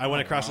Moose Jaw. I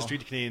went across the street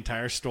to Canadian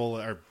Tire,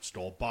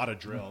 bought a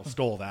drill,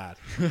 stole that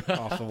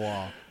off the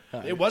wall.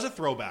 It was a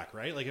throwback,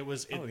 right? Like it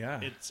was.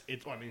 It's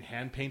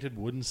hand painted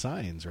wooden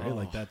signs, right?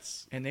 Like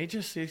that's. And they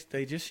just used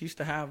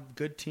to have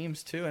good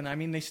teams too, and I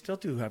mean they still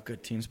do have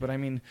good teams. But I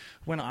mean,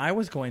 when I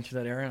was going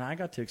through that era and I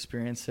got to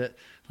experience it,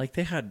 like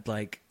they had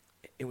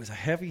it was a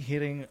heavy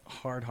hitting,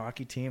 hard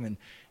hockey team,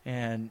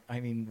 and I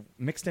mean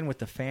mixed in with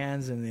the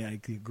fans and the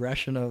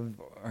aggression of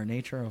our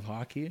nature of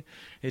hockey,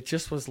 it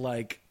just was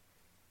like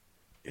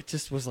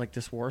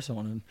this war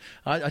zone. And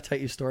I'll tell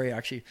you a story,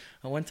 actually.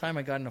 One time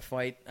I got in a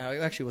fight.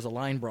 Actually, it was a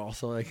line brawl,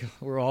 so like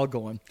we're all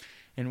going.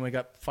 And we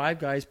got 5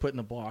 guys put in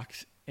the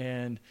box.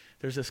 And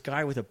there's this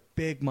guy with a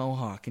big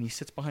mohawk, and he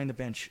sits behind the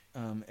bench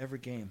every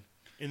game.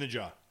 In the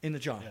jaw.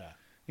 Yeah.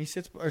 He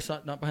sits,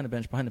 not behind the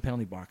bench, behind the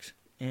penalty box.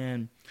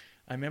 And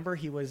I remember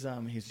he was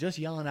just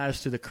yelling at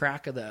us through the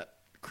crack of the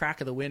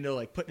crack of the window,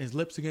 like putting his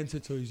lips against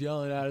it, so he's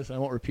yelling at us. I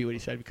won't repeat what he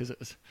said because it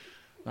was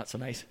not so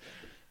nice.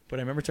 But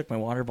I remember I took my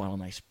water bottle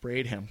and I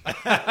sprayed him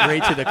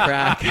right to the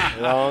crack.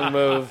 Wrong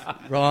move.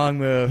 Wrong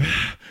move.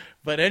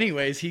 But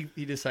anyways, he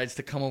decides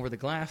to come over the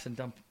glass and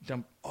dump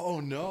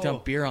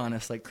beer on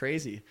us like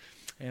crazy.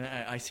 And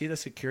I see the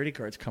security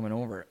guards coming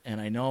over, and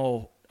I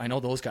know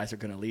those guys are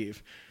going to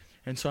leave.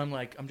 And so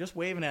I'm just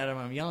waving at him.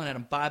 I'm yelling at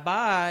him,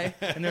 bye-bye.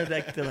 And they're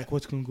like,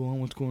 what's going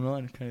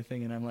on, kind of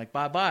thing. And I'm like,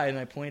 bye-bye. And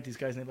I point at these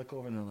guys, and they look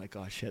over, and they're like,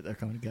 oh, shit, they're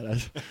coming to get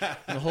us.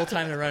 And the whole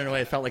time they're running away,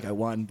 it felt like I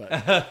won. But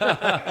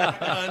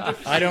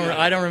I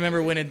don't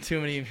remember winning too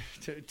many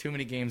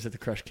games at the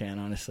Crush Can,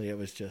 honestly. It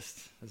was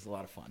a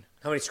lot of fun.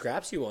 How many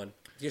scraps you won?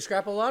 Do you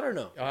scrap a lot or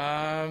no?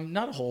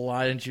 Not a whole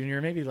lot in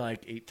junior, maybe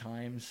like 8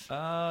 times.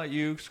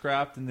 You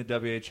scrapped in the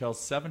WHL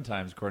 7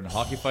 times, according to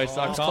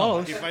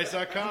HockeyFights.com.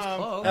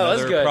 HockeyFights.com. That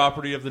was good.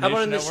 Property of the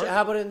Nation Network.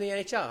 How about in the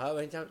NHL? How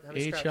many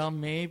scraps? AHL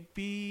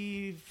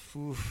maybe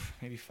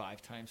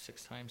 5 times,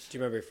 6 times. Do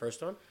you remember your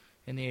first one?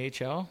 In the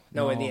AHL?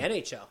 No, in the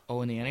NHL.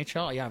 Oh, in the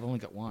NHL? Yeah, I've only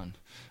got one.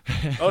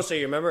 Oh, so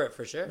you remember it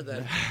for sure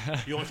then?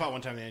 You only fought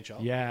one time in the NHL?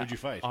 Yeah. Who'd you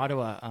fight?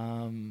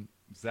 Ottawa.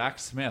 Zach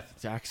Smith.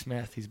 Zach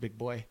Smith. He's a big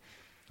boy.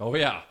 Oh,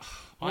 yeah.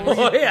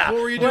 Oh, yeah.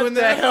 What were you doing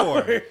that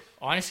for?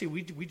 Honestly,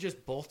 we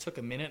just both took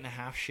a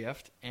 1.5-minute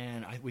shift,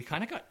 and we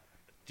kind of got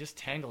just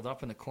tangled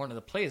up in the corner.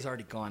 The play is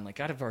already gone, like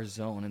out of our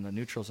zone, in the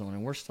neutral zone,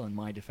 and we're still in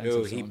my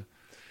defensive zone.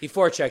 He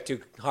forechecked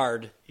too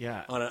hard.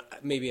 Yeah. On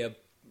maybe a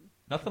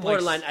Nothing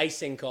borderline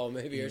icing call,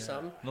 maybe, or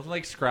something. Nothing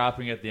like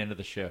scrapping at the end of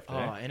the shift. Oh,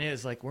 and it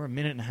was like we're 1.5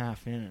 minutes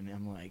in, and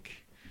I'm like,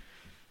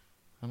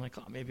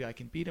 oh, maybe I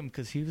can beat him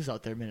because he was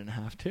out there 1.5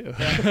 minutes too.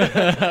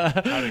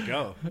 How'd it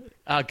go?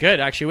 Good,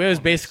 actually. It was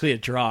basically a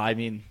draw. I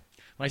mean,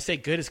 when I say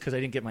good, it's because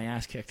I didn't get my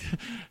ass kicked.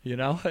 You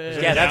know?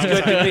 Yeah, that's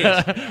good to me.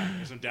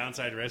 There's some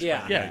downside risk.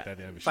 Yeah. Like that,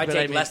 if I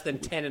take less than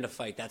 10 in a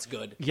fight, that's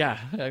good. Yeah,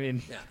 I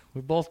mean,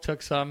 we both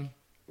took some,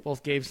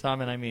 both gave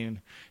some, and I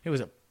mean, it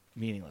was a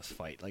meaningless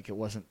fight. Like, it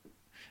wasn't.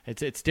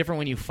 It's different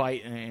when you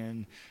fight,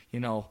 and you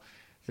know,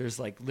 there's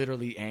like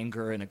literally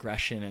anger and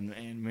aggression,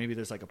 and maybe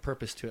there's like a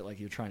purpose to it,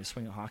 like you're trying to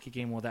swing a hockey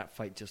game. Well, that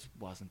fight just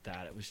wasn't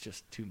that. It was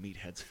just 2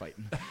 meatheads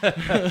fighting.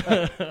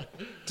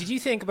 Did you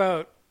think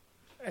about,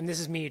 and this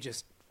is me,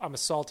 I'm a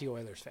salty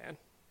Oilers fan.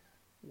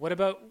 What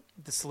about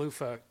the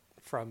Salufa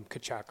from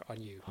Tkachuk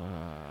on you?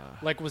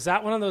 Like, was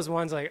that one of those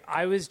ones, like,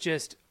 I was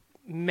just,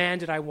 man,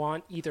 did I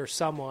want either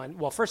someone,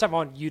 well, first I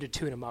wanted you to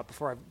tune him up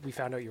before we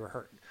found out you were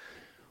hurt.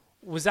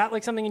 Was that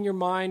like something in your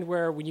mind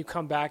where when you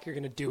come back, you're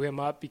going to do him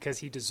up because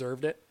he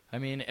deserved it? I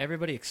mean,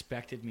 everybody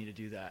expected me to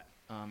do that.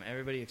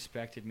 Everybody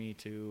expected me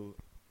to,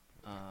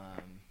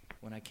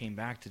 when I came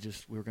back,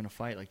 we were going to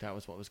fight. Like, that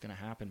was what was going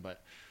to happen.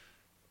 But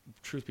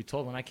truth be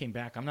told, when I came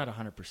back, I'm not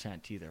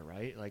 100% either,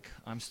 right? Like,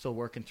 I'm still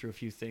working through a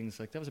few things.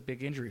 Like, that was a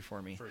big injury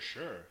for me. For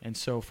sure. And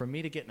so for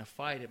me to get in a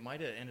fight, it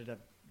might have ended up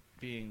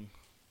being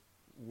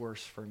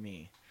worse for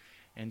me.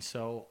 And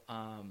so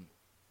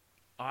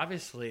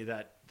obviously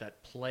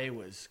that play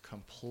was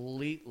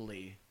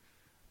completely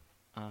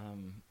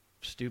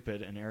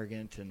stupid and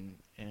arrogant,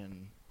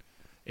 and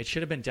it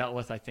should have been dealt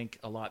with, I think,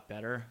 a lot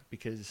better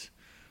because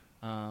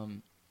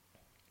the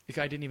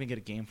guy didn't even get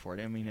a game for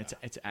it. I mean,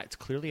 it's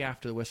clearly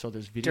after the whistle.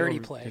 There's video. Dirty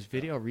play. There's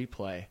video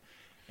replay.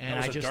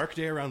 And it was a dark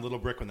day around Little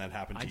Brick when that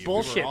happened to you.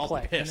 Bullshit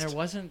play. Pissed.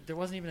 And there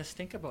wasn't even a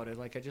stink about it.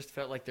 Like, I just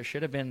felt like there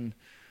should have been.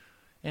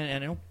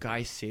 And I know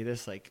guys say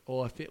this, like,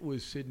 oh, if it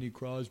was Sidney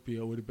Crosby,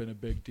 it would have been a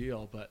big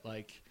deal. But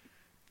like,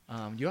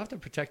 you have to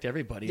protect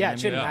everybody. Yeah, it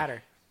shouldn't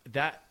matter.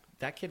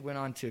 That kid went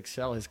on to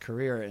excel his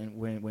career, and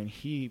when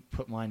he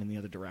put mine in the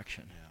other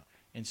direction. Yeah.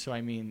 And so,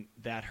 I mean,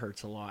 that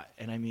hurts a lot.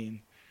 And I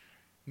mean,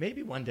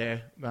 maybe one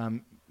day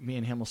me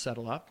and him will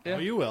settle up. Yeah. Oh,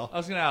 you will. I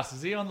was going to ask,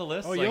 is he on the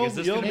list? Oh, like, is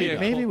this gonna be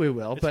maybe we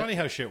will. It's funny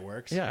how shit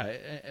works.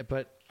 Yeah,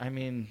 but I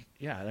mean,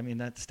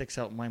 that sticks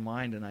out in my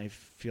mind, and I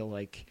feel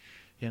like,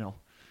 you know,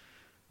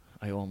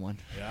 I owe him one.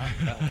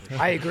 Yeah.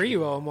 I agree,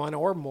 you owe him one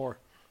or more.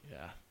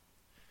 Yeah.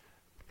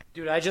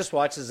 Dude, I just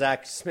watched the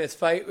Zach Smith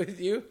fight with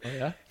you. Oh,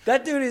 yeah?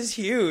 That dude is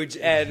huge,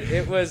 and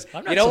it was.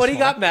 You know what he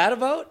got mad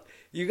about?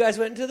 You guys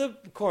went into the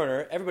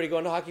corner. Everybody go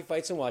into Hockey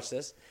Fights and watch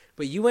this.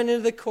 But you went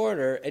into the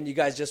corner, and you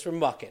guys just were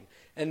mucking.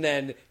 And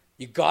then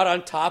you got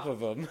on top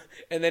of him,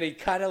 and then he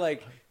kind of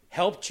like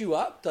helped you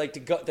up, like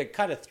to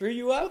kind of threw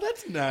you up. Oh,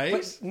 that's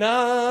nice. But,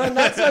 no,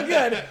 not so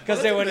good.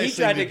 Because then when he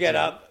tried to get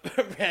up,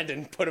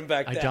 Brandon put him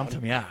back down. I dumped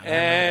him, yeah.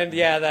 And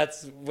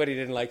that's what he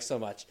didn't like so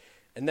much.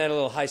 And then a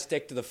little high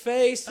stick to the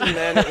face, and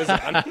then it was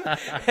on.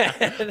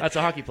 That's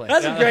a hockey play.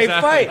 That's a great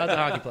fight. That's a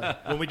hockey play.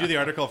 When we do the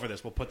article for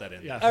this, we'll put that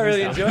in. Yeah, I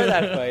really enjoy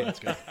that fight. That's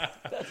good.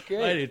 That's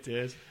great. I did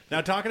too. Now,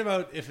 talking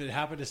about if it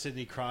happened to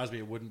Sidney Crosby,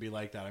 it wouldn't be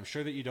like that. I'm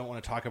sure that you don't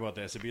want to talk about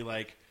this. It'd be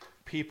like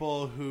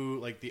people who,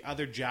 like the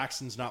other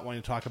Jacksons not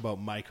wanting to talk about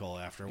Michael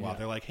after a while. Yeah.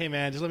 They're like, hey,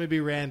 man, just let me be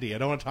Randy. I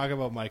don't want to talk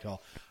about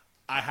Michael.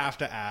 I have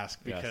to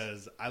ask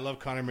because I love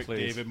Connor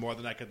McDavid more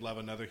than I could love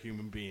another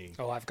human being.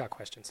 Oh, I've got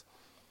questions.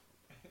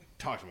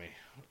 Talk to me.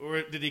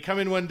 Or did he come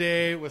in one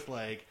day with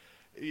like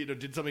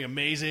did something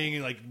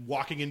amazing, like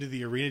walking into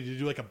the arena. Did you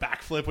do like a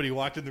backflip when he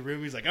walked in the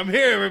room? He's like, "I'm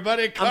here,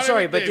 everybody." I'm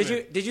sorry, but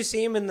did you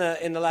see him in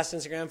the last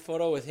Instagram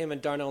photo with him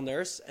and Darnell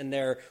Nurse, and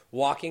they're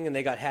walking and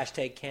they got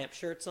 #camp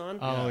shirts on?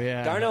 Oh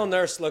yeah. Darnell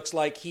Nurse looks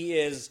like he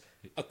is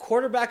a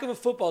quarterback of a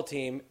football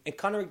team, and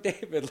Connor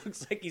McDavid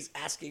looks like he's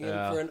asking him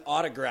for an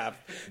autograph.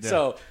 Yeah.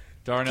 So.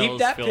 Darnell's keep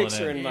that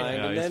picture in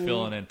mind, and then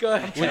filling in. Go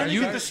ahead. When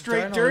you the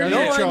straight dirty,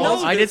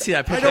 Charles. I did see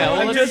that picture.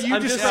 I'm just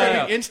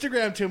sending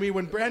Instagram to me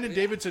when Brandon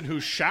Davidson, who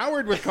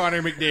showered with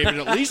Connor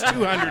McDavid at least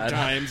 200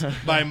 times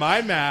by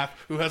my math,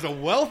 who has a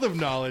wealth of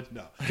knowledge.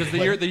 No, because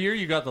the year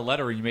you got the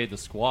letter and you made the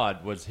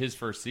squad was his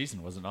first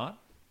season, was it not?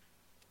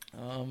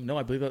 No,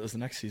 I believe that was the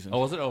next season. Oh,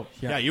 was it? Oh,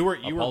 yeah. You were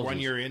 1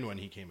 year in when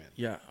he came in.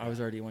 Yeah, I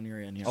was already 1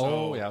 year in. Yeah.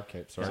 Oh, yeah.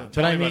 Okay, sorry.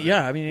 But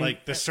I mean,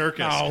 like the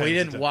circus. No, we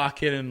didn't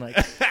walk in and like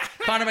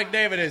Connor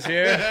McDavid is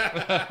here.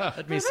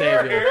 Let me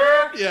save you.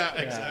 Yeah,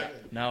 exactly.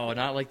 No,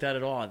 not like that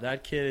at all.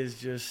 That kid is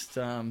just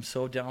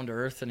so down to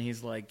earth, and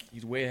he's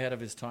way ahead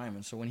of his time.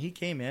 And so when he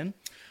came in,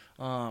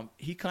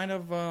 he kind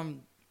of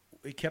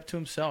he kept to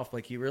himself.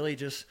 Like he really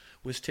just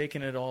was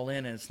taking it all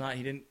in, and it's not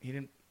he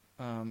didn't.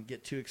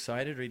 Get too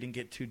excited or he didn't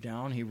get too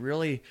down. He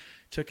really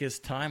took his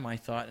time, I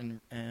thought,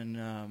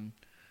 and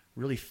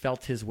really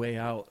felt his way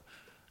out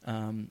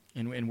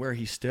in where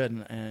he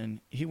stood.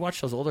 And he watched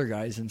those older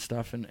guys and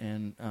stuff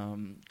and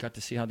got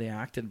to see how they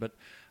acted. But,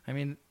 I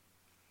mean,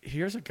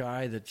 here's a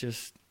guy that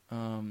just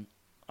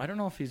I don't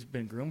know if he's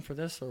been groomed for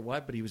this or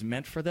what, but he was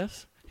meant for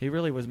this. He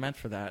really was meant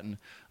for that. And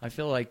I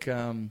feel like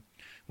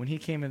when he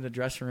came in the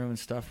dressing room and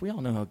stuff, we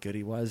all know how good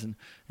he was.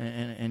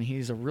 And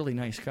he's a really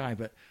nice guy.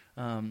 But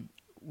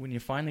when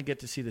you finally get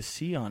to see the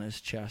C on his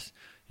chest,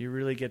 you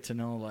really get to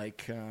know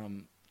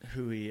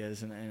who he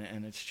is,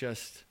 and it's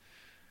just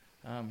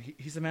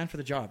he's the man for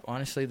the job.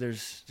 Honestly,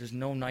 there's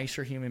no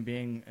nicer human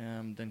being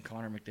than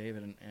Connor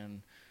McDavid,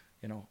 and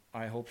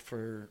I hope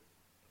for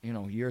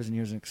years and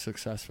years of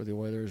success for the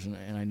Oilers,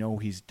 and I know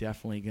he's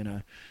definitely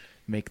gonna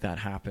make that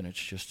happen.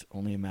 It's just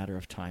only a matter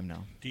of time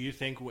now. Do you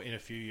think in a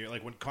few years,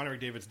 like when Connor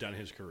McDavid's done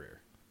his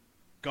career,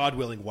 God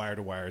willing, wire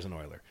to wire as an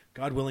Oiler,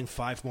 God willing,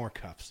 5 more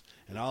cups,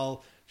 and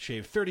I'll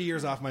shave 30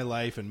 years off my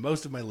life and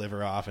most of my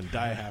liver off and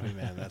die a happy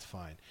man, that's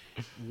fine.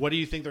 What do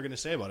you think they're going to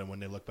say about him when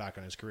they look back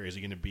on his career? Is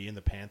he going to be in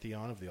the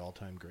pantheon of the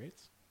all-time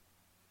greats?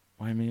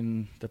 I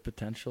mean, the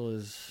potential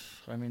is,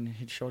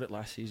 he showed it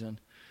last season.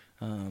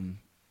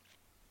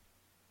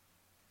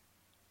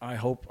 I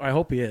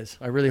hope he is.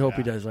 I really hope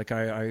he does. Like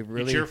I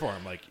really you cheer for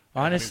him. Like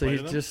honestly,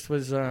 he just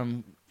was.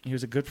 He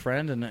was a good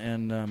friend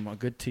and a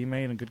good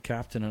teammate and a good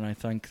captain. And I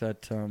think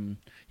that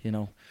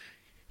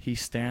he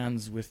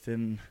stands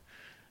within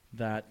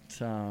that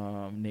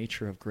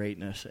nature of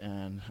greatness.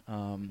 And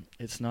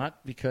it's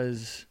not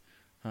because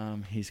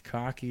he's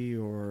cocky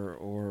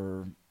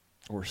or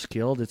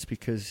skilled. It's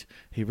because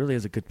he really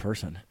is a good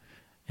person.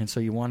 And so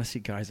you want to see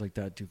guys like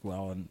that do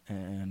well.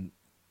 And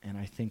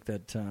I think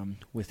that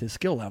with his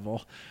skill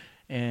level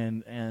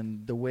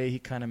and the way he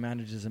kind of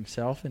manages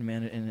himself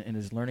and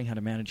is learning how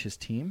to manage his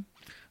team,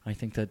 I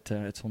think that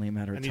it's only a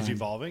matter of time. And he's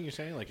evolving, you're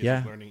saying? Like, he's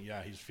learning,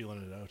 he's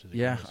feeling it out. As he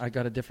goes. I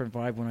got a different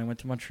vibe when I went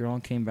to Montreal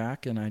and came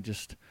back, and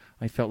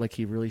I felt like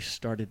he really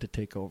started to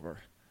take over.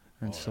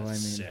 And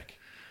sick.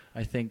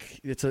 I think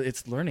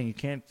it's learning. You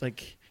can't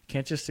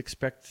just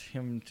expect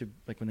him to,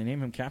 like, when they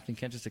name him captain, you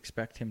can't just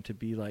expect him to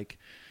be like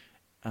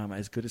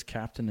as good as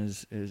captain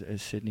as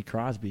Sidney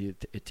Crosby.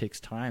 It takes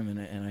time,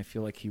 and I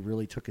feel like he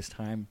really took his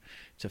time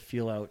to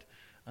feel out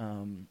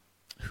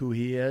who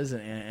he is,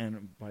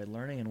 and by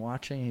learning and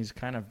watching, he's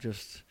kind of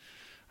just.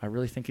 I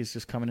really think he's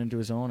just coming into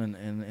his own,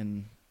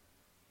 and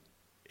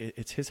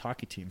it's his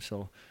hockey team,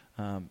 so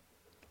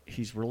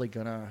he's really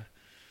gonna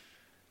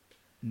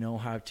know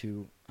how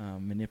to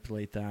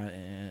manipulate that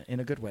in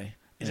a good way.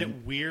 Is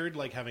it weird,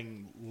 like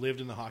having lived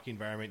in the hockey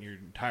environment your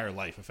entire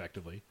life,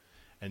 effectively?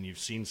 And you've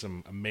seen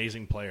some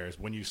amazing players.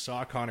 When you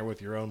saw Connor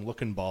with your own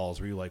looking balls,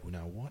 were you like, well,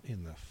 now what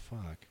in the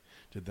fuck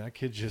did that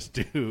kid just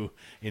do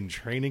in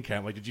training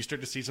camp? Like, did you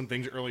start to see some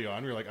things early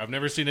on? You're like, I've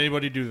never seen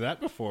anybody do that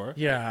before.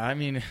 Yeah, I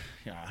mean,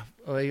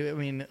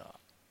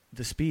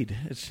 the speed.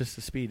 It's just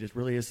the speed. It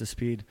really is the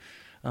speed.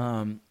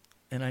 And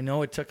I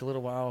know it took a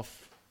little while.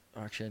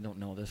 Actually, I don't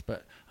know this,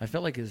 but I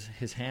felt like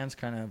his hands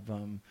kind of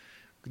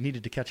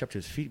needed to catch up to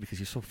his feet because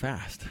he's so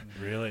fast.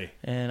 Really?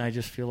 And I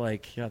just feel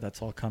like,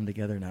 that's all come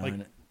together now. Like,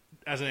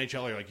 as an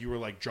HLer, like you were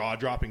like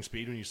jaw-dropping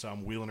speed when you saw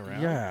him wheeling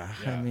around. Yeah.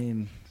 I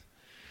mean,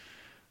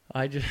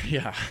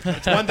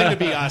 It's one thing to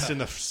be us in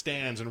the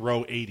stands in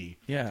row 80.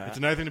 Yeah. It's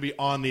another thing to be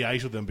on the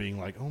ice with them, being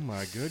like, "Oh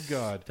my good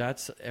God!"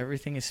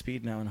 Everything is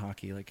speed now in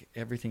hockey. Like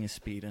everything is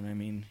speed, and I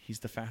mean, he's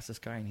the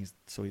fastest guy, and he's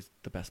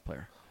the best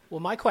player. Well,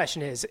 my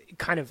question is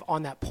kind of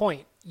on that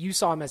point. You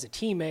saw him as a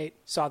teammate,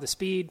 saw the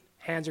speed,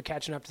 hands are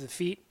catching up to the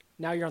feet.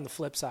 Now you're on the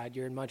flip side.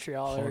 You're in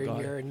Montreal or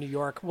you're in New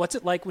York. What's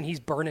it like when he's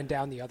burning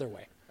down the other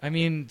way? I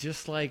mean,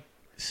 just like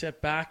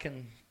sit back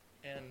and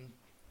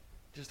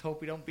just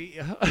hope we don't beat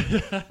you.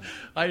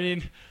 I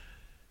mean,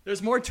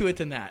 there's more to it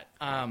than that.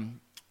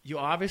 You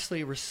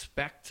obviously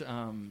respect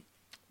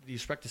you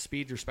respect the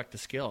speed, you respect the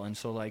skill. And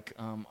so, like,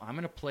 I'm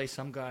going to play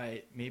some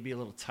guy maybe a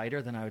little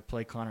tighter than I would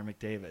play Connor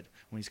McDavid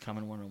when he's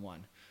coming 1-on-1.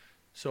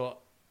 So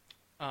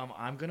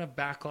I'm going to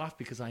back off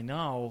because I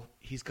know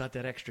he's got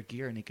that extra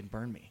gear and he can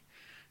burn me.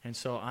 And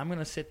so I'm going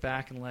to sit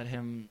back and let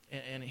him –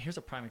 and here's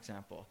a prime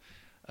example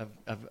of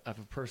a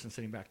person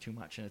sitting back too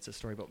much, and it's a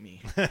story about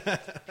me.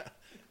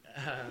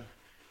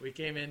 We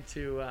came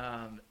into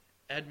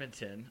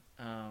Edmonton,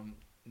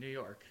 New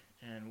York,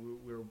 and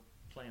we were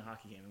playing a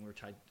hockey game, and we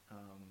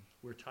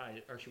were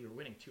tied. Actually, we were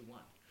winning 2-1.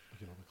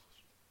 Get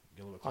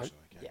a little bit closer.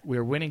 We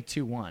were winning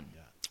 2-1,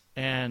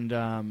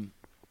 and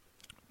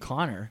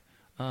Connor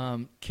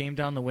came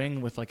down the wing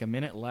with like a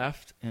minute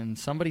left, and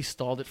somebody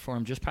stalled it for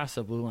him just past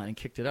the blue line and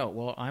kicked it out.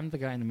 Well, I'm the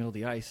guy in the middle of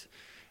the ice,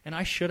 and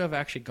I should have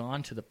actually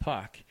gone to the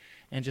puck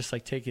and just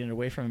like taken it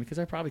away from him because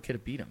I probably could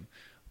have beat him,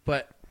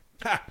 but.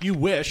 You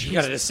wish. You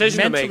got a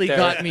decision to make there.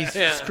 Mentally got me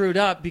screwed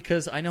up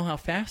because I know how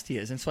fast he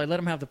is. And so I let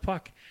him have the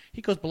puck.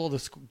 He goes below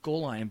the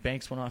goal line and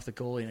banks one off the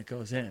goalie, and it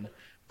goes in.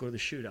 Go to the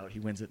shootout. He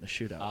wins it in the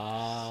shootout.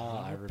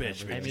 I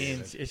remember. I mean,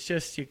 it's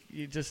just,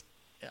 you just,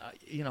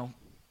 you know,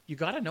 you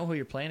got to know who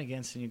you're playing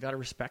against, and you got to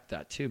respect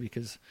that too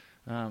because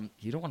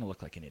you don't want to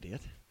look like an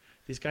idiot.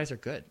 These guys are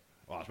good.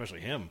 Well,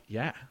 especially him.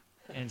 Yeah.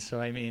 And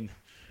so, I mean,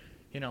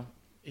 you know,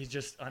 he's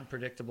just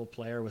unpredictable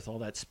player with all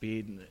that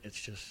speed, and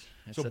it's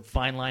a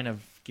fine line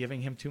of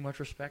giving him too much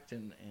respect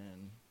and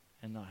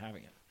not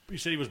having it. You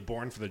said he was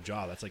born for the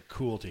job. That's like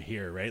cool to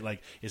hear, right?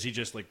 Like, is he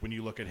just like when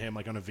you look at him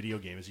like on a video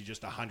game? Is he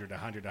just 100?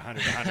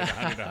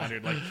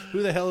 Like,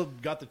 who the hell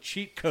got the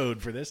cheat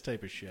code for this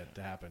type of shit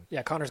to happen?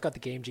 Yeah, Connor's got the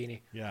game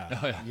genie.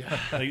 Yeah.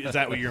 Like, is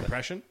that what your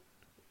impression?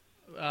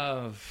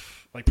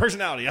 Like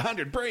personality,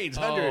 100, brains,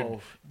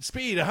 100,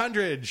 speed,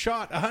 100,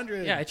 shot,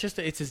 100. Yeah,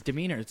 it's his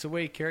demeanor. It's the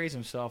way he carries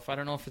himself. I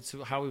don't know if it's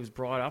how he was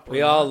brought up.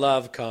 We all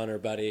love Connor,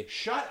 buddy.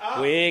 Shut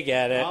up. We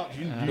get it.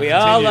 We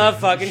all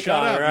love fucking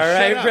Connor. All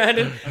right,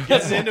 Brandon?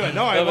 Get into it.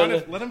 No, I want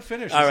to let him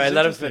finish. All right,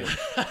 let him finish.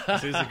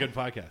 This is a good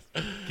podcast.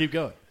 Keep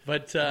going.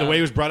 But the way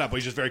he was brought up,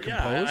 he's just very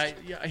composed.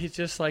 He's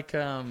just like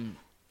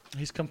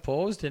he's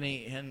composed,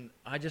 and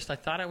I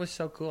thought it was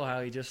so cool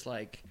how he just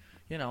like,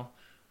 you know.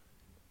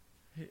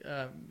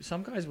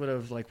 Some guys would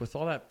have, like, with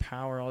all that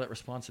power, all that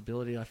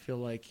responsibility, I feel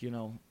like, you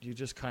know, you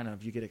just kind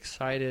of, you get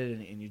excited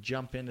and you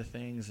jump into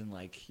things and,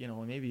 like, you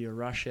know, maybe you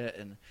rush it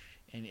and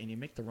you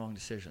make the wrong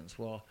decisions.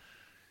 Well,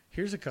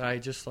 here's a guy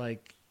just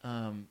like,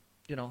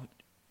 you know,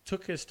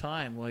 took his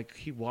time. Like,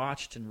 he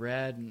watched and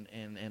read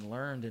and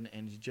learned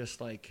and just,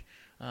 like,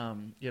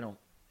 you know,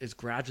 has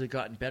gradually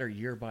gotten better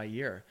year by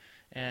year.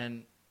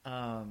 And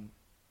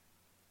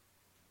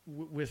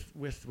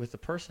with the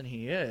person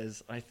he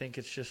is, I think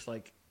it's just,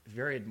 like,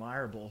 very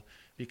admirable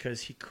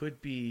because he could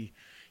be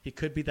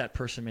that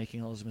person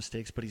making all those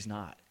mistakes, but he's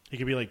not. He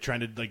could be like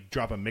trying to like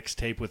drop a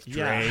mixtape with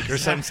Drake or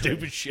some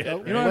stupid shit. You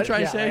know what I'm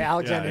trying to say? Like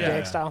Alexander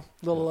Daigle style.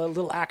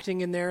 Little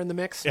acting in there in the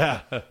mix.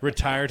 Yeah.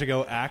 Retire to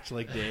go act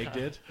like Daigle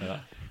did. Yeah.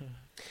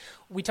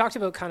 We talked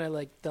about kind of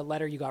like the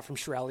letter you got from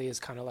Chiarelli is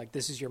kind of like,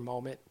 this is your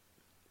moment.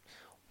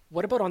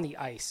 What about on the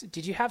ice?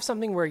 Did you have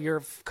something where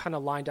you're kind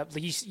of lined up?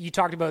 Like you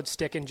talked about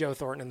sticking Joe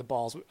Thornton in the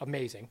balls.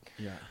 Amazing.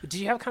 Yeah. But did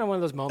you have kind of one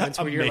of those moments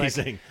where you're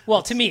like,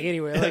 well, to me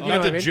anyway. Like, you know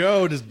what I mean?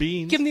 Joe does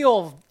beans. Give him the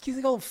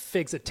old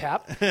figs a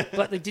tap.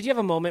 But like, did you have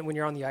a moment when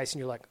you're on the ice and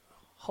you're like,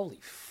 holy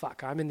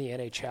fuck, I'm in the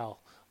NHL.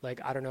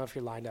 Like, I don't know if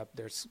you're lined up.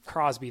 There's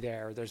Crosby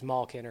there, or there's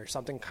Malkin, or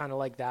something kind of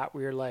like that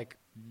where you're like.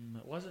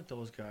 It wasn't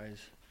those guys.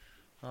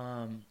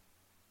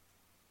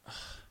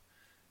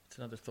 It's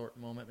another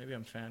Thornton moment. Maybe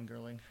I'm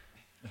fangirling.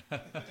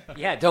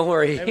 Yeah, don't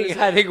worry.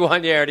 I think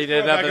one year already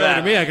did enough of that.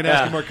 To me, I can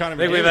ask you more Connor. I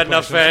think we've had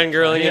enough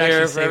fangirling in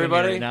here for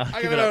everybody. Right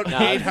I got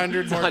about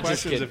 800 more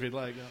questions if you'd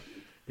like.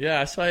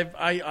 Yeah, so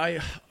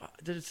I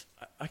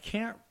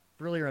can't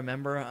really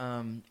remember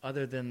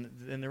other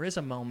than there is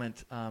a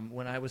moment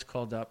when I was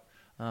called up.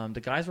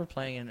 The guys were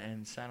playing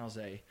in San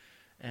Jose,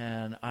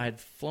 and I had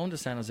flown to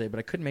San Jose, but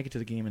I couldn't make it to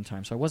the game in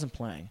time, so I wasn't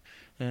playing.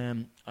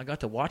 And I got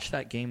to watch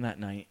that game that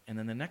night, and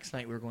then the next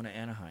night we were going to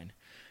Anaheim.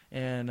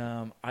 And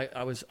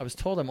I was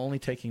told I'm only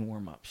taking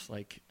warm-ups.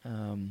 Like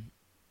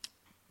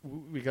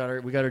we got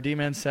our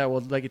D-man set.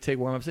 We'll let you take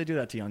warm-ups. They do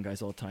that to young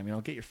guys all the time. You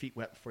know, get your feet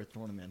wet before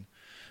throwing them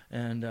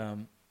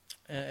in.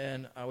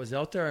 And I was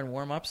out there in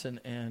warm-ups, and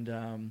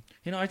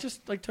you know, I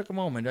just like took a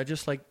moment. I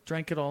just like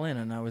drank it all in,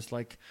 and I was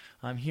like,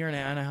 I'm here in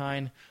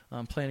Anaheim,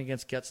 playing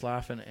against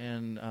Getzlaf,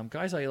 and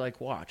guys I like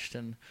watched,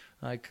 and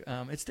like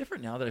it's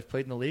different now that I've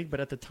played in the league, but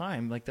at the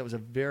time, like that was a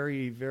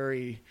very,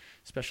 very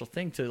special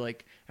thing to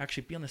like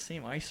actually be on the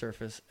same ice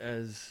surface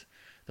as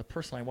the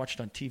person I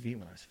watched on TV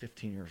when I was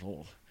 15 years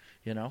old,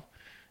 you know,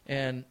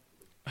 and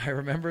I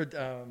remembered.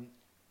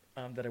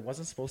 That I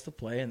wasn't supposed to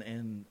play,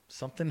 and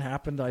something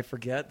happened. I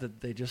forget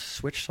that they just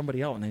switched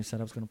somebody out, and they said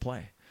I was going to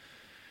play.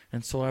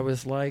 And so I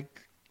was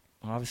like,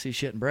 obviously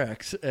shitting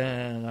bricks,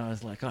 and I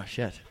was like, oh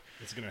shit,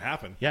 it's going to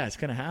happen. Yeah, it's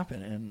going to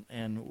happen,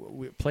 and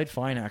we played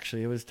fine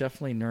actually. It was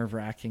definitely nerve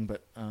wracking,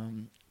 but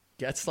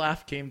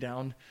Getzlaf came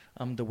down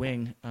the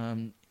wing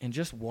and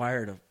just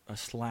wired a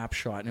slap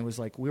shot, and it was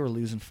like we were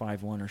losing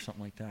 5-1 or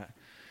something like that.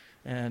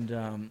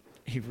 and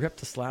he ripped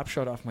the slap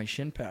shot off my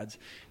shin pads.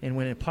 And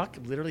when the puck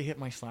literally hit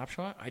my slap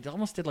shot, I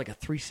almost did like a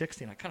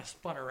 360, and I kind of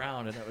spun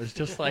around, and it was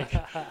just like,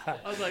 I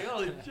was like,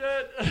 holy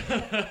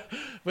shit.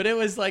 But it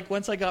was like,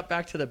 once I got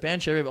back to the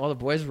bench, all the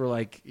boys were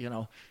like,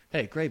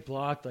 hey, great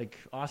block, like,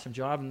 awesome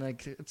job. And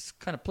like, it's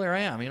kind of player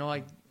I am,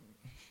 I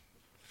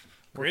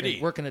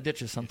gritty. Work in the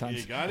ditches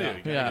sometimes. You got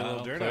to. Get a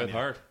little dirt on you.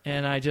 Hard.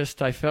 And I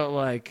felt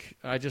like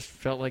I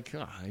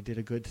did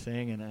a good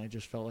thing, and I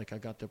just felt like I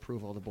got the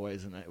approval of the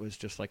boys, and it was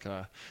just like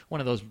one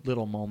of those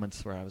little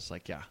moments where I was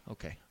like, yeah,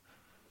 okay.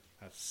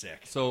 That's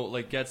sick. So,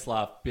 like,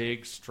 Getzlaf,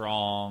 big,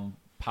 strong,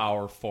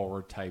 power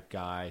forward type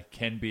guy,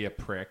 can be a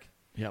prick.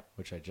 Yep.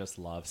 Which I just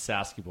love.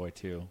 Sasky boy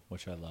too,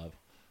 which I love.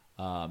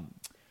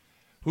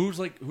 Who's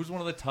one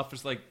of the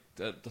toughest,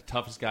 the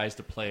toughest guys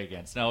to play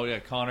against? Now, yeah,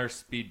 Connor's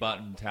speed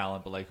button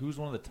talent, but who's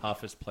one of the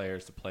toughest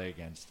players to play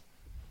against?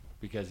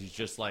 Because he's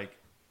just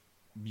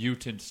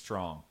mutant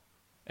strong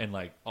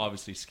and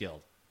obviously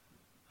skilled.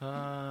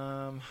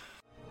 Alberta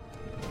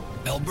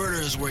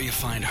is where you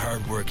find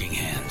hard-working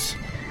hands,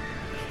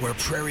 where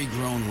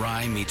prairie-grown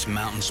rye meets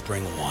mountain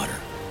spring water,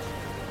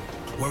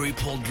 where we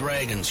pull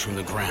dragons from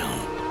the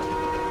ground,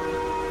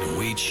 and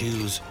we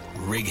choose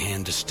Rig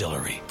Hand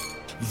Distillery.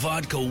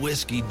 Vodka,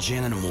 whiskey,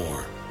 gin, and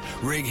more.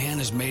 Rig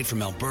Hand is made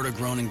from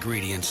Alberta-grown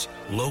ingredients,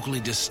 locally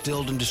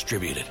distilled and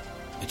distributed.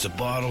 It's a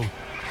bottle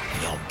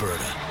of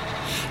Alberta.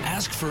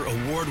 Ask for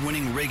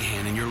award-winning Rig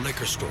Hand in your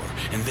liquor store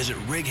and visit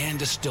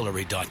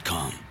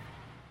righanddistillery.com.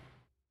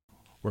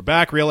 We're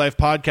back. Real Life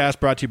Podcast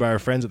brought to you by our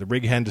friends at the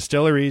Rig Hand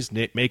Distilleries,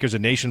 makers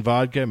of Nation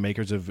Vodka,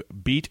 makers of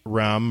Beat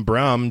Rum,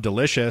 Brum,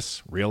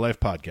 Delicious. Real Life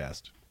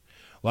Podcast.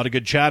 A lot of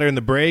good chatter in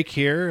the break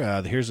here.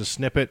 Here's a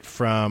snippet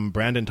from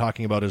Brandon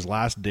talking about his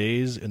last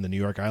days in the New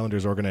York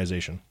Islanders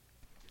organization.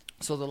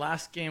 So the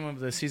last game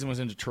of the season was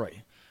in Detroit,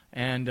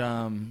 and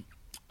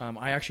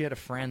I actually had a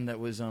friend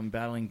that was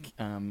battling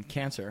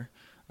cancer.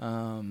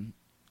 A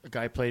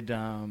guy I played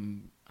a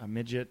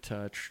midget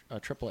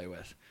AAA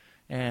with,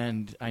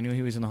 and I knew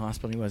he was in the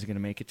hospital. He wasn't going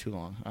to make it too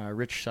long.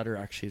 Rich Sutter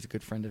actually is a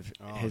good friend of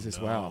his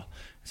as well.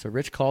 So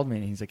Rich called me,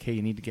 and he's like, hey,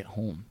 you need to get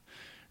home.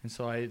 And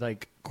so I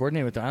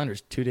coordinated with the Islanders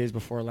 2 days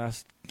before our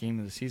last game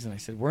of the season. I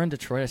said, we're in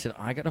Detroit. I said,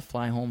 I got to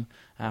fly home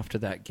after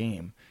that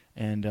game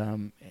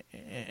and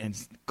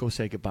go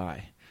say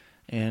goodbye.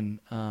 And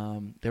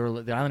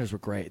the Islanders were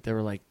great. They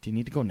were like, do you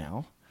need to go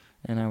now?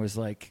 And I was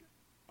like,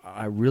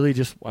 I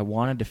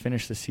wanted to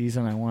finish the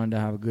season. I wanted to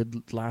have a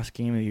good last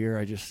game of the year.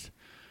 I just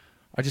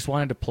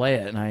wanted to play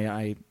it, and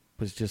I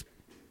was just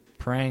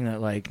praying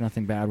that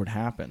nothing bad would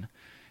happen.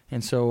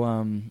 And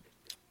so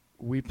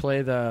we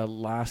play the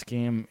last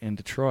game in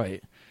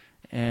Detroit,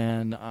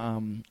 and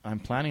I'm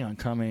planning on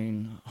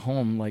coming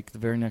home the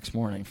very next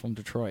morning from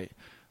Detroit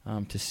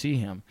to see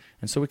him.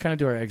 And so we kind of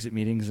do our exit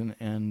meetings,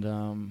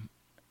 and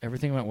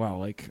everything went well.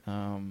 We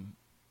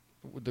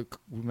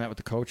met with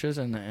the coaches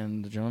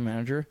and the general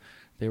manager.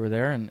 They were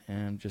there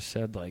and just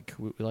said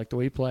we like the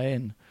way you play,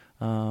 and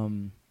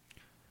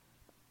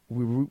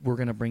we're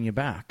going to bring you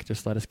back.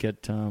 Just let us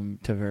get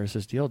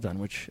Tavares' deal done,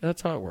 which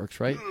that's how it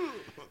works, right?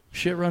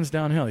 Shit runs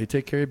downhill. You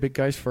take care of your big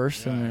guys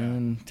first, and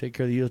then take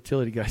care of the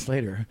utility guys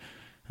later.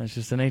 That's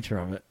just the nature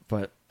of it.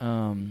 But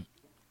and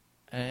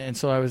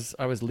so I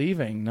was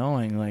leaving,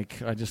 knowing I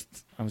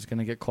was going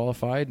to get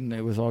qualified, and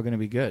it was all going to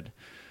be good.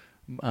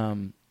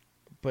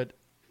 But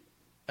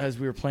as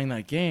we were playing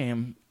that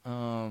game,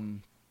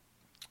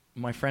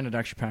 my friend had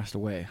actually passed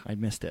away. I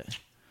missed it,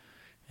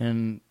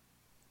 and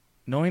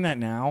knowing that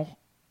now,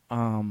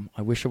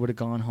 I wish I would have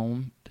gone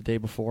home the day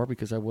before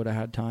because I would have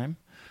had time.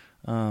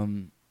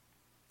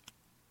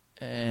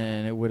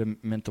 And it would have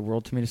meant the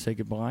world to me to say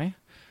goodbye.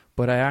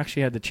 But I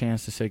actually had the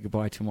chance to say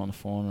goodbye to him on the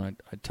phone. And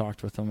I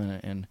talked with him,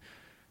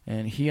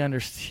 and he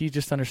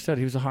just understood.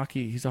 He's a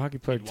hockey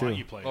player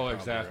too. Oh,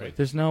 exactly. Right?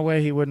 There's no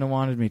way he wouldn't have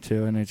wanted me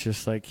to. And it's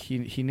just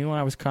he knew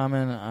I was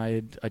coming.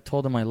 I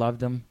told him I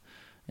loved him,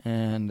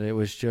 and it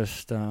was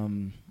just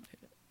one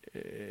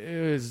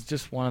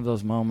of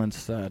those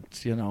moments that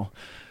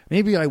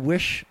maybe I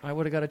wish I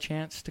would have got a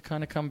chance to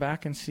kind of come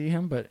back and see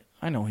him. But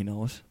I know he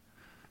knows.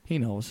 He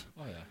knows.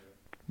 Oh yeah.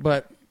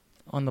 But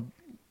on the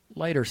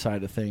lighter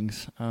side of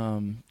things,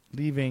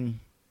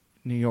 leaving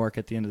New York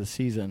at the end of the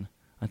season,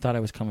 I thought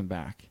I was coming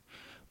back.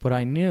 But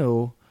I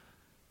knew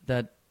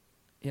that,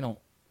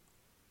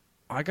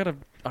 I gotta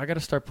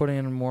start putting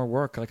in more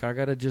work. I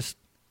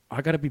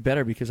gotta be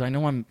better because I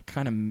know I'm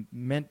kind of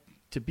meant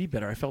to be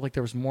better. I felt like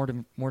there was more to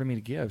me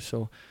to give.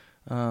 So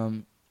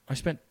I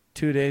spent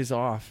 2 days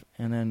off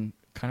and then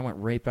kind of went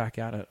right back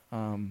at it.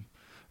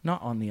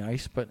 Not on the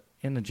ice, but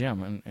in the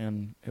gym.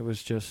 And it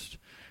was just...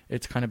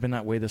 It's kind of been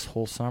that way this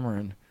whole summer,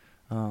 and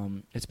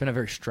it's been a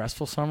very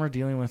stressful summer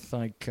dealing with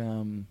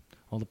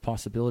all the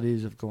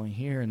possibilities of going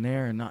here and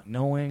there and not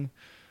knowing.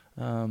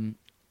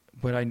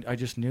 But I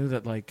just knew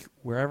that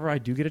wherever I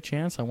do get a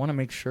chance, I want to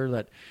make sure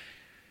that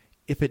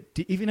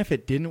even if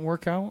it didn't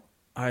work out,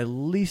 I at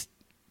least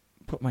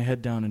put my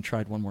head down and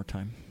tried one more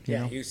time.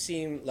 You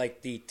seem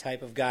like the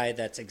type of guy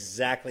that's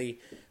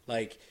exactly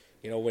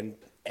when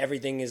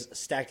everything is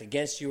stacked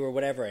against you or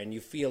whatever, and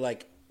you feel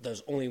like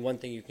there's only one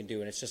thing you can do,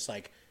 and it's just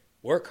like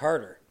work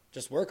harder.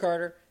 Just work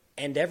harder,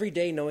 and every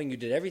day knowing you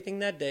did everything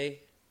that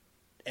day,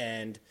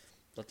 and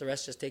let the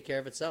rest just take care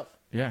of itself.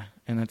 Yeah,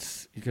 and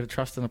you got to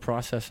trust in the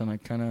process, and I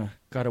kind of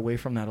got away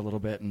from that a little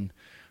bit, and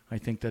I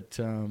think that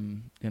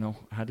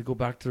I had to go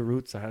back to the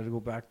roots. I had to go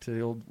back to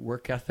the old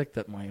work ethic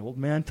that my old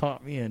man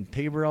taught me in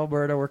Tabor,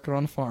 Alberta, working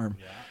on a farm.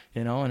 Yeah.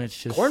 And it's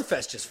just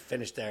Cornfest just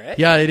finished there, eh?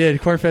 Yeah, they did.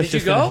 Cornfest.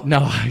 Did you go? Finished. No,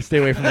 I stay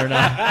away from there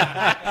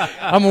now.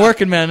 I'm a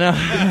working man now.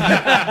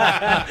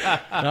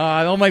 No,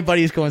 all my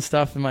buddies go and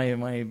stuff, and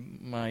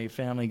my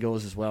family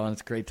goes as well, and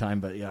it's a great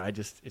time. But yeah,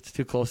 it's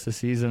too close to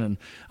season, and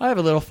I have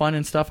a little fun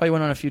and stuff. I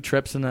went on a few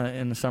trips in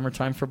the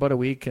summertime for about a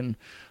week, and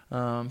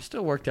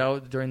still worked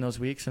out during those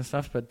weeks and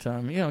stuff. But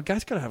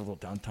guys got to have a little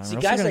downtime. See,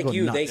 guys like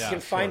you, they can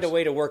find a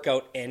way to work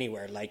out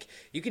anywhere. Like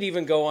you could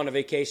even go on a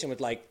vacation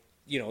with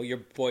your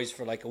boys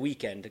for like a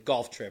weekend, a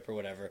golf trip or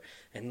whatever,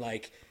 and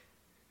like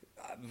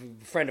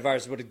a friend of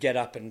ours would get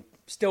up and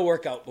still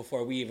work out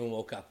before we even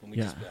woke up, and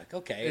we'd just be like,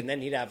 okay, and then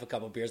he'd have a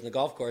couple of beers in the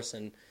golf course.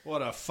 And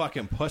what a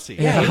fucking pussy.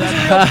 Yeah, he was a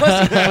real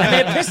pussy. I mean,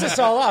 it pissed us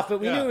all off, but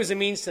we knew it was a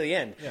means to the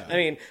end. Yeah. I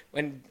mean,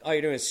 when all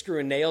you're doing is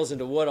screwing nails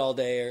into wood all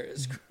day, or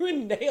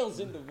screwing nails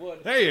into wood.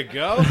 There you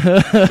go.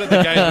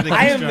 The guy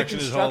I am the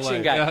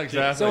construction guy. Yeah,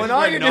 exactly. So when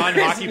all you're doing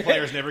non-hockey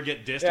players never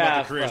get dissed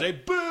about their careers. They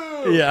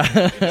boo!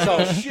 Yeah.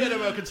 So shit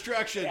about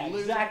construction. Yeah,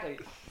 exactly.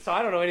 So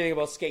I don't know anything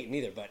about skating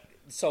either, but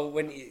so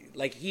when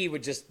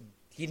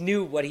he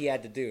knew what he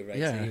had to do, right?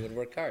 Yeah. So he would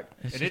work hard.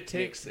 And it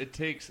takes,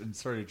 and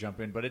sorry to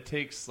jump in, but it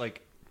takes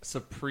like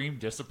supreme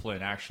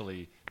discipline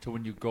actually to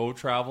when you go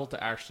travel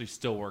to actually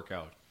still work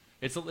out.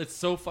 It's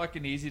so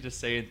fucking easy to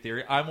say in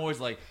theory. I'm always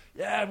like,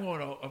 yeah, I'm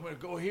gonna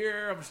go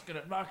here. I'm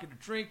not gonna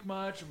drink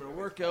much. I'm gonna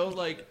work out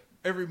like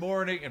every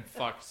morning, and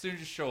fuck, as soon as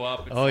you show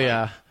up, it's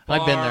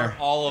I've been there.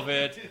 All of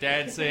it,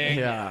 dancing.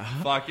 Yeah.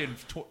 Fucking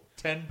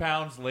 10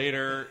 pounds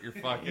later, you're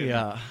fucking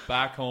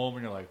back home,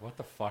 and you're like, what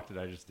the fuck did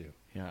I just do?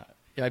 Yeah.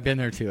 Yeah, I've been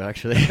there too,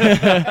 actually.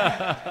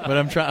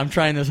 But I'm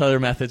trying this other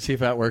method, see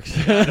if that works.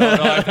 No,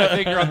 I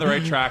think you're on the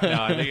right track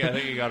now. I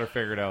think you got it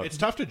figured out. It's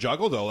tough to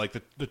juggle though, like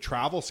the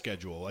travel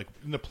schedule. Like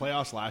in the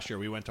playoffs last year,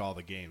 we went to all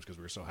the games because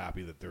we were so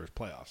happy that there was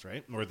playoffs,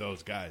 right? Or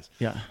those guys.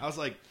 Yeah. I was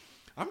like,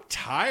 I'm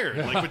tired.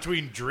 Like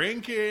between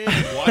drinking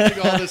and watching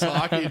all this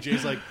hockey, and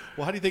Jay's like,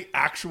 well, how do you think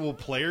actual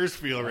players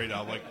feel right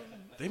now? I'm like,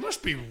 they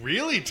must be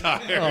really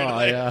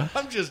tired.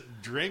 I'm just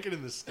drinking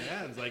in the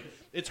stands. Like,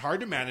 it's hard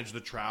to manage the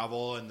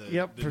travel and the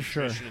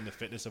nutrition and the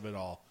fitness of it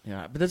all.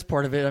 Yeah, but that's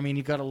part of it. I mean,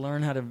 you got to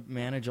learn how to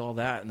manage all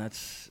that,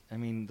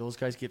 and those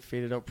guys get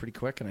faded out pretty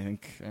quick, and I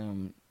think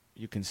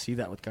you can see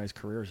that with guys'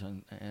 careers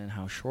and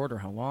how short or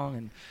how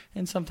long,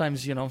 and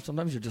sometimes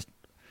sometimes you're just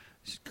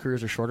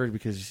careers are shorter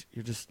because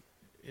it just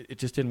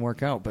didn't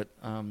work out. But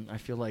I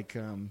feel like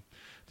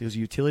those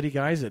utility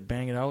guys that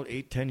bang it out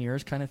 8-10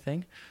 years kind of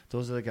thing,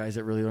 those are the guys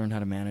that really learn how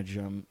to manage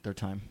their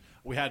time.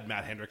 We had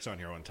Matt Hendricks on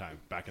here one time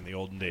back in the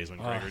olden days when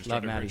Gregor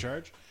started in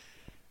charge.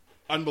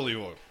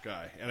 Unbelievable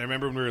guy. And I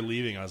remember when we were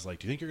leaving, I was like,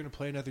 do you think you're going to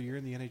play another year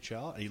in the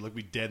NHL? And he looked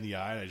me dead in the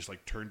eye, and I just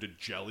turned to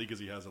jelly because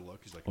he has a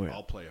look. He's like,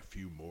 I'll play a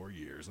few more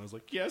years. And I was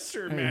like, yes,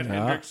 sir, Matt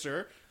Hendricks,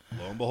 sir.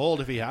 Lo and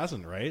behold, if he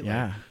hasn't, right?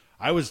 Yeah. Like,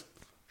 I was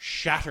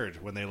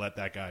shattered when they let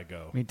that guy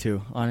go. Me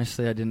too.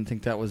 Honestly, I didn't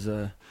think that was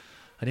a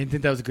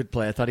good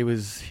play. I thought he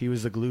was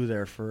the glue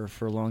there for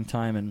a long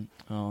time,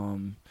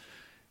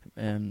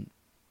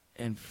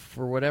 and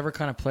for whatever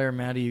kind of player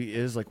Matty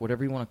is, like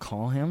whatever you want to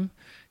call him,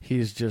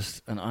 he's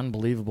just an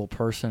unbelievable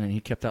person, and he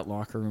kept that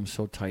locker room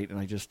so tight. And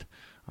I just,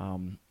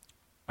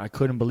 I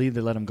couldn't believe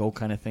they let him go,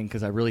 kind of thing,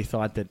 because I really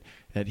thought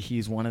that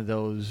he's one of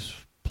those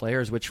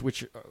players, which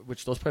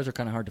those players are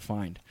kind of hard to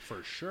find,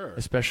 for sure,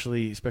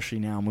 especially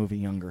now moving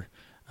younger.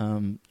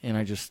 And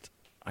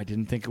I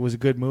didn't think it was a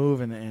good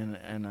move,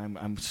 and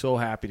I'm so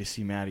happy to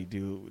see Matty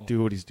do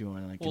what he's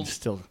doing.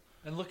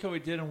 And look how he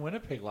did in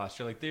Winnipeg last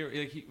year.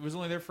 He was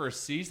only there for a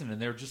season,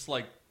 and they were just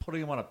like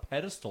putting him on a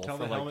pedestal. Tell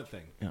for the helmet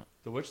thing. Yeah.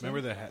 The which?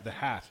 Remember the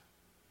hat?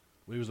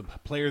 He was the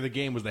player of the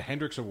game. Was the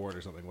Hendricks Award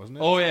or something? Wasn't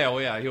it? Oh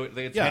yeah.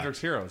 It's Hendricks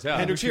Heroes. Yeah.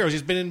 Hendricks Heroes.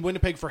 He's been in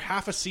Winnipeg for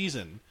half a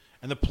season.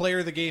 And the player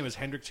of the game is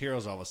Hendricks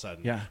Heroes all of a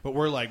sudden. Yeah. But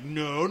we're like,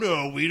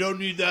 no, we don't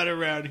need that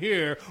around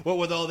here. What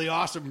with all the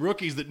awesome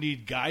rookies that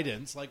need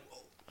guidance? Like,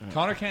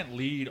 Connor can't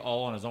lead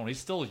all on his own. He's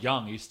still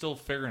young. He's still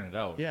figuring it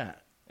out. Yeah.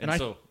 And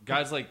so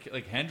guys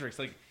like Hendricks,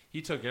 like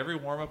he took every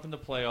warm up in the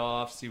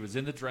playoffs. He was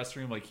in the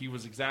dressing room. Like he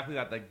was exactly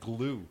that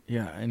glue.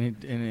 Yeah.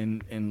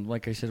 And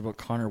like I said about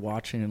Connor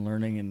watching and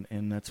learning,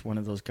 and that's one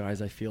of those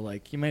guys I feel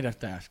like you might have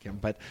to ask him,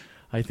 but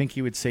I think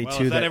he would say too if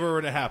that that ever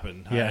were to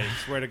happen, yeah.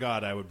 I swear to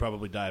God, I would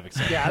probably die of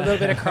excitement. Yeah, a little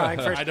bit of crying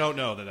first. I don't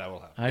know that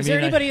will happen. Is there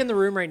anybody in the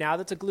room right now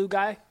that's a glue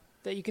guy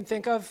that you can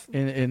think of?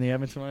 In the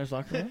Edmonton Oilers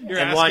locker room? You're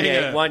and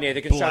asking Wanye,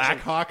 the construction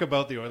Blackhawk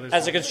about the Oilers.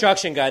 As a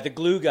construction guy, the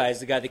glue guy is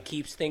the guy that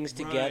keeps things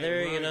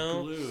together, right, you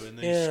know? Glue, and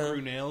they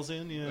screw nails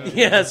in,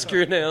 Yeah,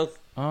 screw nails.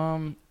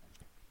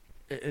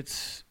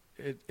 It's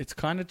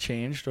kind of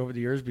changed over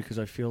the years because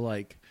I feel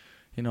like,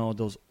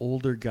 those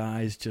older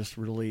guys just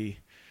really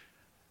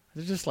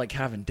they're just like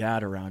having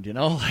dad around,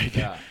 Like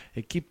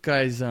they keep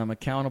guys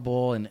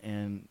accountable,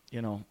 and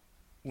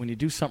when you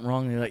do something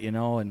wrong, they let you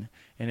know, and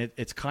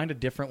it's kind of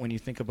different when you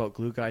think about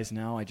glue guys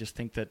now. I just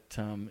think that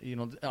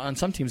on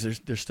some teams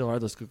there still are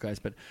those glue guys,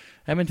 but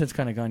Edmonton's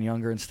kind of gone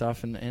younger and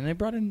stuff, and they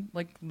brought in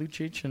like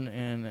Lucic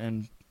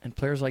and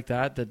players like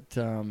that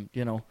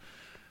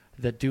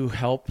that do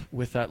help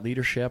with that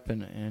leadership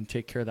and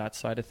take care of that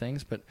side of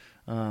things. But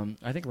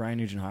I think Ryan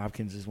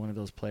Nugent-Hopkins is one of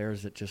those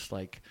players that just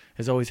like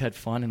has always had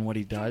fun in what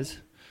he does,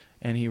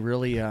 and he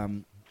really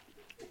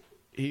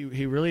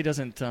he really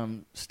doesn't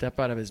step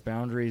out of his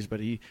boundaries, but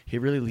he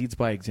really leads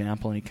by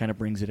example, and he kind of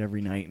brings it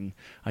every night. And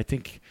I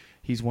think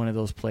he's one of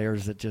those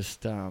players that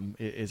just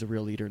is a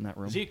real leader in that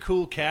room. Is he a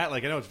cool cat?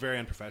 Like, I know it's very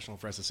unprofessional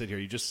for us to sit here.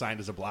 You just signed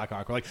as a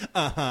Blackhawk. We're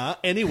like,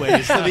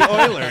 anyways, to the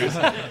Oilers.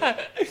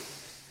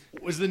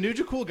 Was the Nuge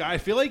a cool guy? I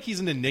feel like he's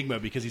an enigma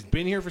because he's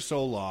been here for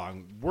so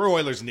long. We're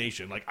Oilers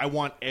Nation. Like, I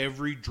want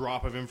every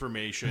drop of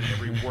information,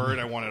 every word.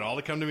 I want it all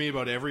to come to me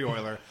about every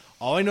Oiler.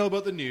 All I know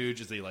about the Nuge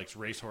is that he likes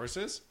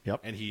racehorses. Yep.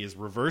 And he is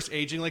reverse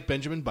aging like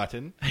Benjamin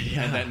Button.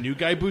 Yeah. And that new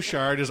guy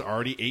Bouchard is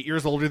already 8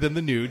 years older than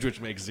the Nuge,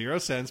 which makes zero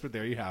sense, but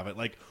there you have it.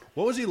 Like,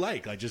 what was he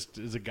like? Like, just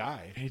as a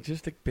guy? He's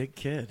just a big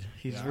kid.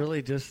 He's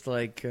really just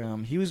like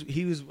he was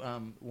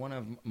one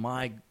of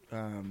my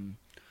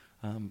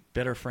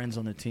better friends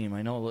on the team.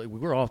 I know we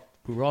were all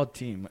a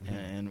team,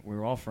 and we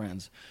were all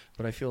friends,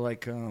 but I feel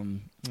like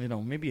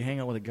maybe you hang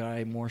out with a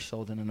guy more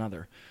so than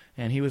another,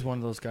 and he was one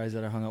of those guys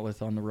that I hung out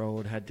with on the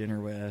road, had dinner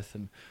with,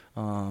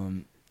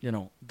 and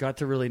got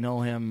to really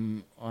know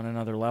him on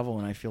another level.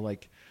 And I feel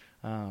like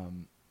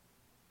I'm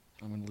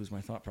going to lose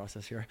my thought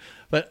process here,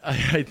 but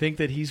I think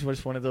that he's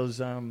just one of those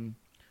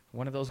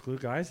glue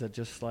guys that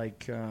just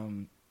like.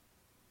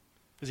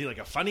 Is he like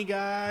a funny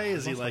guy?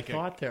 Is he like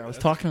thought there? I was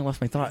talking and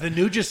lost my thought. The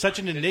Nuge is such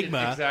an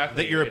enigma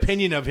that your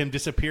opinion of him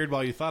disappeared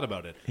while you thought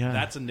about it. Yeah.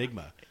 That's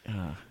enigma.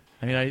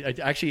 I mean, I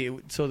actually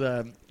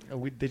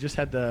they just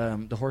had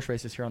the horse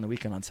races here on the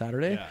weekend on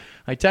Saturday. Yeah.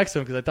 I texted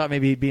him because I thought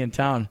maybe he'd be in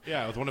town.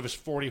 Yeah, with one of his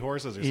 40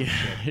 horses or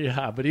something.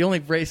 Yeah, but he only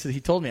races.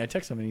 He told me. I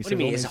texted him and he said, "What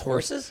do you mean? His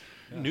horses?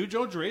 Nuge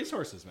owns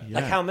racehorses, man. Yeah.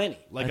 Like how many?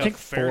 Like I think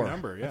fair 4.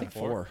 number. Yeah, I think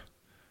 4.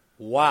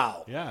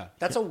 Wow. Yeah,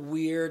 that's a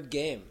weird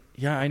game.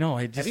 Yeah, I know.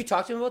 Have you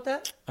talked to him about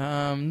that?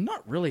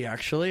 Not really,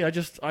 actually. I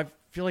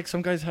feel like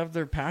some guys have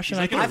their passion.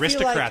 He's like an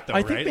aristocrat, though,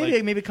 right? I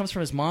think maybe it comes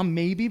from his mom,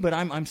 maybe, but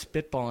I'm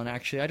spitballing,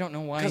 actually. I don't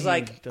know why. Because,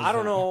 I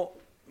don't know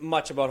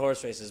much about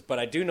horse races, but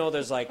I do know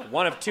there's,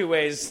 one of two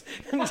ways.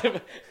 I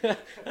mean,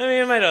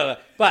 I might know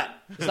that. But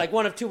there's,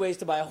 one of two ways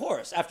to buy a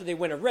horse. After they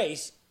win a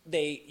race,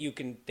 the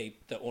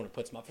owner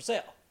puts them up for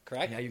sale,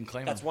 correct? Yeah, you can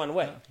claim That's them. one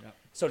way. Yeah.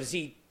 So does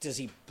he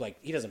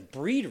he doesn't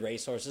breed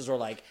racehorses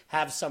or,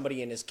 have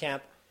somebody in his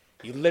camp?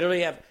 You literally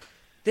have...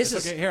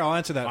 Okay, here, I'll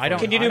answer that.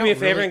 Can you do me a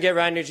favor and get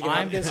Ryan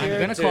Nugent-Hopkins here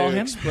gonna call him.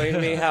 explain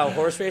to me how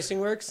horse racing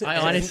works? I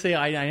honestly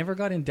never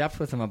got in depth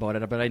with him about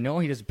it, but I know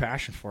he has a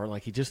passion for it.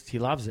 Like he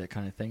loves it,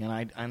 kind of thing. And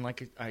I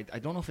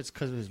don't know if it's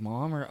because of his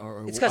mom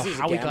or it's he's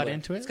how he got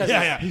into it.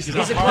 He's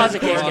a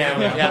closet gambler.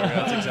 Yeah,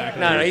 that's exactly.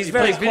 No, he's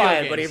very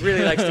quiet, but he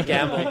really likes to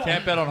gamble. He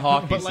can't bet on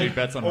hockey, so he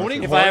bets on horses.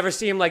 If I ever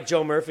see him like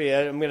Joe Murphy,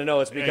 I'm going to know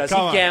it's because he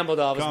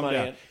gambled all of his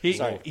money.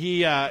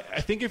 Sorry.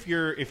 I think if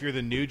you're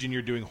the Nuge and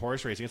you're doing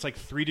horse racing, it's like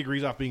 3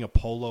 degrees off being a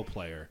polo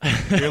player.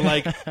 You're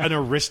like an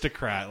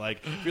aristocrat. Like,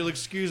 if you'll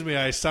excuse me,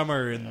 I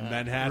summer in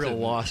Manhattan. Real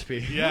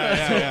waspy.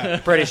 Yeah.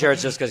 Pretty sure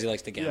it's just because he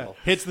likes to gamble.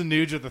 Yeah. Hits the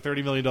Nuge with the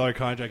 $30 million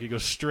contract. He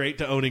goes straight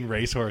to owning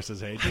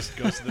racehorses. Hey, just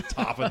goes to the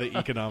top of the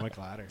economic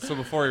ladder. So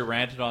before he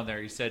ranted on there,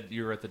 he said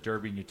you were at the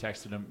Derby and you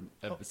texted him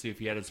to see if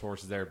he had his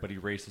horses there, but he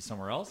races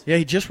somewhere else. Yeah,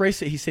 he just raced.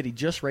 He said he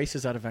just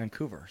races out of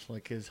Vancouver. So,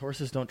 his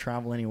horses don't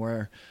travel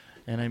anywhere.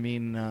 And I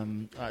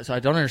mean, so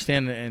I don't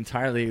understand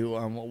entirely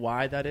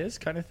why that is,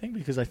 kind of thing,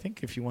 because I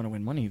think if you want to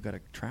win money, you've got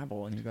to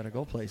travel and you've got to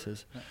go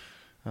places.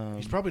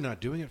 He's probably not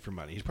doing it for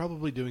money. He's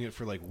probably doing it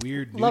for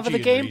weird love of the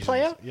game reasons.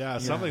 player. Yeah,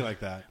 something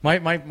like that.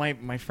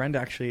 My friend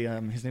actually,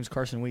 his name's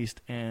Carson Weist,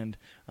 and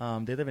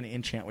they live in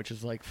Enchant, which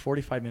is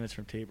 45 minutes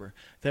from Tabor.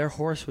 Their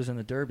horse was in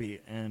the Derby,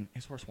 and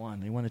his horse won.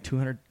 They won a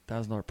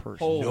 $200,000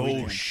 purse.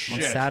 No shit.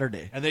 On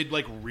Saturday, and they'd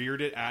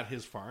reared it at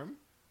his farm.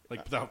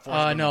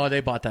 No,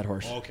 they bought that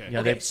horse. Oh, okay. Yeah,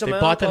 Okay, they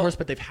bought that horse,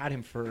 but they've had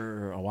him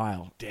for a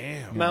while.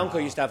 Damn. My uncle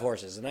used to have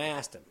horses, and I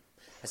asked him.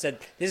 I said,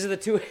 "These are the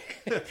two."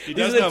 He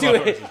does know about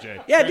horses, Jay.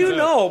 Yeah, I do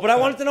know, but I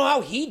wanted to know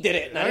how he did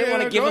it, and I didn't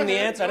want to give him the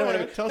answer. I Go don't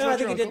ahead. want Tell to. us No, about I think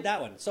your he uncle. did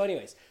that one. So,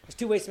 anyways, there's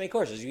 2 ways to make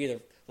horses. You either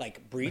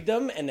breed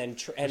them and then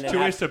and then 2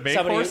 ways have to make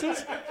somebody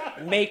horses?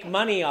 make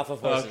money off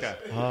of horses.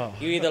 Okay.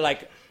 You either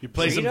you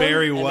play breed some them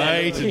Barry and then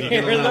White and you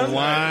get a rear little them.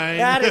 wine.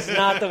 That is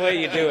not the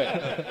way you do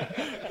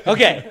it.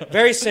 Okay,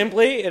 very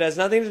simply, it has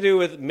nothing to do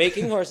with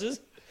making horses.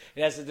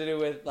 It has to do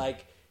with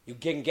you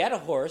can get a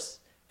horse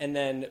and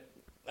then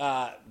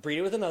breed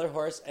it with another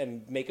horse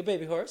and make a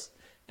baby horse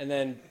and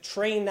then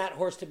train that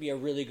horse to be a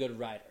really good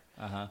rider.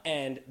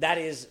 And that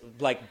is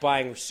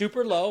buying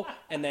super low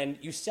and then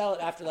you sell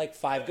it after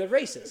 5 good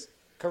races.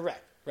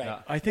 Correct. Right. Yeah.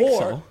 I think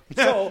so.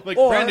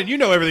 Brandon, you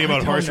know everything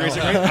about horse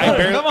racing, right?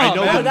 I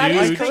know the that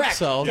news. is correct.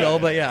 So, no,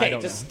 but yeah. Okay,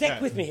 just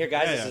stick with me here,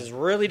 guys. This is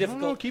really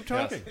difficult. No, keep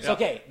talking. So,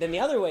 okay, then the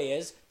other way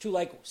is to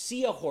like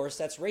see a horse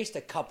that's raced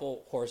a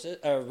couple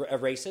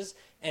races,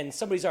 and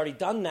somebody's already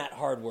done that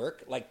hard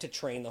work, like to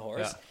train the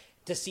horse,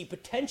 to see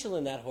potential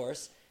in that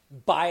horse,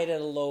 buy it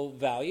at a low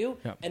value,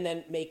 and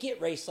then make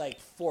it race like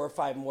 4 or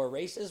 5 more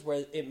races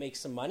where it makes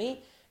some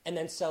money, and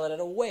then sell it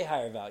at a way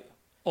higher value.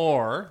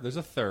 Or there's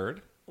a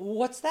third.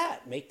 What's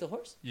that? Make the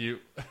horse?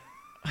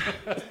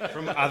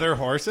 From other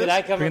horses? Did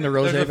I come Bring the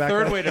rosé There's a back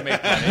third up? way to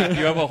make money.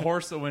 You have a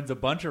horse that wins a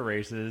bunch of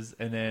races,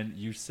 and then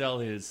you sell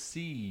his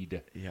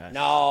seed. Yes.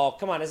 No,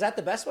 come on. Is that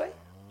the best way?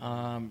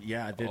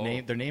 Yeah,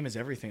 their name is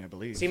everything, I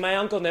believe. See, my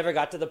uncle never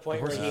got to the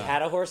point where he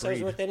had a horse that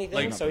was worth anything,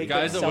 Like so he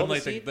guys couldn't that sell win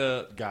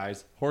the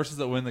seed. horses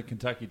that win the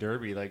Kentucky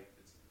Derby, like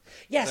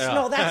Yes,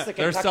 no, that's the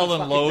they're Kentucky selling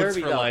fucking loads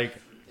Derby, for though. like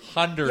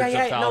hundreds of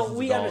No, thousands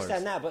we of dollars.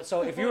 understand that. But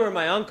so if you were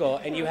my uncle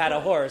and you had a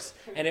horse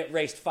and it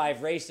raced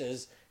 5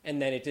 races and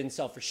then it didn't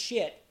sell for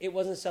shit, it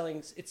wasn't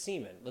selling its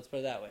semen. Let's put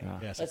it that way.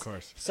 Yes, of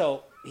course.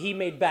 So he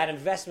made bad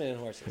investment in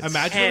horses.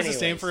 Imagine it's the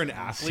same for an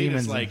athlete.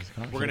 Siemens It's like,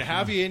 we're going to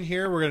have you in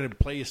here. We're going to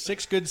play you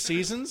 6 good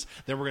seasons.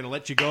 Then we're going to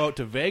let you go out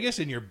to Vegas,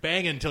 and you're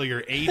banging until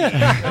you're 80.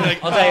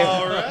 Like, I'll tell you.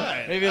 all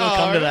right. Maybe it'll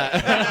come to that.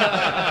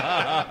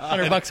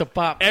 $100 a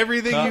pop.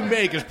 Everything you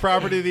make is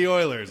property of the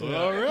Oilers. All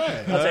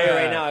right. I'll tell you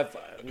right now.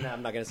 No,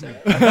 I'm not going to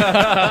say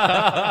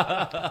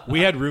that.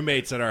 We had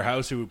roommates at our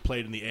house who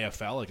played in the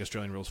AFL, like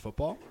Australian rules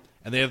football,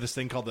 and they have this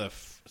thing called the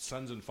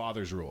sons and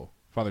fathers rule,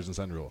 fathers and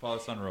son rule.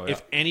 Father-son rule,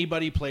 If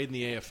anybody played in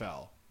the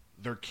AFL,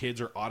 their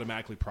kids are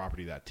automatically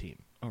property of that team.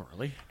 Oh,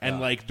 really? And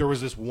like there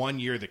was this one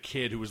year, the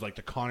kid who was like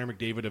the Connor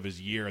McDavid of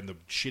his year, and the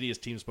shittiest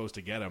team supposed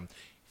to get him.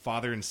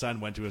 Father and son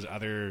went to his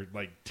other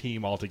like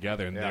team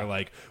altogether, and they're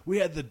like, "We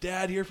had the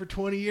dad here for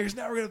 20 years.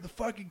 Now we're gonna have the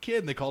fucking kid."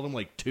 And they called him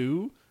like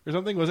 2 or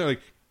something. Was it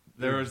like?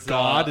 There was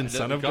God and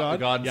Son of God.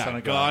 God and yeah, Son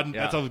of God. God.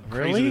 That's Yeah. how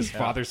crazy Really? this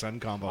father-son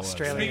combo was.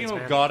 Australians, Speaking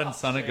man. of God and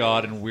Son of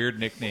God and weird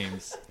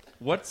nicknames,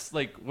 what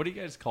do you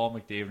guys call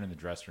McDavid in the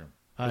dressing room?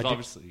 There's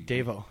obviously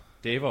Davo.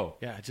 Davo.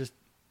 Yeah, just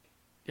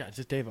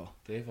Davo.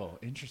 Davo.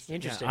 Interesting.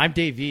 Interesting. Yeah, I'm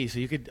Dave V, so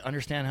you could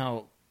understand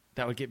how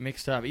that would get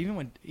mixed up. Even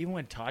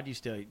when Todd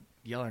used to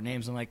yell our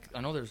names, and like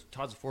I know there's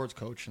Todd's a forwards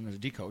coach and there's a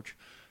D coach,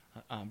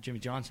 Jimmy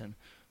Johnson,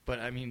 but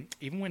I mean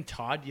even when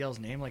Todd yells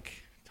name, like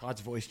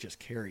Todd's voice just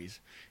carries,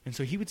 and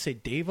so he would say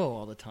Davo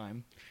all the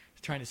time,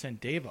 trying to send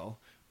Davo,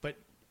 but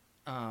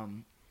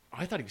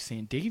I thought he was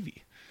saying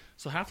Davey.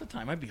 So half the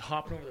time I'd be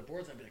hopping over the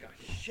boards and I'd be like,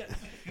 oh, shit.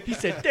 He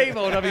said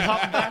Davo, and I'd be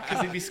hopping back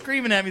because he'd be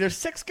screaming at me. There's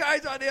 6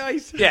 guys on the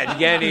ice. Yeah,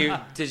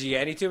 did you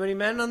get any too many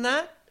men on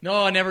that?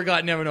 No, I never.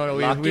 No.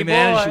 Lucky We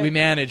boy.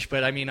 managed,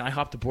 but I mean, I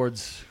hopped the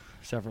boards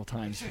several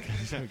times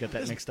because we got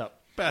that mixed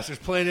up. Bastard's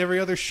playing every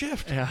other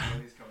shift. Yeah.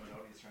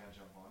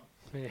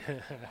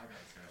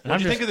 What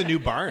do you think of the new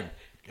barn?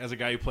 As a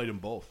guy who played in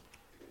both.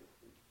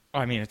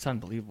 I mean, it's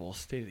unbelievable,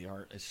 state of the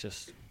art. It's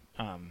just,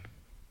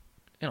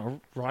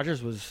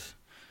 Rogers was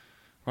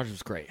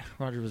great.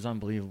 Rogers was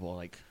unbelievable.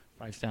 Like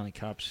 5 Stanley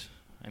Cups.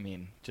 I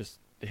mean, just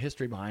the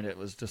history behind it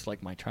was just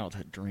like my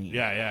childhood dream.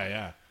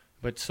 Yeah.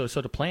 But so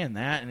to play in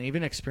that and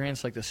even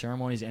experience like the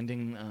ceremonies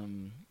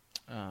ending,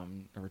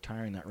 or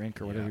retiring that rink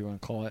or whatever you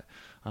want to call it,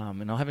 and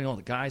now having all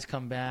the guys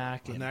come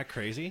back Isn't and that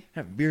crazy?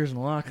 having beers in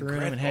the locker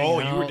room and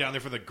hanging out. You were down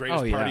there for the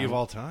greatest party of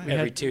all time. We had-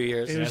 Every 2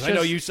 years. it was Yes, I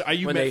know just-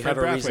 you when met they Fred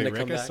have a reason Brathwaite, to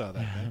come Rick. I back. saw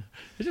that.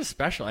 It's just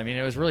special. I mean,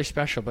 it was really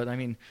special. But I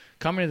mean,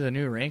 coming to the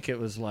new rink, it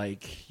was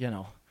like, it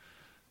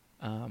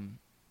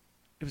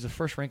was the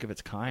first rink of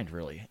its kind,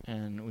 really.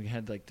 And we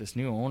had like this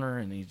new owner,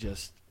 and he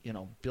just,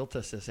 built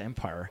us this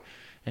empire.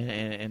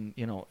 And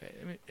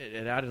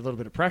it added a little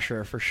bit of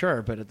pressure for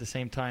sure. But at the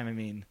same time, I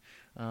mean,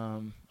 I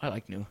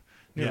like new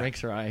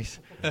rinks are nice.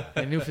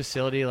 A new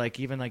facility, like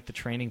even like the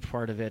training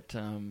part of it,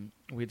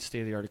 we had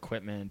state-of-the-art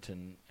equipment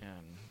and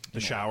The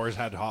showers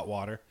had hot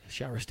water.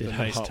 showers did The have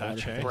nice hot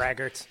touch, water. hey?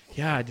 Braggarts.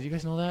 Yeah, did you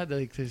guys know that?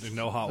 Like, There's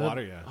no hot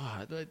water yet.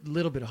 A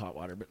little bit of hot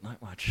water, but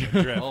not much.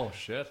 Oh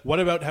shit. What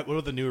about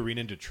the new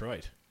arena in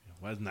Detroit?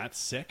 Wasn't that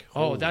sick?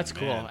 Oh, Holy that's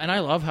man. cool. And I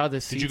love how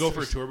this. Did you go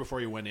for a tour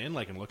before you went in,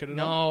 like, and look at it?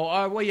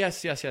 all? No. Well, yes.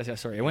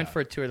 Sorry, I went for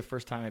a tour the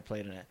first time I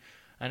played in it,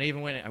 and I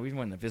even went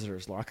in the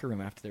visitors' locker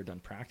room after they're done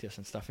practice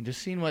and stuff, and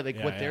just seeing what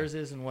theirs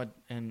is and what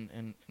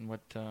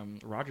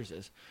Rogers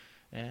is,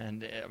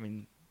 and I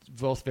mean,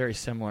 both very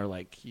similar.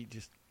 Like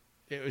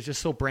it was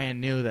just so brand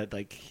new that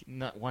like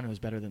not one was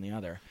better than the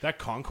other. That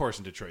concourse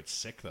in Detroit's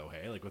sick though,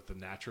 hey? Like with the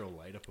natural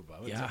light up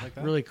above it and stuff like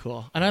that. Really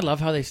cool. And I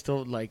love how they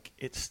still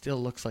it still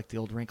looks like the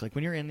old rink. Like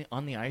when you're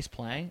on the ice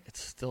playing, it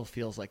still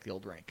feels like the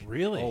old rink.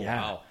 Really? Oh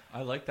Yeah. wow.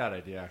 I like that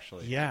idea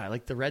actually. Yeah,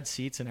 like the red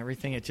seats and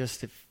everything. It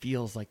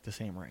feels like the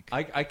same rink.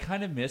 I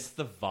kind of miss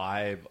the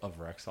vibe of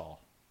Rexall.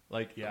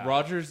 Like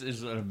Rogers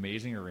is an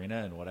amazing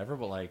arena and whatever,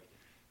 but like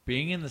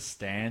being in the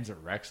stands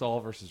at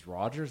Rexall versus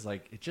Rogers,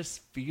 like it just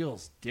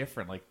feels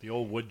different. Like The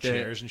old wood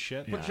chairs and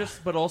shit.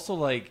 but also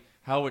like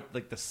how it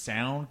like the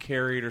sound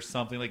carried or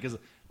something. Like 'cause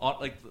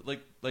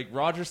like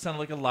Rogers sounded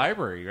like a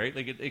library, right?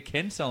 Like it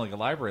can sound like a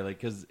library, like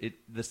because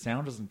the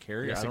sound doesn't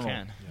carry. Yes, I don't it know.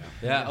 can.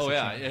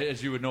 Yeah.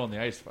 As you would know on the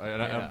ice.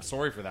 I'm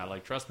sorry for that.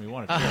 Like, trust me, we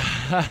want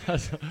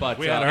to. But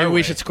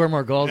we should score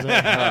more goals.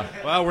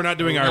 Well, we're not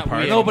doing our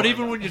part. No, but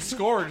even when you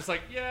score, it's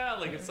like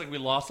it's like we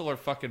lost all our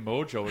fucking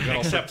mojo. We got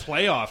Except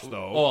playoffs,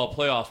 though. Oh,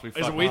 playoffs. We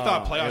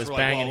thought playoffs were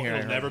like, here,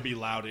 it'll never be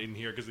loud in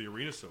here because the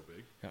arena's so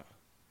big. Yeah.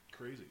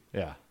 Crazy.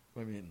 Yeah.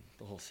 I mean,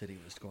 the whole city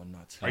was going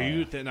nuts. Are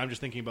you? I'm just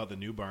thinking about the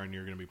new barn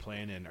you're going to be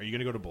playing in. Are you going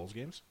to go to Bulls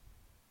games?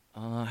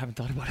 I haven't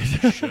thought about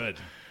it. You should.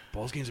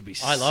 Bulls games would be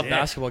sick. I love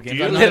basketball games.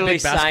 You literally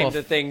signed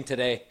the thing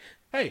today.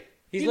 Hey.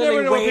 He's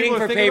literally waiting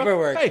for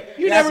paperwork. Hey,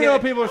 you never know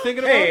what people are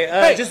thinking about.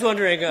 Hey, just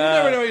wondering. You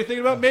never know what you're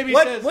thinking about. Maybe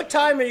what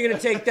time are you going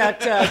to take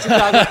that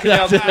Chicago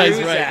Canal cruise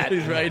at?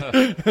 He's right.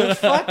 The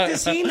fuck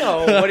does he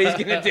know what he's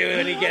going to do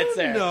when he gets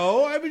there?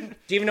 No, I mean,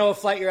 do you even know what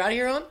flight you're out of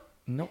here on?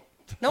 Nope.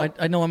 No,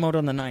 I know I'm out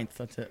on the 9th.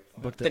 That's it.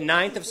 Booked the it.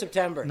 9th of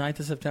September. 9th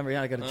of September.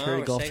 Yeah, I got a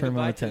charity golf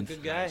tournament on the 10th.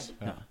 Good guy.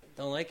 Yeah.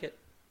 Don't like it.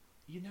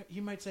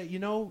 You might say,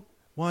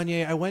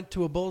 Wanye, I went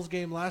to a Bulls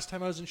game last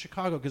time I was in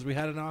Chicago because we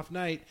had an off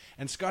night,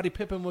 and Scottie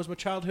Pippen was my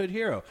childhood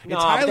hero. No,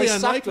 it's highly they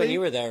unlikely. sucked when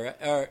you were there.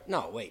 Or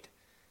no, wait.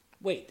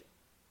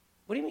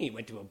 What do you mean he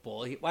went to a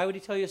Bull? Why would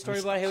he tell you a story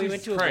about how he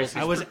went to a Bull?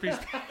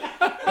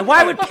 And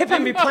why would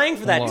Pippen be playing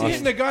for that team? He's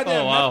in the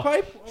goddamn meth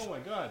pipe? Oh, my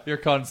God. You're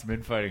causing some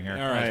infighting here.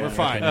 All right, we're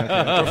fine.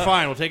 We're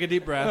fine. We'll take a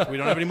deep breath. We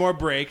don't have any more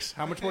breaks.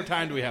 How much more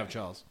time do we have,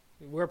 Charles?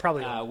 We're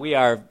probably we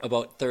are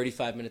about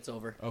 35 minutes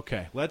over.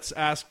 Okay, let's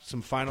ask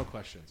some final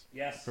questions.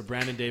 Yes. For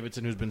Brandon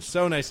Davidson, who's been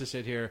so nice to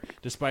sit here,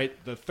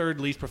 despite the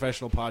third least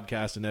professional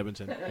podcast in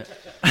Edmonton.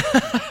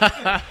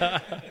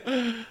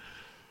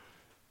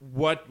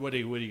 What do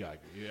you got?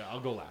 Yeah,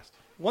 I'll go last.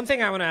 One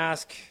thing I want to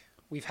ask,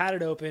 we've had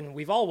it open.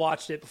 We've all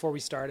watched it before we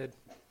started.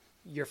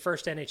 Your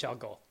first NHL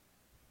goal.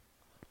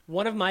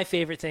 One of my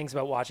favorite things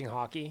about watching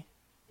hockey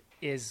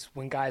is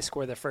when guys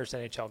score their first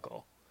NHL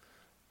goal.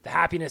 The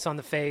happiness on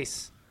the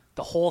face,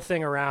 the whole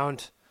thing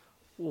around.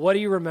 What do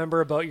you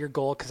remember about your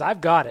goal? Because I've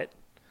got it,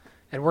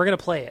 and we're going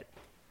to play it.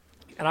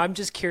 And I'm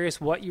just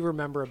curious what you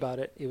remember about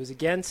it. It was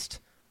against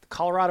the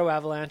Colorado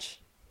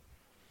Avalanche.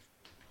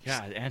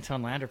 Yeah,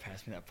 Anton Lander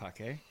passed me that puck,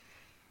 eh?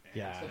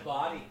 Yeah. The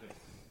body.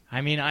 I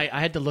mean, I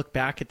had to look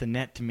back at the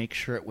net to make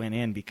sure it went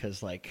in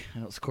because, I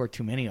don't score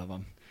too many of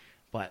them.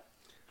 But,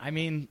 I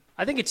mean...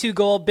 I think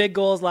 2 big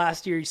goals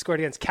last year you scored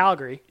against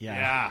Calgary.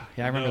 Yeah,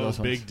 I remember those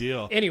ones. Big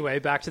deal. Anyway,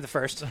 back to the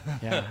first.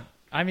 Yeah.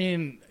 I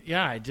mean,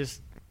 I just,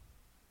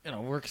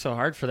 work so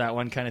hard for that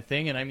one kind of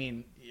thing. And, I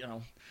mean,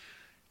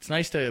 it's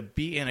nice to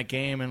be in a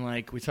game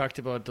and, we talked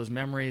about those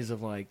memories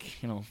of,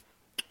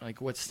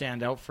 what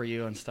stand out for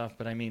you and stuff.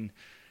 But, I mean...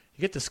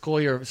 You get to score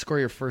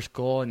your first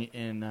goal, and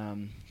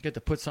you get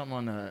to put something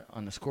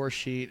on the score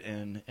sheet,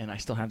 and I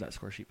still have that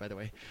score sheet, by the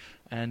way.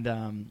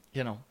 And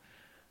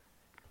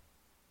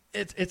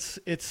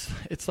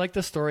it's like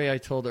the story I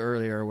told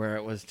earlier, where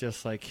it was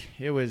just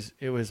it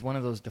was one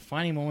of those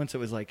defining moments. It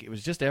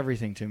was just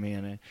everything to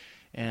me,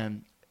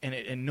 and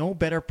no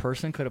better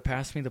person could have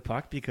passed me the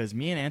puck because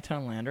me and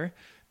Anton Lander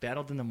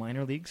battled in the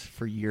minor leagues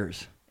for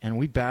years, and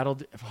we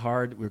battled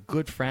hard. We're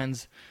good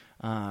friends.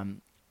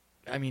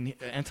 I mean,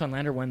 Anton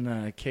Lander won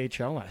the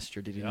KHL last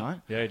year, did he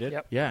not? Yeah, he did.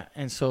 Yep. Yeah,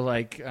 and so,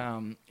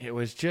 it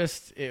was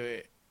just...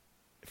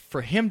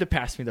 for him to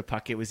pass me the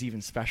puck, it was even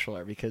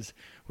specialer because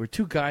we're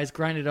 2 guys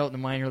grinded out in the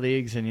minor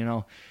leagues, and,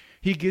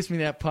 he gives me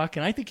that puck,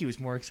 and I think he was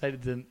more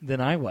excited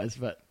than I was,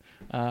 but,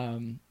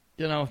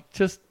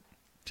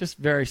 just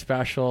very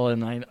special,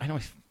 and I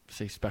don't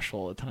say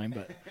special all the time,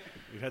 but...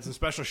 You've had some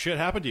special shit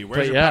happen to you.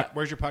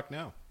 Where's your puck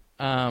now?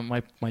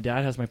 My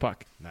dad has my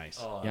puck. Nice.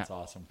 Oh, that's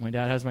awesome. My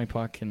dad has my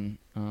puck, and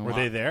were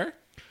they there?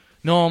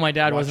 No, my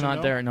dad was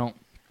not there. No,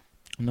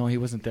 he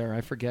wasn't there. I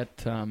forget.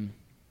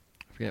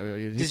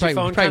 He's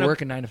probably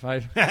working 9 to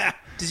 5.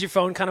 Does your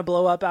phone kind of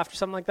blow up after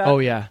something like that? Oh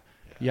yeah.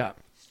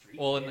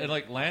 Well,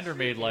 and Lander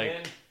made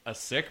a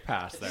sick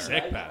pass there.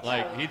 Sick pass.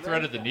 He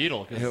threaded the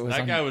needle because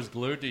that guy was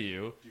glued to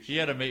you. He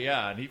had to make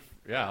wow, that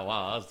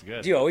was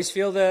good. Do you always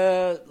feel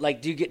do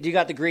you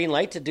got the green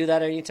light to do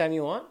that anytime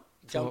you want?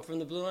 Jump from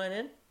the blue line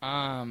in?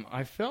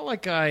 I felt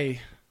like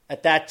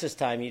at that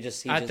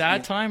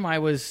time time I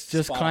was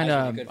just kind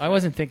of I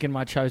wasn't thinking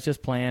much. I was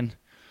just playing,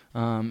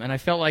 and I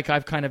felt like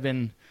I've kind of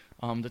been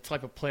the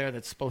type of player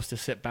that's supposed to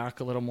sit back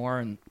a little more,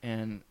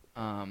 and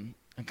I'm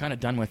kind of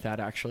done with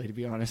that, actually, to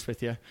be honest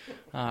with you.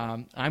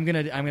 I'm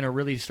gonna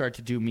really start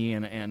to do me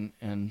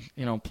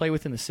and play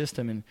within the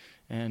system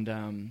and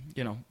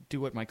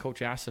do what my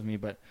coach asks of me,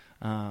 but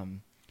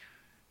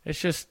it's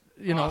just.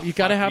 You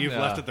got to have... You've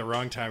left at the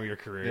wrong time of your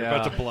career. You're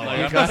about to blow up.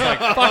 I'm just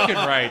fucking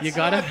right. You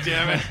got to...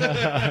 Damn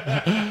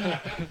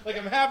it.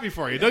 I'm happy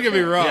for you. Don't get me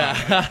wrong.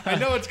 Yeah. I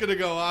know it's going to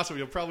go awesome.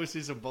 You'll probably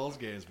see some Bulls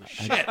games, but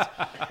shit.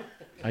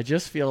 I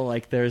just feel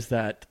like there's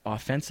that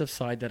offensive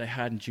side that I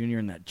had in junior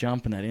and that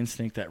jump and that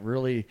instinct that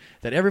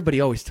everybody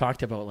always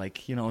talked about.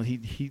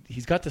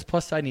 He's got this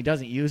plus side and he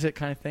doesn't use it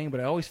kind of thing, but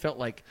I always felt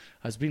like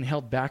I was being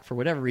held back for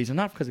whatever reason,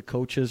 not because of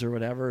coaches or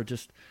whatever,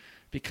 just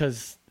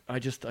because... I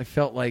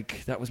felt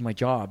like that was my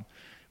job.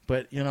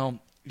 But,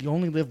 you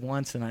only live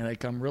once, and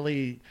I'm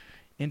really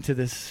into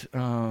this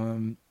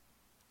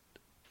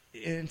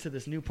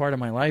new part of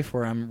my life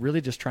where I'm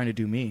really just trying to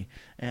do me,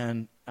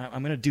 and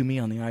I'm going to do me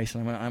on the ice,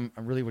 and I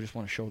really just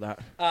want to show that.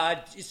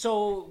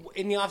 So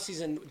in the off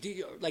season,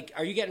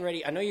 are you getting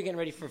ready? I know you're getting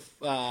ready for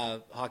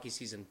hockey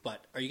season,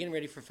 but are you getting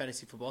ready for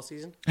fantasy football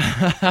season?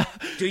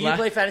 Do you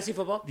play fantasy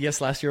football?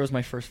 Yes, last year was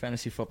my first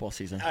fantasy football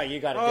season. Oh,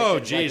 you got it. Oh,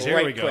 geez,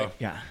 here we go. Quick.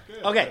 Yeah.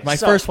 Okay, my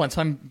first one.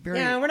 So I'm very.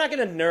 Yeah, we're not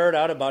going to nerd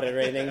out about it or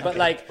anything, but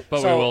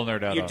But so we will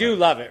nerd out. You do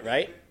love it,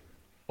 right?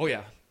 Oh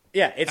yeah.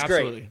 Yeah, it's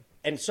Absolutely. great.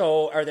 And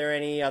so, are there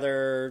any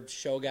other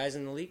show guys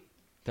in the league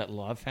that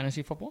love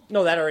fantasy football?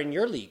 No, that are in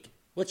your league.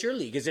 What's your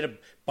league? Is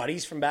it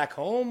buddies from back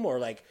home, or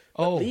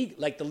league,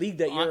 like the league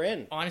that you're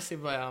in? Honestly,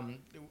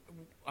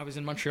 I was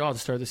in Montreal at the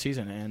start of the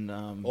season, and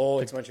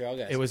it's Montreal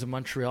guys. It was a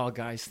Montreal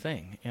guys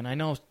thing, and I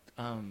know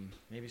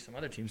maybe some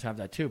other teams have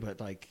that too, but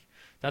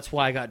that's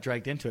why I got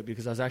dragged into it,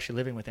 because I was actually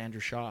living with Andrew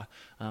Shaw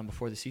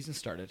before the season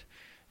started,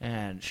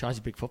 and Shaw's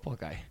a big football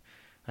guy,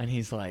 and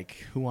he's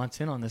like, "Who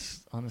wants in on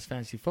this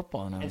fantasy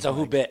football?" And so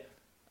who bit?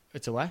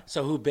 It's a what?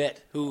 So who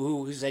bit?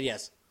 Who said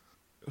yes?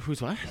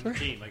 Who's what? On the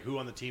team, who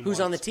on the team? Who's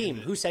on the team?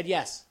 Who said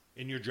yes?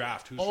 In your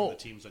draft, who's from the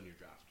teams on your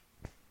draft?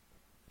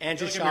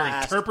 Andrew Shaw your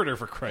asked. Interpreter,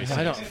 for Christ's sake.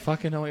 I don't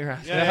fucking know what you're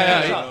asking.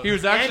 Yeah. He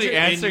was actually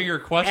answering your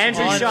question.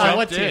 Andrew Shaw.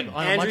 What team?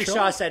 Andrew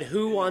Shaw said,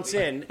 "Who wants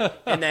in?"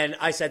 And then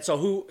I said, "So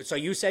who?" So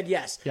you said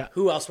yes. Yeah.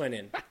 Who else went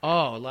in?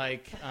 Oh,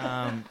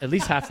 at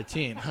least half the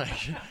team.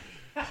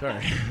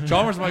 Sorry.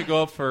 Chalmers might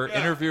go up for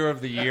Interviewer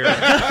of the Year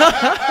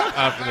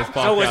after this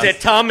podcast. So was it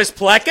Thomas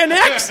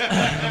Plekanec?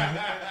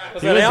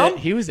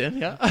 He was in,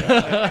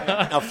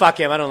 yeah. Oh,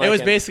 fuck him. I don't like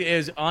him.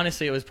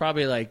 It was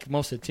probably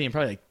most of the team,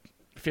 probably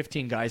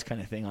 15 guys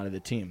kind of thing out of the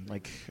team.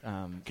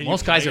 Can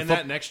most you guys play are in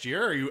that next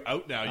year, or are you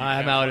out now?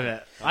 I'm out of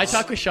it. I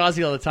talk with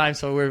Shawzy all the time,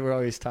 so we're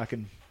always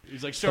talking.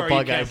 He's like, sorry,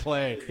 you can't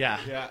play.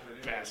 Yeah.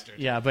 Bastard.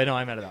 Yeah, but no,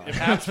 I'm out of that. If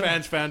Habs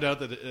fans found out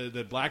that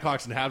the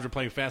Blackhawks and Habs were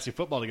playing fantasy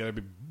football together,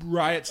 there'd be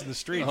riots in the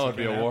streets. Oh, it'd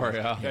be a war,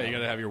 yeah. Yeah, you got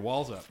to have your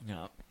walls up.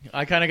 Yeah.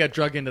 I kind of got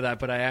drugged into that,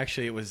 but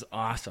it was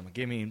awesome.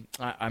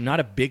 I'm not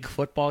a big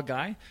football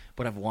guy,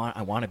 but I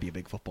want to be a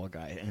big football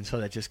guy. And so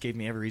that just gave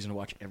me every reason to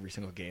watch every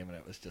single game, and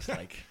it was just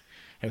it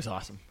was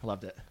awesome. I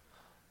loved it.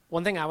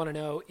 One thing I want to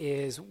know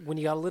is when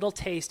you got a little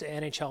taste of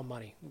NHL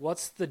money,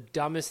 what's the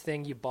dumbest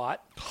thing you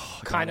bought?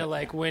 Kind of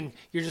like when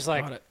you're just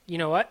like, you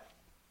know what?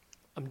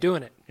 I'm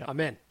doing it. Yeah. I'm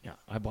in. Yeah,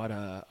 I bought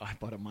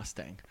a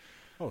Mustang.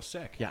 Oh,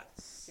 sick. Yeah.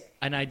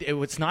 And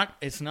it's not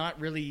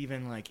really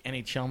even like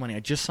NHL money.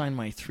 I just signed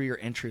my 3-year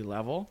entry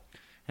level,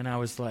 and I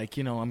was like,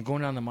 I'm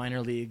going down the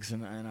minor leagues,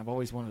 and I've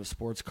always wanted a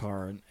sports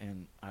car,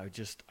 and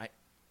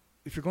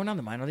if you're going down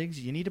the minor leagues,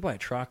 you need to buy a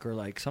truck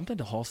or something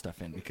to haul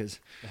stuff in, because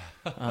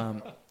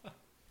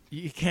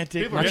you can't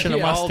take much in a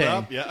Mustang.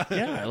 Up,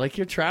 yeah.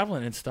 You're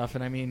traveling and stuff,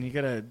 and you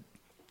gotta.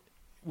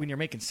 When you're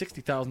making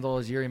 $60,000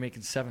 a year, you're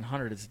making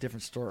 $700. It's a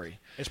different story.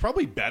 It's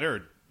probably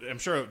better. I'm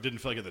sure it didn't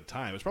feel like at the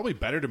time. It's probably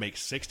better to make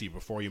 60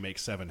 before you make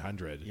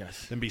 700.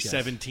 Yes. Than be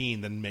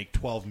 17 than make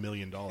 $12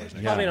 million.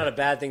 Probably not a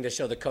bad thing to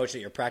show the coach that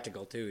you're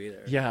practical too,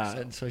 either. Yeah,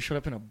 and so I showed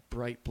up in a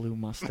bright blue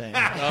Mustang. Oh,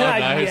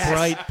 nice. Yes.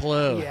 Bright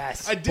blue.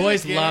 Yes.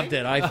 Boys loved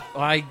it.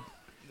 The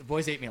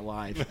boys ate me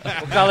alive.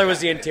 What color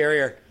was the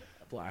interior?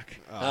 Black.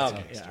 Oh,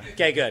 okay. Yeah.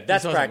 Okay, good.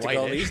 That's This wasn't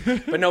practical, at white. least.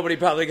 But nobody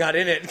probably got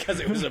in it because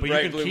it was a But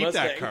bright you can blue keep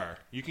Mustang. that car.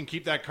 You can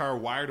keep that car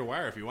wire to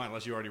wire if you want,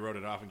 unless you already wrote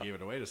it off and gave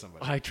it away to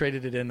somebody. I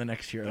traded it in the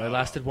next year. I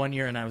lasted 1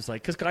 year, and I was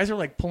like, because guys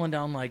are pulling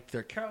down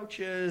their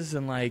couches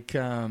and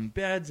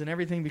beds and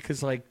everything,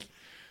 because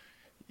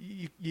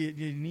you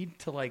need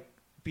to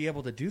be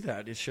able to do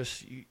that. It's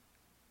just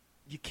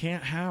you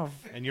can't have.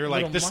 And you're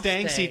like, the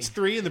Stang seats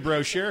 3 in the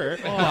brochure.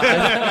 Oh,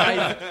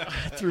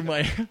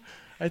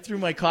 I threw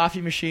my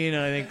coffee machine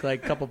and I think a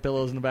couple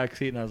pillows in the back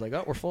seat, and I was like,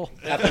 oh, we're full.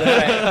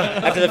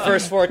 After the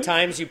first 4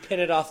 times you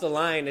pin it off the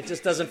line, it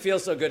just doesn't feel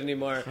so good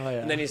anymore. Oh, yeah.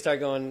 And then you start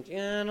going,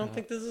 I don't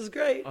think this is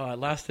great. It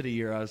lasted a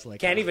year. I was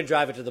like, Can't even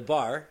drive it to the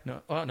bar.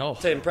 No.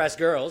 To impress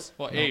girls.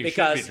 Well, you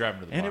because should be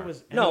driving to the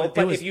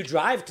bar. If you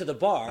drive to the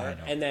bar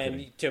and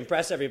then to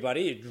impress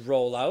everybody, you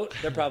roll out.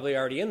 They're probably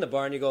already in the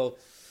bar, and you go,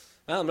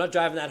 well, I'm not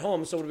driving that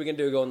home, so what are we going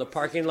to do? Go in the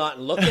parking lot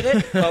and look at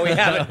it while we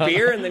have a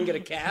beer and then get a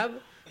cab?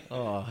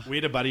 We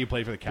had a buddy who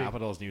played for the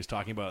Capitals, and he was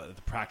talking about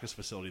the practice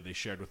facility they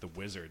shared with the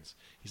Wizards.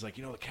 He's like,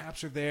 the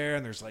Caps are there,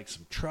 and there's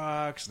some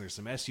trucks, and there's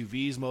some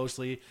SUVs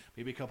mostly,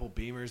 maybe a couple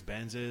Beamers,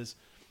 Benzes.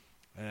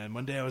 And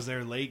one day I was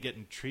there late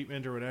getting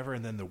treatment or whatever,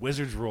 and then the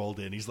Wizards rolled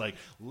in. He's like,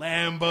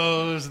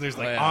 Lambos, and there's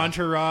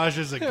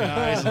entourages of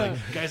guys,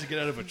 guys that get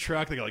out of a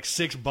truck. They got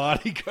 6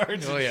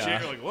 bodyguards and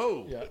shit. You're like,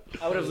 whoa. Yeah.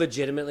 I would have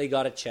legitimately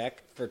got a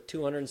check for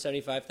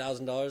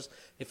 $275,000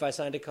 if I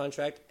signed a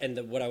contract,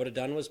 and what I would have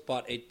done was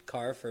bought a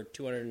car for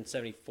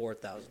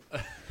 $274,000,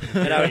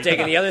 and I would have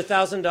taken the other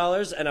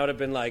 $1,000, and I would have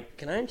been like,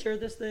 "Can I insure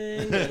this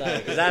thing?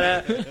 Is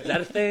that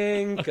a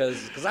thing?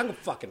 Because I'm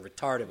fucking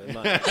retarded in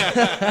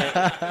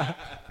mine."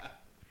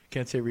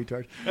 Can't say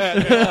retard.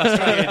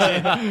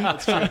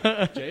 That's true.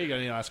 Jay, you got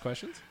any last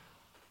questions?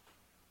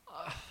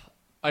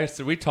 I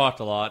said we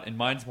talked a lot, and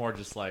mine's more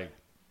just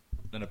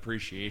an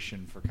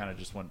appreciation for kind of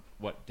just went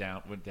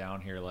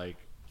down here. Like,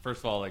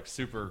 first of all, like,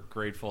 super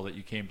grateful that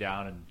you came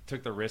down and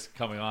took the risk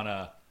coming on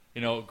a,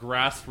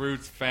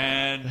 grassroots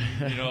fan,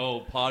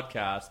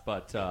 podcast.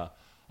 But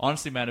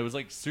honestly, man, it was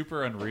like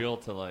super unreal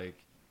to like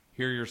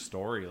hear your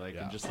story, like,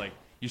 and just like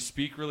you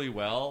speak really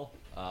well.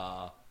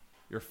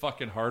 You're a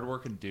fucking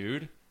hardworking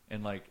dude,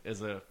 and like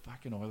as a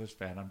fucking Oilers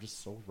fan, I'm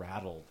just so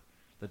rattled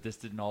that this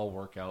didn't all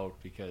work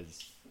out,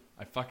 because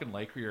I fucking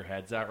like where your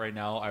head's at right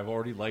now. I've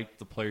already liked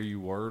the player you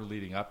were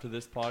leading up to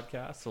this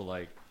podcast, so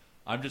like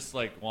I'm just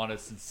like want to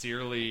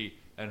sincerely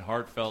and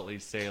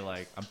heartfeltly say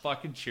like I'm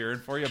fucking cheering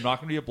for you. I'm not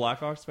gonna be a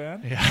Blackhawks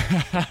fan,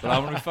 but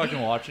I'm gonna be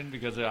fucking watching,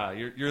 because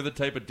you're the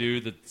type of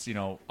dude that's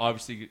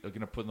obviously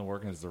gonna put in the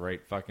work and has the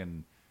right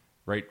fucking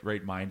right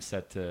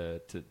mindset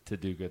to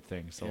do good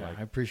things. So like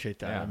I appreciate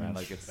that. Yeah, man,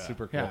 like it's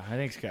super cool. Yeah,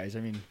 thanks, guys.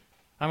 I mean,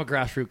 I'm a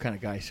grassroots kind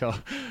of guy, so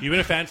you've been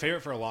a fan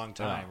favorite for a long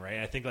time, right?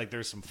 I think like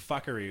there's some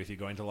fuckery with you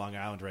going to Long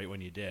Island right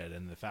when you did,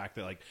 and the fact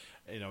that like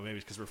maybe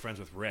it's because we're friends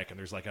with Rick, and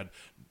there's like a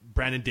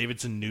Brandon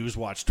Davidson News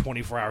Watch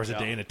 24 hours a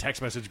day in a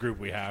text message group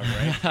we have,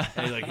 right?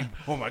 And like,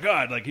 oh my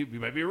god, like he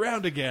might be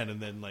around again, and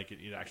then like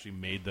it actually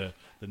made the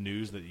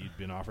news that you'd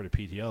been offered a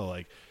PTO.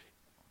 Like,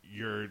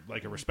 you're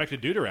like a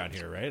respected dude around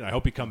here, right? I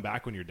hope you come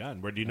back when you're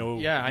done. Where do you know?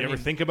 Yeah, do you ever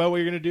think about what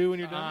you're going to do when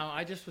you're done?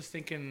 I just was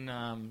thinking,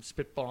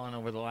 spitballing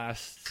over the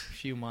last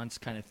few months,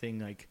 kind of thing.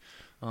 Like,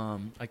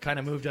 I kind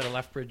of moved out of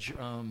Lethbridge at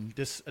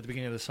the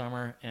beginning of the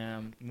summer,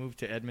 and moved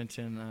to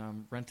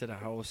Edmonton, rented a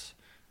house,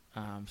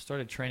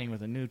 started training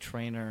with a new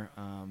trainer,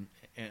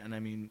 and I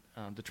mean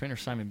the trainer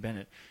Simon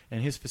Bennett,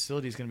 and his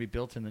facility is going to be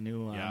built in the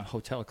new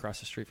hotel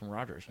across the street from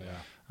Rogers.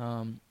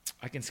 Yeah.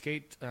 I can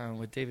skate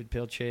with David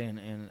Pilche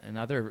and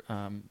other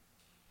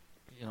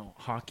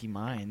hockey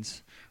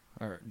minds,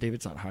 or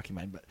David's not a hockey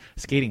mind, but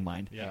skating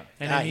mind. Yeah.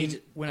 And I mean,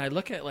 when I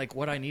look at like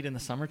what I need in the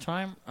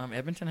summertime,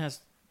 Edmonton has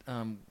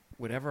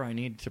whatever I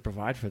need to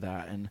provide for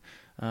that, and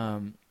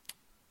I'm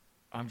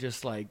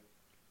just like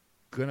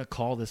gonna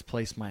call this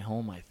place my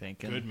home, I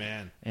think. And, good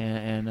man.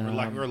 And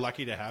we're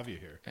lucky to have you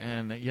here.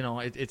 And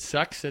it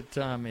sucks that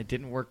it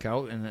didn't work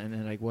out,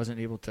 and I wasn't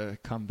able to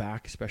come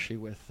back, especially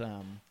with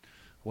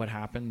what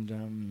happened.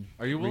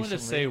 Are you willing recently.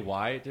 to say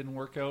why it didn't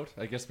work out?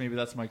 I guess maybe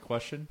that's my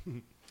question.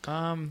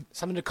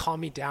 Something to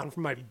calm me down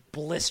from my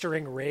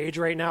blistering rage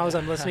right now as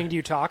I'm listening to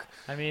you talk.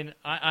 I mean,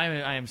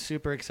 I am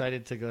super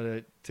excited to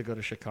go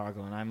to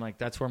Chicago, and I'm like,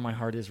 that's where my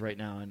heart is right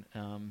now.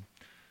 And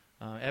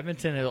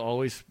Edmonton will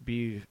always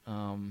be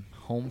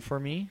home for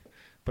me,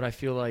 but I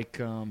feel like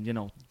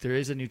there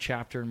is a new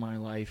chapter in my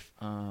life.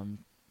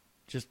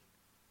 Just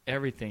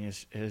everything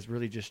has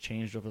really just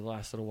changed over the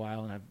last little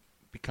while, and I've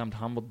become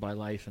humbled by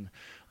life, and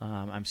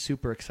I'm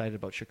super excited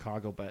about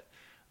Chicago. But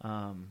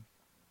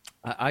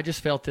I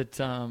just felt that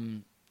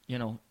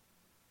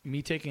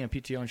me taking a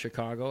PTO in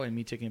Chicago and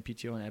me taking a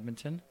PTO in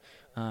Edmonton,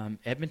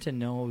 Edmonton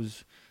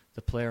knows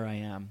the player I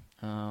am.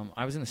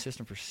 I was in the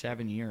system for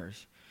 7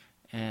 years,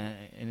 and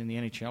in the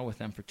NHL with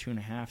them for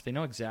 2.5. They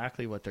know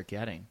exactly what they're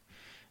getting,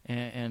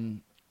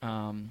 and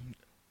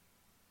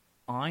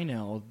I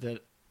know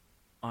that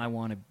I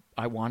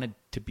wanted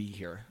to be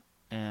here,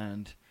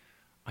 and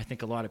I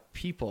think a lot of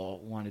people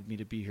wanted me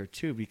to be here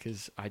too,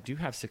 because I do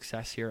have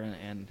success here,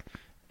 and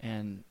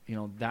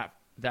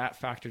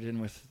that factored in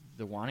with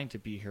the wanting to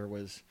be here.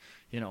 Was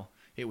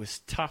it was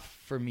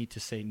tough for me to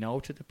say no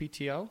to the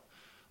PTO,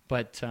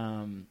 but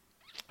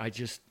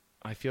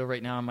I feel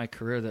right now in my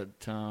career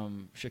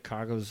that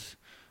Chicago's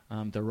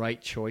the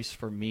right choice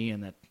for me,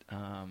 and that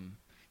I'm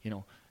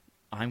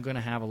going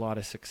to have a lot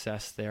of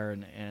success there,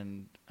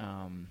 and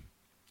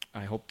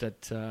I hope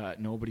that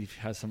nobody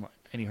has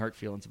any hard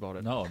feelings about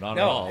it. No, not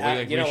at all.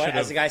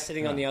 As the guy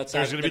sitting on the outside,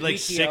 there's going to be like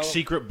PTO, 6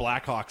 secret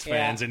Blackhawks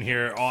fans in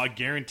here. Oh, I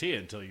guarantee it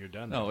until you're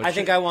done. No, I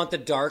think I want the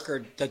dark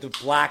or the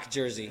black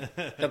jersey,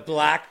 the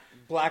black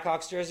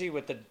Blackhawks jersey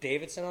with the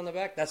Davidson on the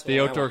back. That's what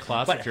the outdoor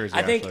classic jersey.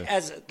 I think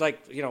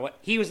actually.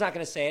 he was not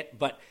going to say it,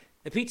 but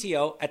the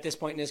PTO at this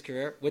point in his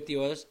career with the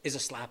Oilers is a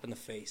slap in the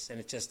face, and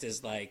it just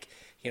is like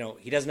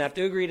he doesn't have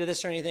to agree to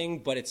this or anything,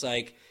 but it's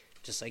like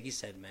just like you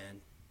said,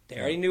 man. They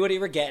already knew what they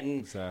were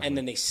getting, and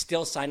then they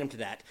still signed him to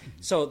that.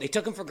 So they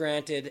took him for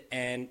granted,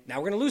 and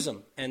now we're going to lose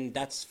him, and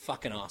that's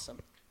fucking awesome.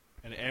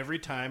 And every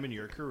time in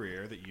your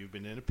career that you've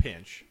been in a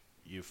pinch,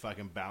 you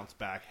fucking bounce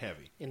back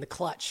heavy. In the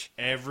clutch.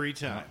 Every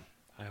time.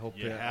 I hope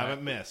you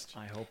haven't missed.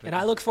 I hope. And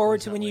I look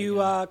forward to when you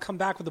come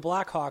back with the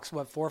Blackhawks,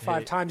 4 or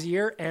 5 times a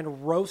year,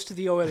 and roast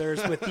the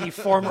Oilers with the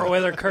former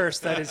Oiler curse.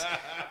 That is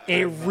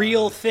a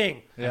real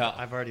thing. Yeah,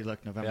 I've already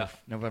looked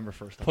November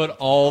 1st. Put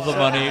all the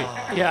money.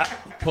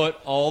 Put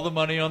all the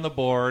money on the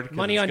board.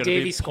 Money on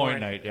Davey scoring.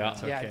 Night. Yeah,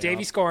 okay.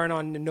 Davey scoring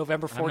on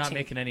November 14th. I'm not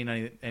making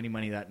any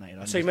money that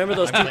night. So you remember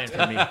those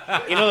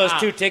those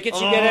 2 tickets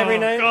you get every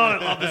night? Oh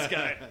God, I love this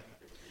guy.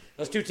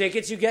 Those 2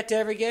 tickets you get to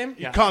every game?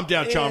 Yeah. Calm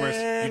down, Chalmers.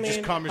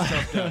 Just calm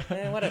yourself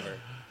down. Whatever.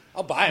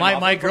 I'll buy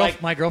them.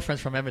 My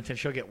girlfriend's from Edmonton.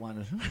 She'll get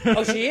one.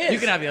 Oh, she is? You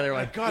can have the other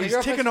one. God, he's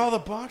ticking all the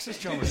boxes,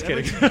 Chalmers. Just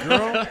kidding.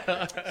 Girl.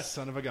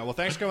 Son of a gun. Well,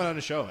 thanks for coming on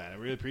the show, man. I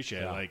really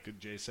appreciate it. Like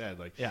Jay said,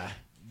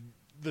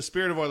 the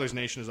spirit of Oilers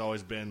Nation has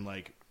always been,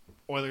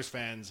 Oilers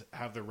fans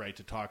have the right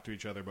to talk to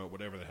each other about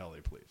whatever the hell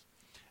they please.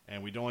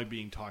 And we don't like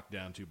being talked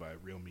down to by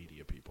real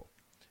media people.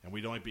 And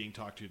we don't like being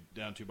talked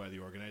down to by the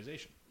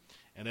organization.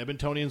 And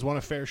Edmontonians want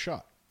a fair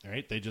shot.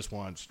 Right? They just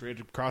want straight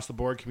across the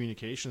board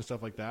communication and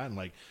stuff like that. And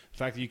like the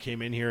fact that you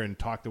came in here and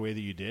talked the way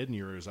that you did and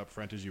you were as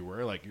upfront as you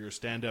were, like you're a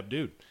stand-up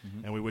dude.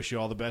 Mm-hmm. And we wish you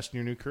all the best in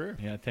your new career.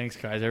 Yeah, thanks,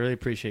 guys. I really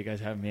appreciate you guys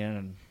having me in.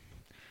 And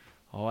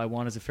all I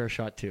want is a fair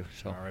shot, too.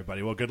 So. All right,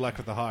 buddy. Well, good luck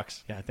with the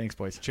Hawks. Yeah, thanks,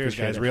 boys. Cheers,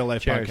 appreciate guys. it. Real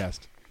Life Cheers.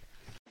 Podcast.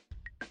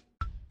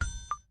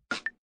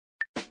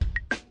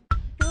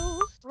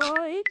 Ghost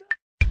Ride.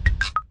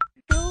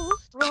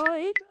 Ghost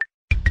Ride.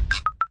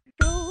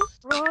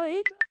 Ghost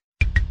Ride.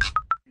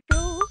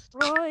 Ghost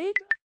Ride.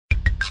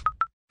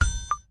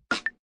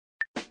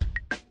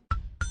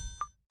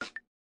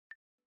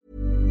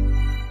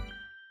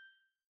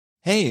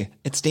 Hey,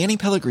 it's Danny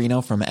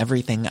Pellegrino from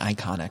Everything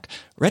Iconic.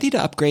 Ready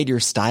to upgrade your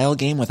style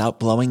game without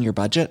blowing your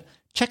budget?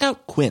 Check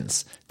out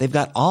Quince. They've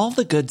got all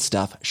the good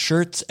stuff,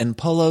 shirts and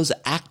polos,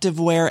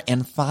 activewear,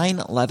 and fine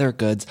leather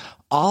goods,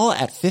 all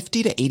at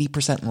 50 to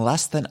 80%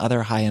 less than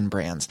other high-end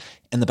brands.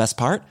 And the best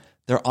part?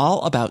 They're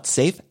all about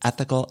safe,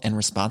 ethical, and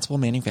responsible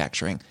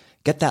manufacturing.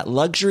 Get that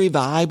luxury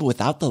vibe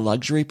without the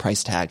luxury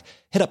price tag.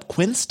 Hit up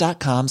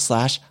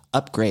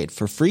quince.com/upgrade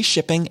for free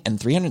shipping and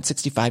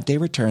 365-day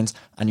returns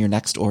on your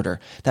next order.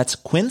 That's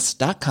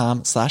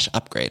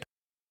quince.com/upgrade.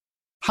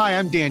 Hi,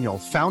 I'm Daniel,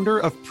 founder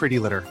of Pretty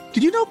Litter.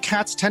 Did you know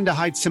cats tend to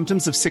hide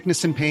symptoms of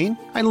sickness and pain?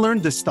 I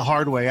learned this the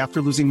hard way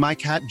after losing my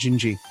cat,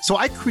 Gingy. So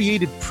I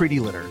created Pretty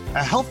Litter,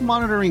 a health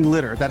monitoring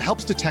litter that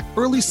helps detect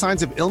early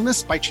signs of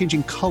illness by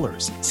changing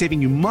colors, saving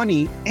you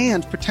money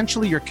and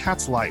potentially your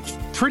cat's life.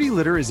 Pretty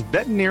Litter is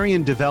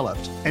veterinarian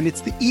developed, and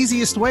it's the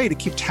easiest way to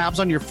keep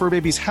tabs on your fur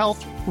baby's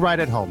health right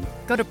at home.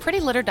 Go to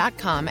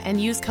prettylitter.com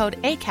and use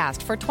code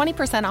ACAST for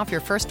 20% off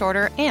your first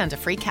order and a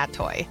free cat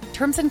toy.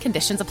 Terms and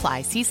conditions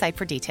apply. See site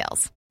for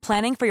details.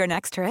 Planning for your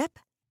next trip?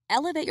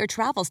 Elevate your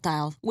travel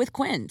style with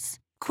Quince.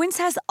 Quince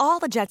has all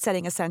the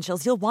jet-setting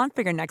essentials you'll want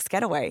for your next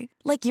getaway,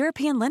 like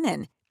European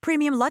linen,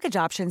 premium luggage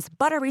options,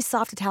 buttery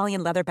soft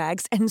Italian leather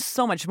bags, and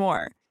so much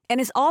more.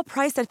 And is all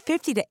priced at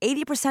 50 to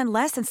 80%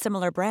 less than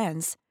similar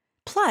brands.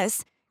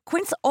 Plus,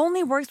 Quince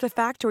only works with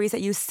factories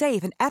that use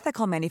safe and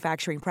ethical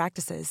manufacturing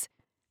practices.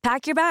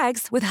 Pack your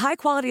bags with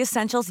high-quality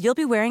essentials you'll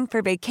be wearing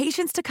for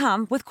vacations to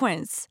come with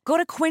Quince. Go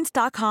to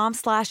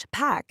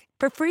quince.com/pack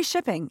for free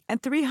shipping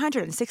and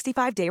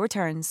 365-day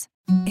returns.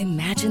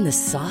 Imagine the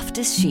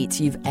softest sheets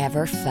you've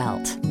ever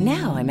felt.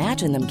 Now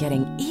imagine them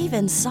getting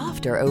even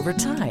softer over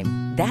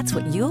time. That's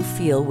what you'll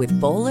feel with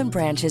Boll &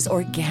 Branch's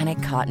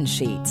organic cotton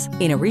sheets.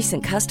 In a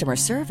recent customer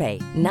survey,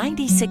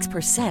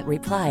 96%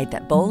 replied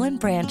that Boll &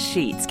 Branch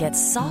sheets get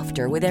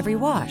softer with every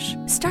wash.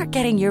 Start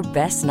getting your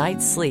best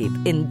night's sleep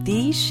in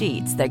these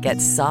sheets that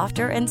get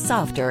softer and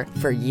softer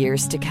for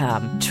years to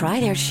come. Try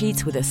their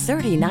sheets with a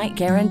 30-night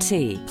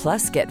guarantee.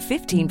 Plus, get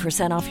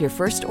 15% off your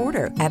first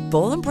order at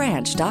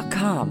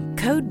bollandbranch.com.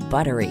 Code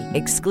BUTTERY.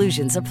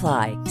 Exclusions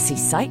apply. See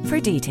site for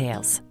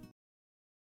details.